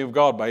Sovereignty of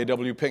God by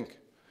A.W. Pink.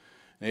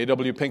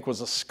 A.W. Pink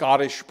was a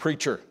Scottish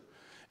preacher.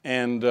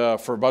 And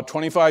for about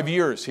 25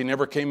 years, he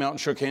never came out and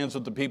shook hands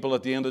with the people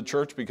at the end of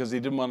church because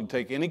he didn't want to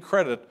take any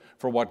credit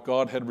for what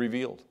God had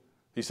revealed.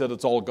 He said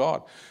it's all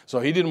God. So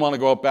he didn't want to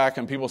go up back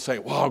and people say,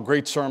 wow,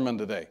 great sermon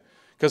today.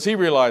 Because he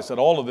realized that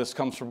all of this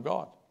comes from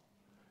God.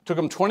 It took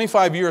him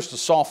 25 years to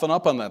soften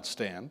up on that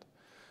stand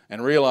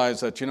and realize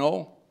that,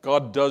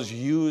 God does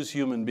use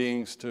human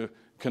beings to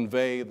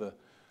convey the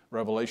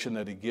revelation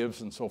that he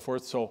gives and so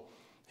forth. So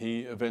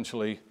he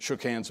eventually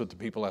shook hands with the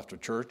people after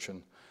church.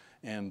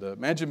 And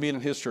imagine being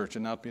in his church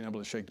and not being able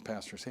to shake the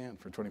pastor's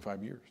hand for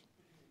 25 years.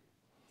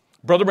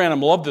 Brother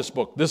Branham loved this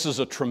book. This is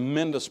a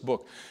tremendous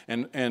book.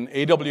 And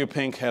A.W.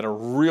 Pink had a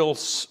real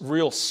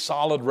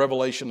solid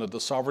revelation of the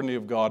sovereignty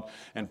of God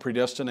and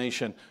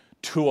predestination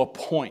to a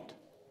point.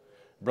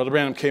 Brother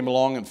Branham came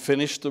along and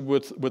finished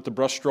with the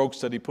brushstrokes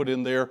that he put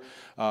in there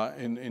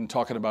in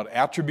talking about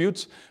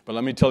attributes. But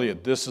let me tell you,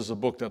 this is a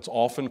book that's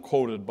often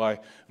quoted by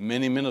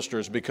many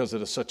ministers because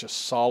it is such a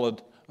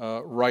solid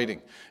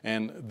writing.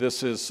 And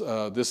this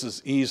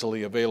is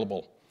easily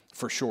available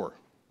for sure.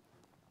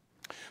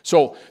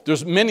 So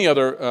there's many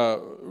other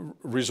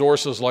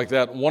resources like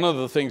that. One of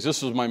the things,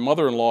 this is my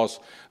mother-in-law's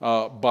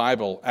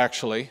Bible,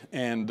 actually,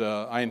 and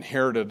I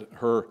inherited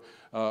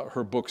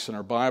her books and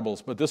her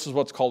Bibles, but this is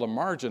what's called a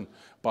margin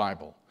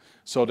Bible,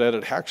 so that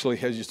it actually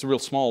has, it's real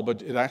small,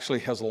 but it actually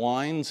has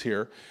lines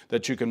here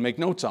that you can make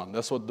notes on.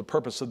 That's what the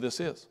purpose of this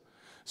is.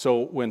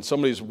 So when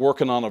somebody's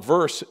working on a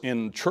verse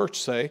in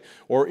church, say,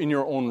 or in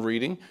your own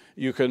reading,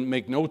 you can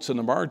make notes in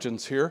the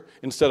margins here.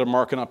 Instead of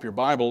marking up your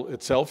Bible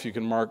itself, you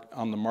can mark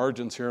on the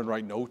margins here and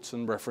write notes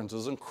and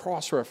references and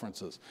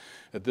cross-references.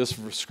 That this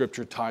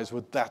scripture ties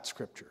with that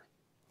scripture.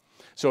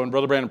 So when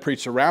Brother Branham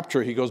preached the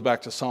rapture, he goes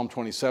back to Psalm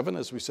 27,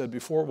 as we said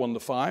before,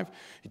 1-5.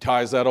 He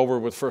ties that over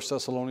with 1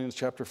 Thessalonians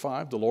chapter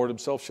 5. The Lord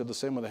himself shed the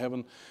same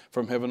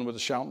from heaven with a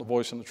shout and the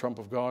voice and the trump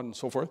of God and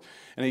so forth.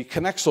 And he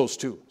connects those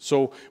two.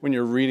 So when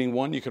you're reading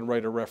one, you can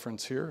write a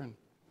reference here. And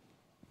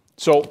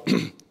so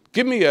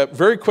give me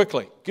very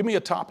quickly, give me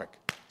a topic.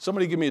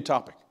 Somebody give me a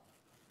topic.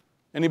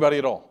 Anybody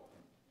at all?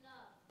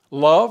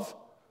 Love?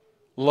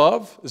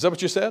 Love? Is that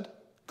what you said?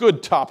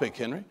 Good topic,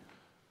 Henry.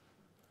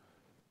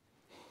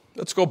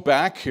 Let's go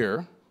back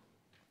here.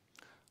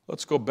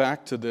 Let's go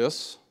back to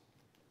this.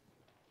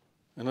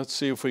 And let's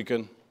see if we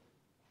can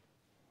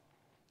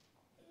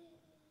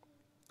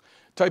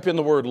type in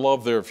the word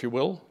love there, if you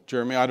will.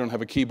 Jeremy, I don't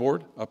have a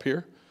keyboard up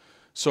here.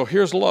 So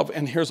here's love.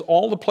 And here's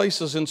all the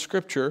places in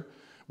Scripture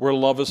where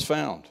love is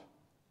found.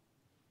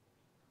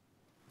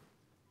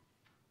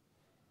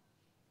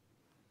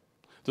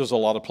 There's a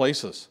lot of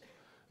places.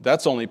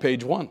 That's only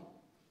page 1.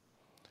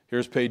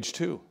 Here's page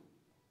 2.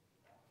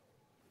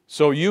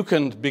 So you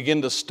can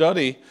begin to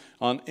study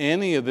on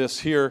any of this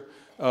here,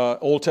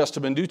 Old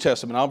Testament, New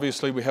Testament.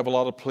 Obviously, we have a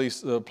lot of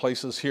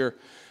places here.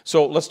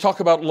 So let's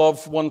talk about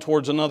love one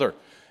towards another.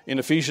 In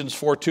Ephesians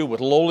 4:2, with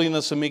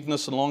lowliness and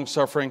meekness and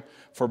long-suffering,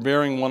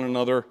 forbearing one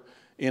another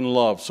in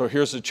love. So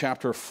here's the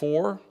chapter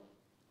 4,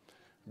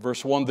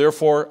 verse 1.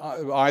 Therefore,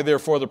 I,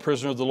 the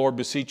prisoner of the Lord,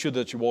 beseech you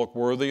that you walk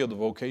worthy of the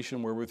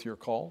vocation wherewith you're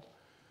called.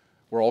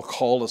 We're all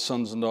called as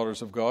sons and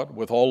daughters of God,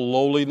 with all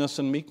lowliness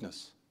and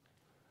meekness.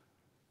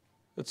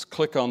 Let's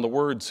click on the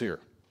words here.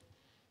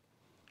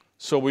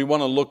 So we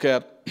want to look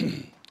at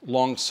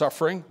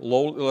long-suffering.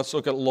 Let's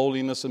look at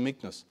lowliness and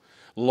meekness.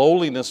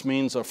 Lowliness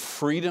means a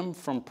freedom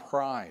from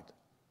pride.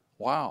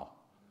 Wow.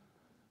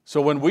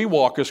 So when we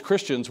walk as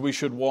Christians, we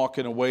should walk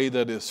in a way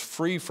that is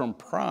free from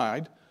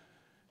pride,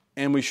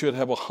 and we should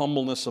have a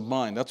humbleness of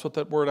mind. That's what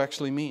that word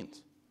actually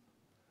means.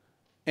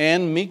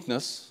 And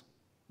meekness,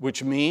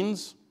 which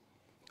means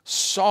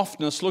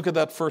softness. Look at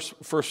that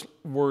first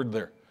word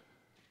there.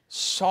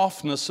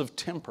 Softness of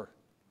temper.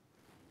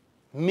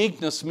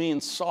 Meekness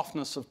means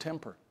softness of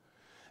temper.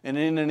 And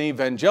in an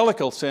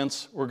evangelical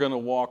sense, we're going to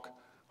walk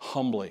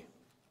humbly.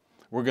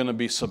 We're going to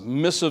be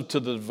submissive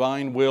to the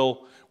divine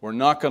will. We're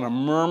not going to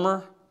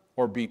murmur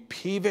or be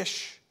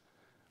peevish.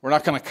 We're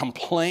not going to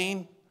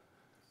complain.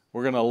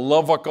 We're going to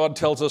love what God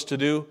tells us to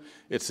do.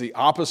 It's the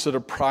opposite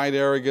of pride,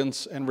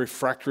 arrogance, and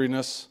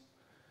refractoriness.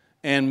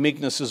 And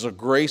meekness is a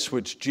grace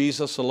which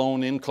Jesus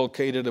alone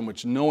inculcated and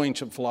which no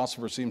ancient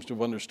philosopher seems to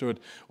have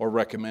understood or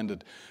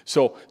recommended.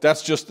 So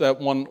that's just that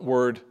one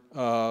word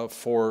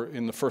for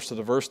in the first of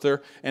the verse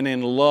there. And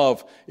in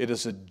love, it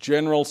is a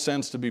general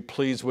sense to be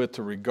pleased with,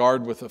 to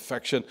regard with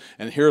affection.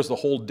 And here's the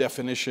whole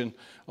definition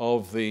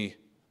of the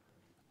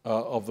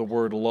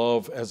word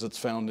love as it's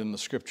found in the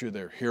Scripture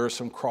there. Here are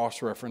some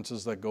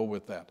cross-references that go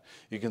with that.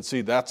 You can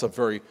see that's a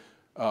very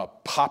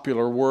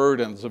popular word,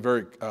 and it's a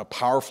very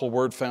powerful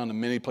word found in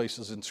many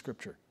places in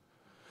Scripture.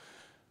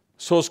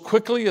 So as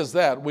quickly as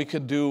that, we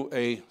could do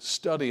a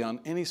study on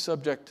any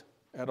subject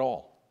at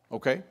all,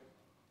 okay?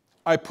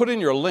 I put in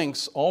your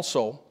links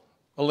also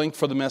a link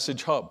for the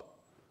Message Hub.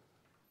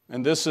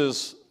 And this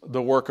is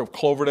the work of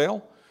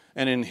Cloverdale.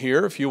 And in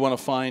here, if you want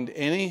to find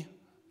any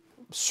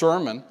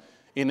sermon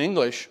in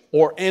English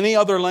or any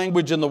other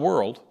language in the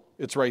world,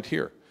 it's right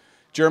here.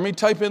 Jeremy,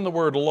 type in the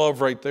word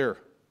love right there.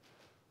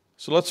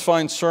 So let's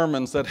find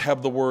sermons that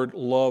have the word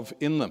love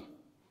in them.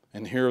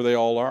 And here they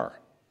all are.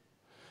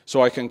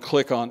 So I can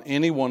click on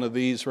any one of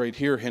these right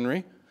here,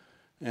 Henry,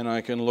 and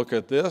I can look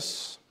at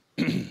this.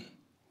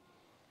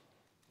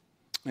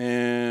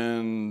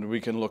 And we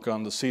can look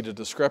on the seat of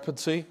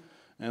discrepancy,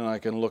 and I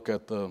can look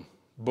at the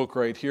book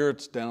right here.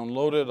 It's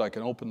downloaded. I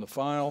can open the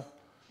file.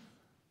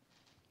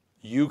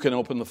 You can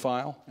open the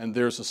file, and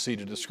there's a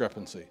seat of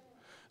discrepancy.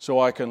 So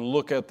I can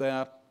look at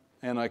that,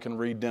 and I can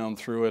read down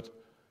through it.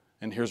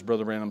 And here's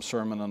Brother Branham's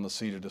sermon on the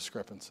seat of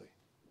discrepancy.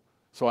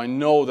 So I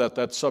know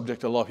that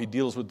subject of love, he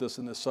deals with this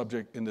in this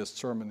subject, in this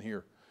sermon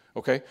here.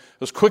 Okay?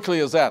 As quickly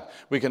as that,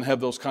 we can have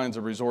those kinds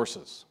of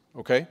resources.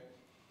 Okay?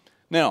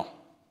 Now,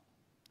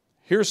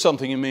 here's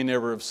something you may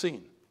never have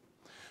seen.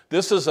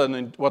 This is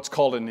what's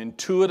called an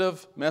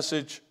intuitive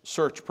message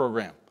search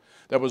program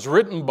that was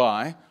written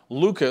by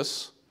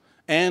Lucas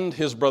and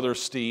his brother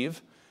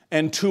Steve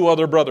and 2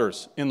 other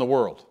brothers in the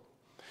world.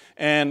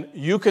 And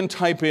you can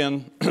type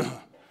in...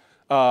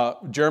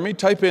 Jeremy,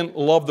 type in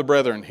love the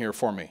brethren here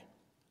for me.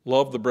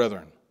 Love the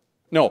brethren.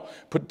 No,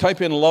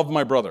 type in love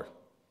my brother.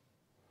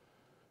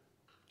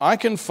 I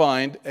can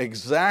find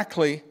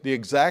exactly the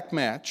exact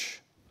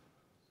match.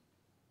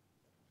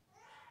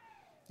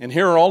 And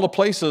here are all the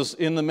places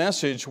in the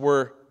message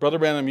where Brother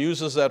Branham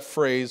uses that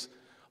phrase,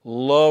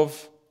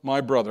 love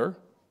my brother.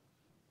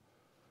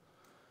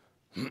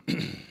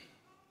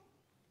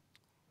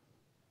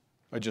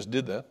 I just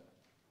did that.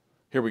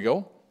 Here we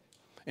go.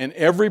 And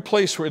every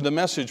place where in the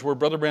message where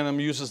Brother Branham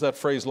uses that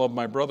phrase, love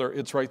my brother,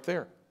 it's right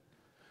there.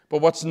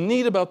 But what's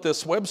neat about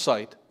this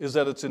website is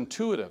that it's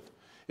intuitive.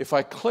 If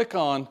I click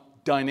on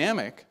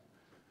dynamic,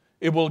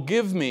 it will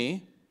give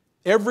me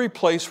every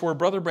place where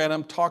Brother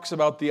Branham talks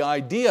about the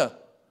idea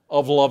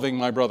of loving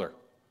my brother.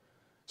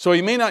 So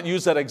he may not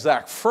use that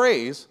exact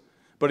phrase,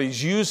 but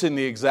he's using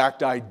the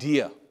exact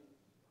idea.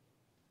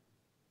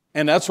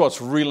 And that's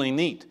what's really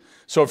neat.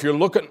 So if you're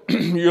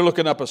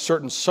looking up a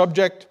certain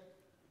subject,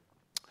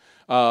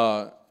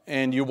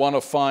 and you want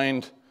to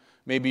find,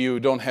 maybe you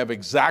don't have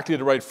exactly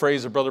the right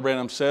phrase that Brother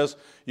Branham says,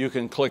 you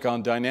can click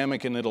on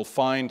dynamic and it'll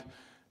find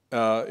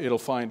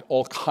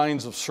all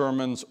kinds of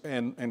sermons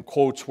and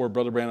quotes where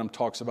Brother Branham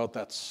talks about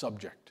that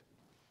subject.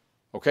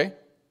 Okay?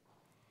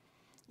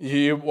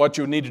 What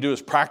you need to do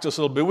is practice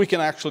a little bit. We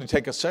can actually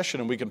take a session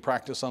and we can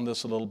practice on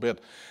this a little bit.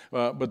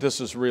 But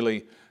this is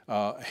really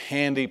a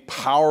handy,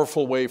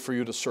 powerful way for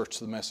you to search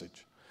the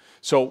message.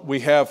 So we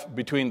have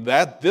between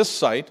this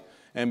site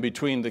and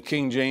between the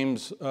King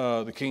James,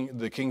 the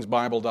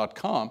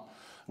kingsbible.com,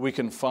 we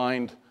can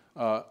find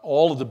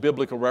all of the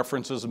biblical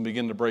references and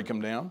begin to break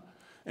them down.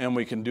 And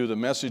we can do the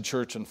Message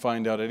Church and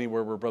find out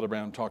anywhere where Brother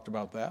Branham talked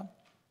about that.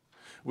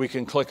 We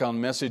can click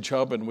on Message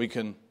Hub and we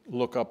can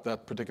look up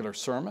that particular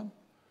sermon.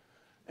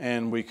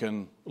 And we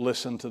can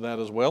listen to that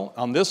as well.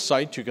 On this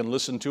site, you can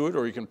listen to it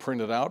or you can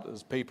print it out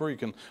as paper. You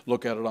can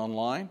look at it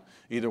online.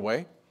 Either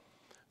way.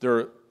 There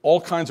are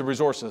all kinds of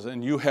resources.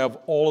 And you have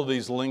all of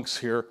these links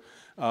here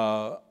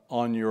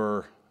on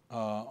your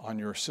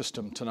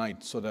system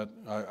tonight so that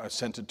I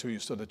sent it to you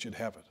so that you'd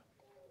have it.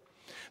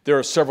 There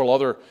are several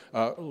other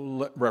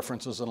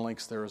references and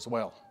links there as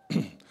well.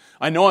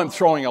 I know I'm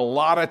throwing a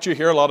lot at you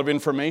here, a lot of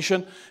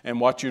information, and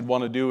what you'd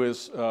want to do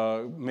is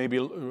maybe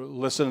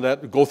listen to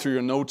that, go through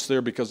your notes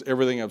there because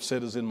everything I've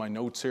said is in my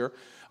notes here.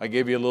 I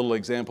gave you a little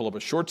example of a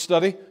short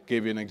study,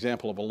 gave you an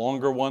example of a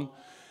longer one,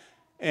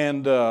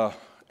 and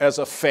as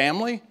a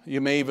family,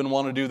 you may even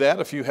want to do that.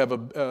 If you have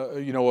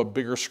a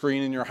bigger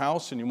screen in your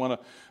house and you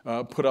want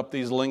to put up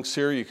these links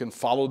here, you can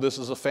follow this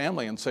as a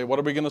family and say, what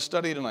are we going to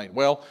study tonight?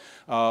 Well,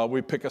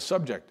 we pick a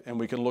subject and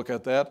we can look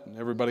at that. And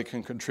everybody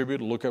can contribute,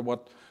 look at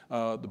what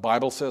the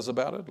Bible says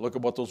about it, look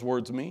at what those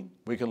words mean.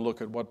 We can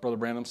look at what Brother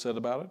Branham said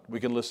about it. We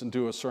can listen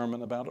to a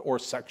sermon about it or a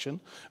section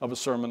of a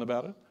sermon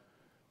about it.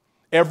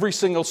 Every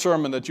single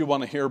sermon that you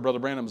want to hear, Brother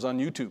Branham, is on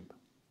YouTube.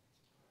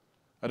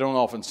 I don't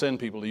often send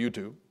people to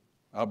YouTube,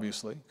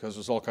 obviously, because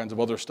there's all kinds of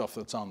other stuff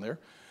that's on there.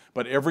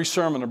 But every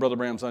sermon of Brother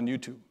Branham's on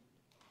YouTube.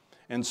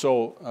 And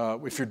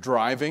so if you're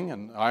driving,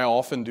 and I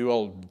often do,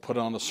 I'll put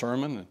on a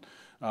sermon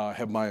and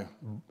have my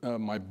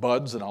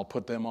buds, and I'll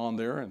put them on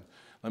there. And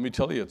let me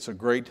tell you, it's a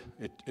great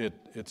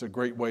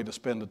way to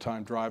spend the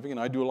time driving. And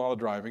I do a lot of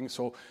driving,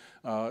 so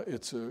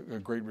it's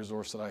a great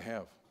resource that I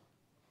have.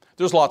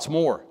 There's lots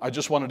more. I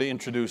just wanted to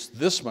introduce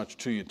this much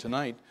to you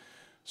tonight,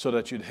 so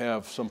that you'd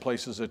have some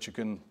places that you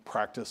can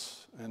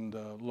practice and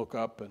look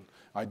up and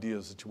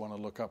ideas that you want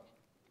to look up.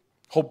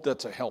 Hope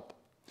that's a help.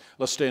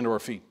 Let's stand to our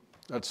feet.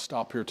 Let's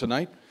stop here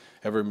tonight.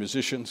 Have our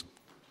musicians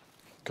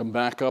come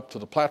back up to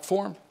the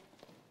platform.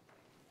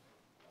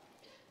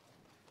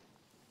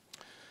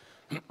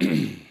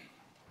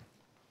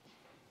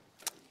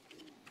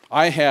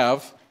 I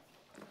have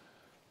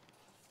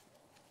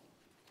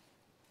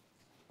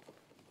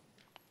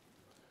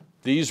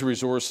these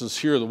resources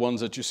here, the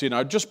ones that you see. And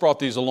I just brought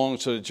these along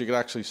so that you could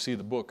actually see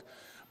the book.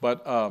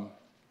 But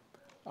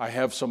I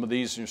have some of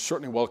these, and you're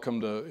certainly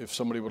welcome to, if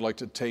somebody would like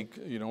to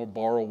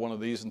borrow one of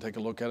these and take a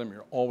look at them,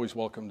 you're always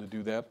welcome to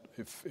do that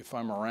if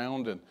I'm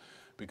around, and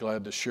be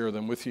glad to share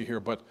them with you here.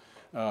 But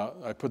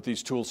I put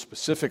these tools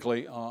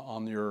specifically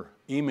on your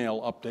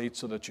email update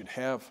so that you'd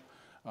have,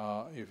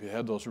 if you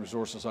had those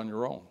resources on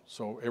your own.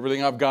 So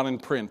everything I've got in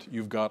print,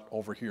 you've got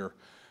over here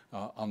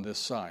on this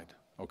side,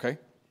 okay?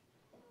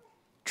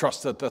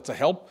 Trust that that's a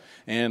help,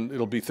 and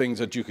it'll be things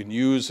that you can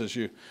use as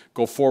you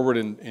go forward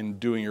in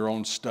doing your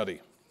own study.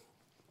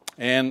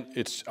 And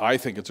I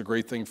think it's a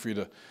great thing for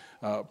you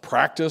to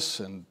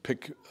practice and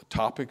pick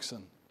topics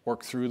and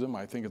work through them.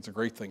 I think it's a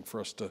great thing for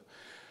us to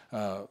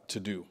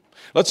do.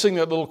 Let's sing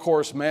that little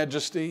chorus,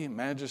 Majesty,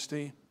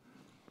 Majesty.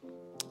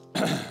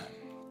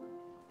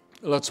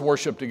 Let's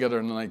worship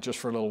together tonight just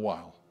for a little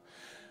while.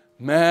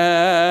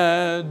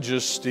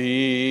 Majesty.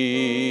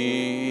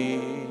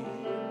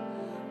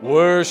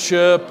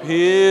 Worship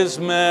His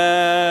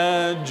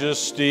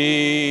majesty.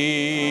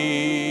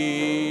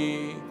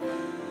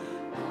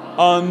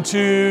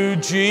 Unto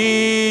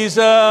Jesus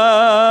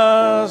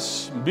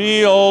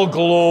be all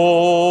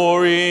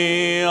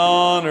glory,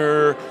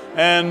 honor,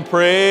 and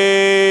praise.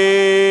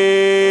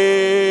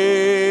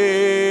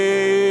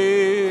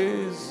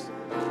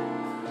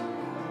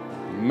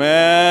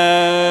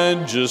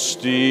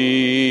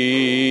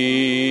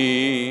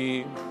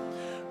 Majesty.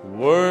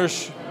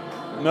 Worship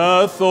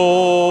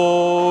authority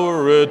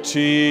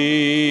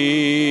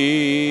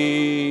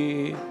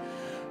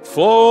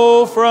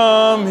flow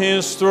from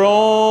His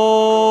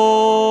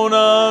throne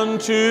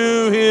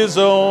unto His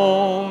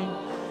own.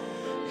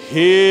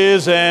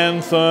 His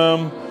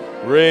anthem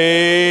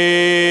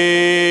raise.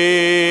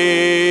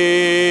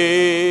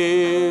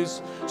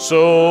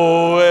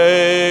 So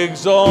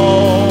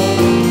exalt,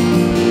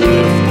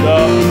 lift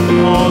up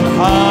on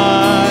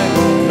high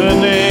the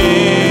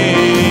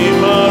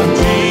name of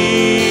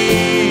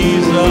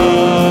Jesus.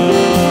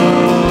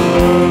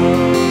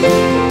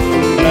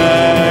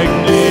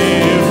 Magnify,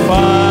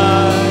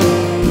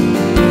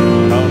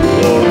 come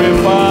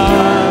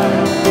glorify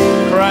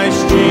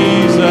Christ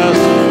Jesus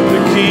the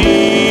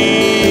King.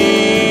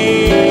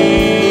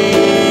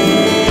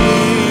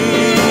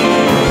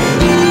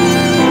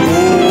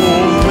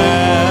 Oh,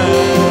 majesty,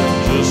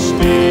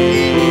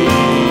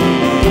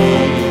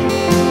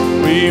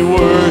 we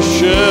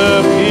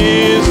worship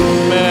His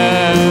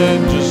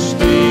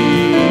majesty.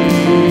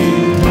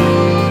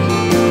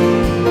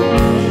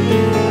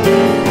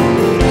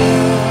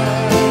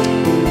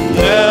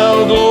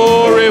 Now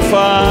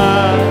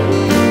glorify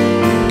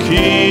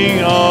King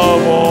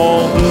of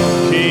all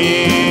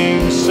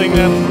kings. Sing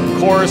that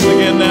chorus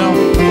again now.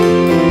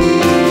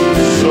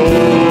 So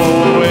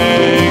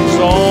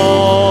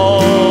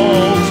exalt,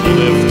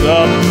 lift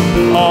up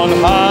on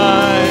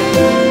high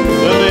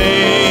the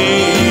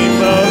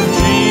name of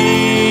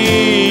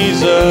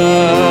Jesus.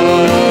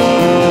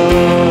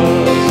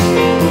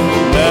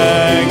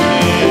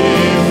 Magnify,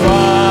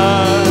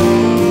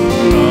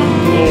 come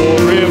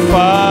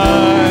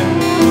glorify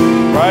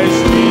Christ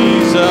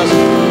Jesus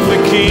the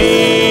King.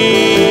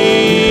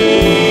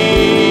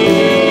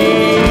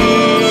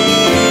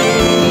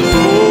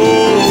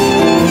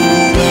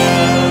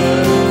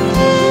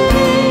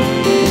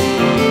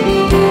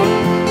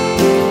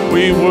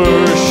 We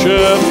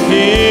worship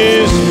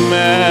His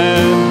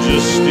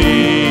majesty.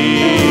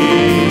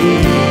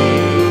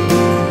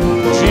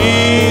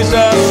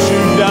 Jesus who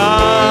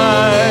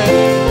died,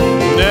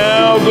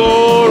 now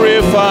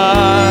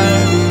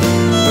glorified,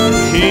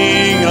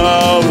 King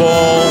of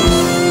all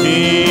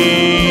kings.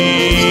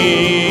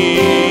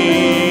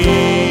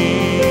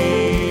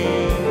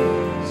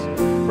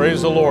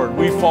 Praise the Lord.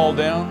 We fall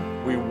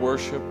down, we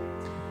worship.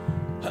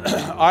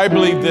 I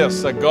believe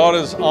this, that God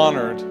is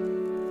honored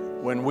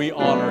when we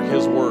honor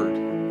His word.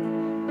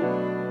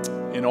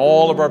 In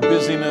all of our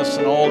busyness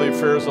and all the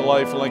affairs of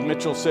life, and like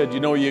Mitchell said, you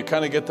know, you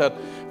kind of get that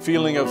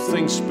feeling of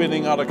things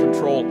spinning out of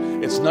control.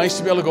 It's nice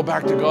to be able to go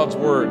back to God's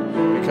word,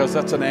 because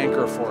that's an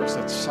anchor for us,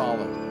 that's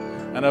solid.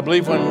 And I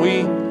believe when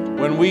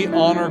we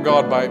honor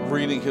God by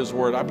reading His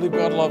word, I believe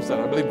God loves that.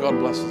 I believe God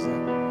blesses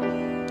that.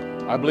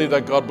 I believe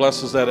that God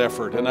blesses that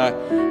effort. And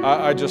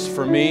I just,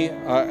 for me, you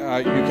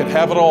can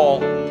have it all,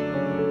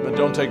 but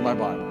don't take my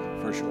Bible,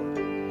 for sure.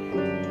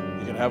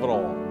 You can have it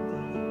all,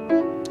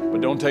 but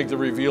don't take the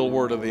revealed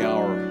word of the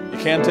hour. You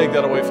can't take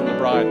that away from the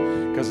bride,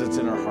 because it's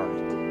in her heart.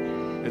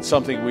 It's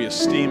something we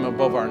esteem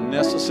above our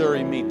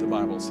necessary meat, the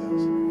Bible says.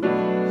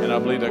 And I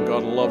believe that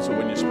God loves it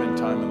when you spend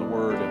time in the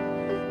Word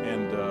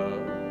and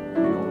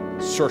you know,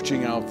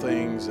 searching out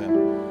things.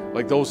 And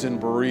like those in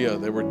Berea,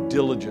 they were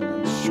diligent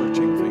in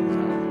searching things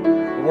out.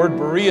 The word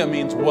Berea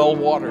means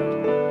well-watered.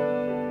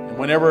 And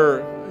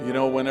whenever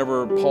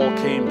Paul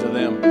came to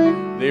them,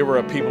 they were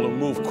a people who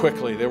moved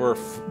quickly. They were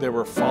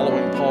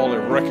following Paul. They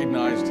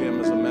recognized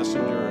him as a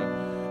messenger.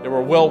 And they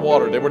were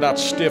well-watered. They were not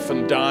stiff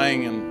and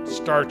dying and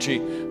starchy.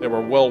 They were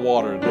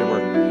well-watered.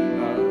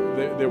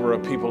 They were a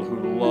people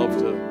who loved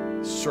to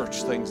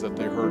search things that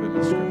they heard in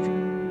the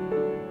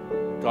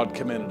Scripture. God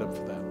commended them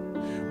for that.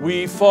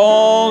 We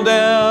fall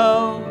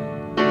down.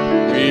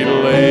 We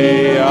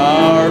lay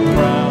our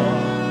crown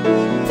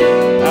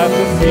at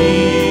the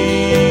feet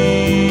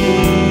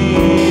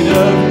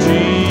of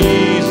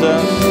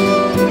Jesus,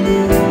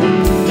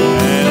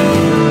 and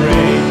the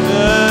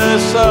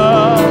greatness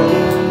of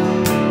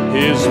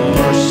His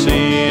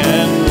mercy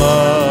and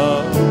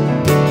love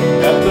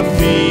at the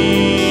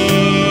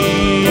feet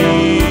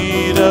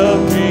of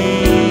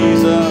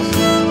Jesus.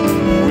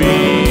 We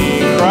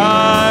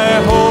cry,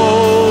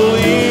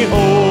 holy,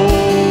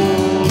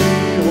 holy,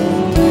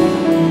 holy.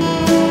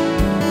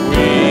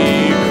 We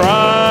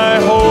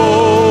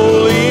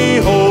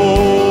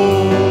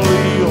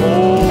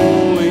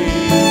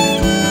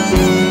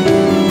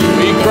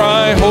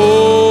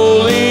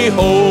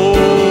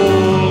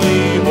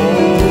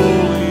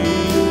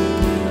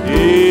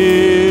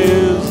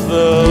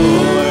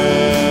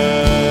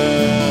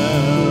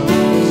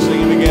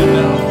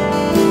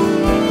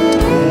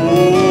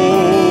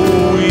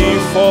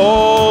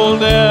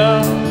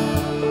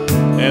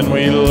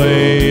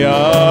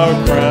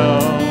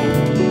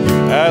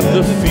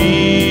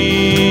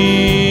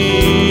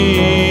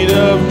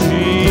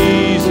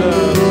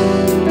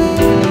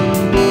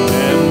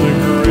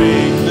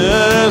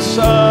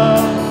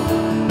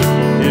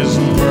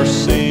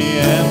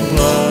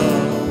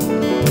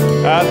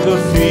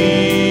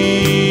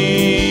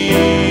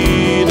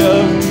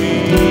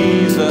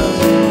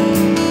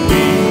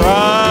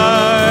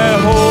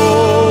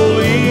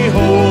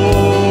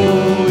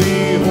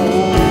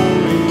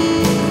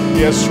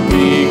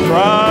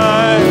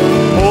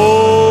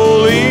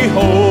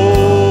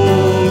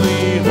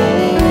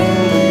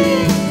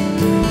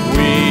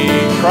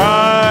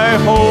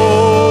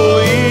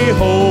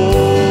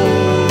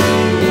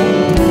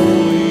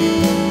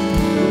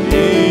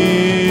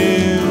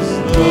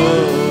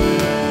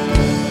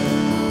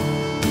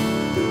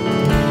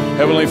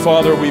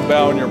Father, we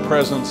bow in your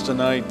presence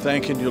tonight,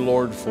 thanking you,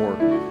 Lord, for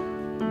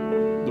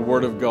the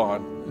Word of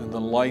God and the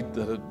light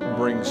that it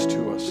brings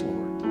to us,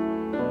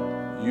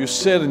 Lord. You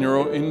said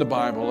in the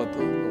Bible that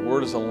the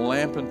Word is a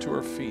lamp unto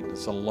our feet,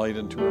 it's a light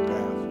unto our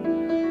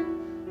path.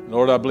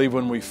 Lord, I believe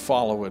when we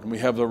follow it and we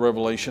have the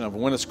revelation of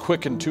when it's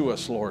quickened to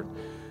us, Lord,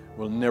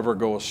 we'll never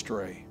go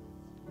astray.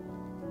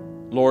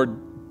 Lord,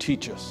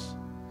 teach us.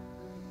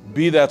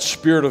 Be that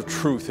Spirit of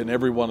truth in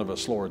every one of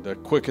us, Lord,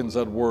 that quickens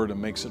that Word and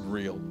makes it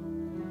real.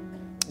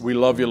 We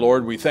love you,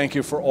 Lord. We thank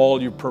you for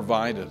all you've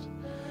provided.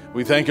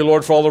 We thank you,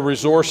 Lord, for all the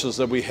resources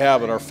that we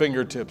have at our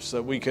fingertips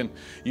that we can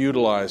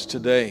utilize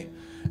today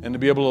and to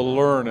be able to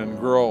learn and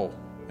grow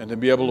and to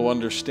be able to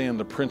understand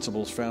the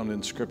principles found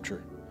in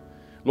Scripture.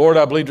 Lord,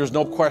 I believe there's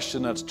no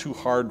question that's too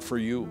hard for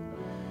you.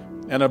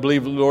 And I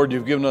believe, Lord,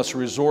 you've given us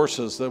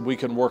resources that we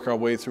can work our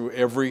way through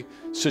every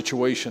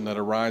situation that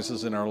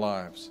arises in our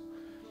lives.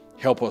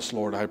 Help us,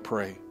 Lord, I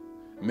pray.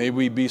 May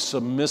we be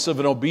submissive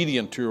and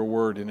obedient to your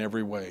word in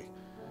every way.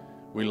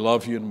 We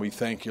love you and we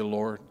thank you,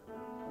 Lord.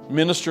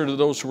 Minister to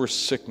those who are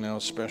sick now,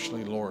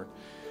 especially, Lord.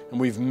 And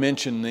we've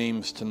mentioned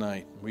names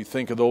tonight. We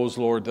think of those,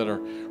 Lord, that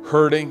are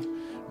hurting.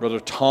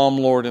 Brother Tom,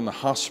 Lord, in the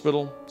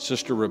hospital.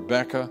 Sister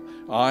Rebecca,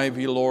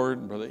 Ivy,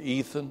 Lord. Brother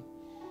Ethan.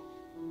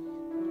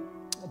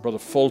 Brother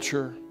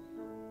Fulcher.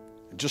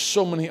 And just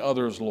so many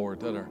others,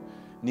 Lord, that are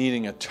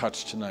needing a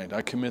touch tonight.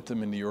 I commit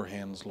them into your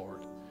hands,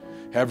 Lord.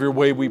 Have your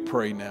way, we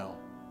pray now.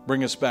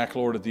 Bring us back,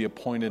 Lord, at the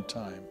appointed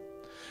time.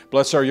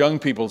 Bless our young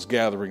people's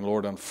gathering,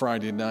 Lord, on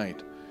Friday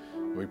night.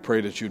 We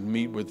pray that you'd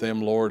meet with them,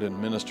 Lord, and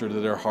minister to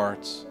their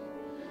hearts.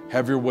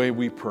 Have your way,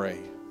 we pray.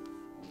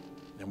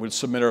 And we'll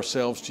submit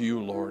ourselves to you,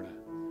 Lord.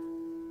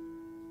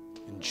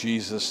 In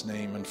Jesus'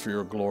 name and for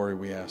your glory,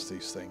 we ask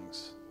these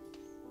things.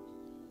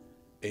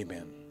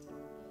 Amen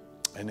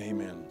and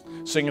amen.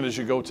 Sing it as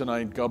you go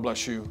tonight. God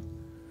bless you.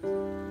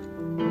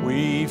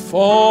 We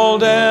fall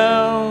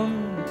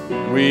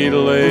down, we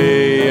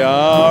lay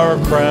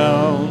our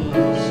crowns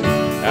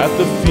at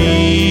the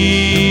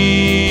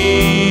feet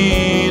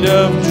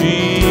of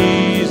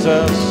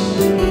Jesus.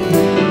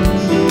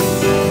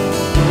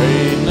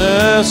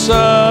 Greatness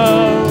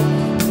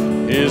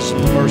of his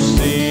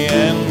mercy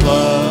and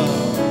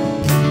love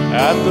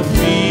at the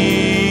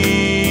feet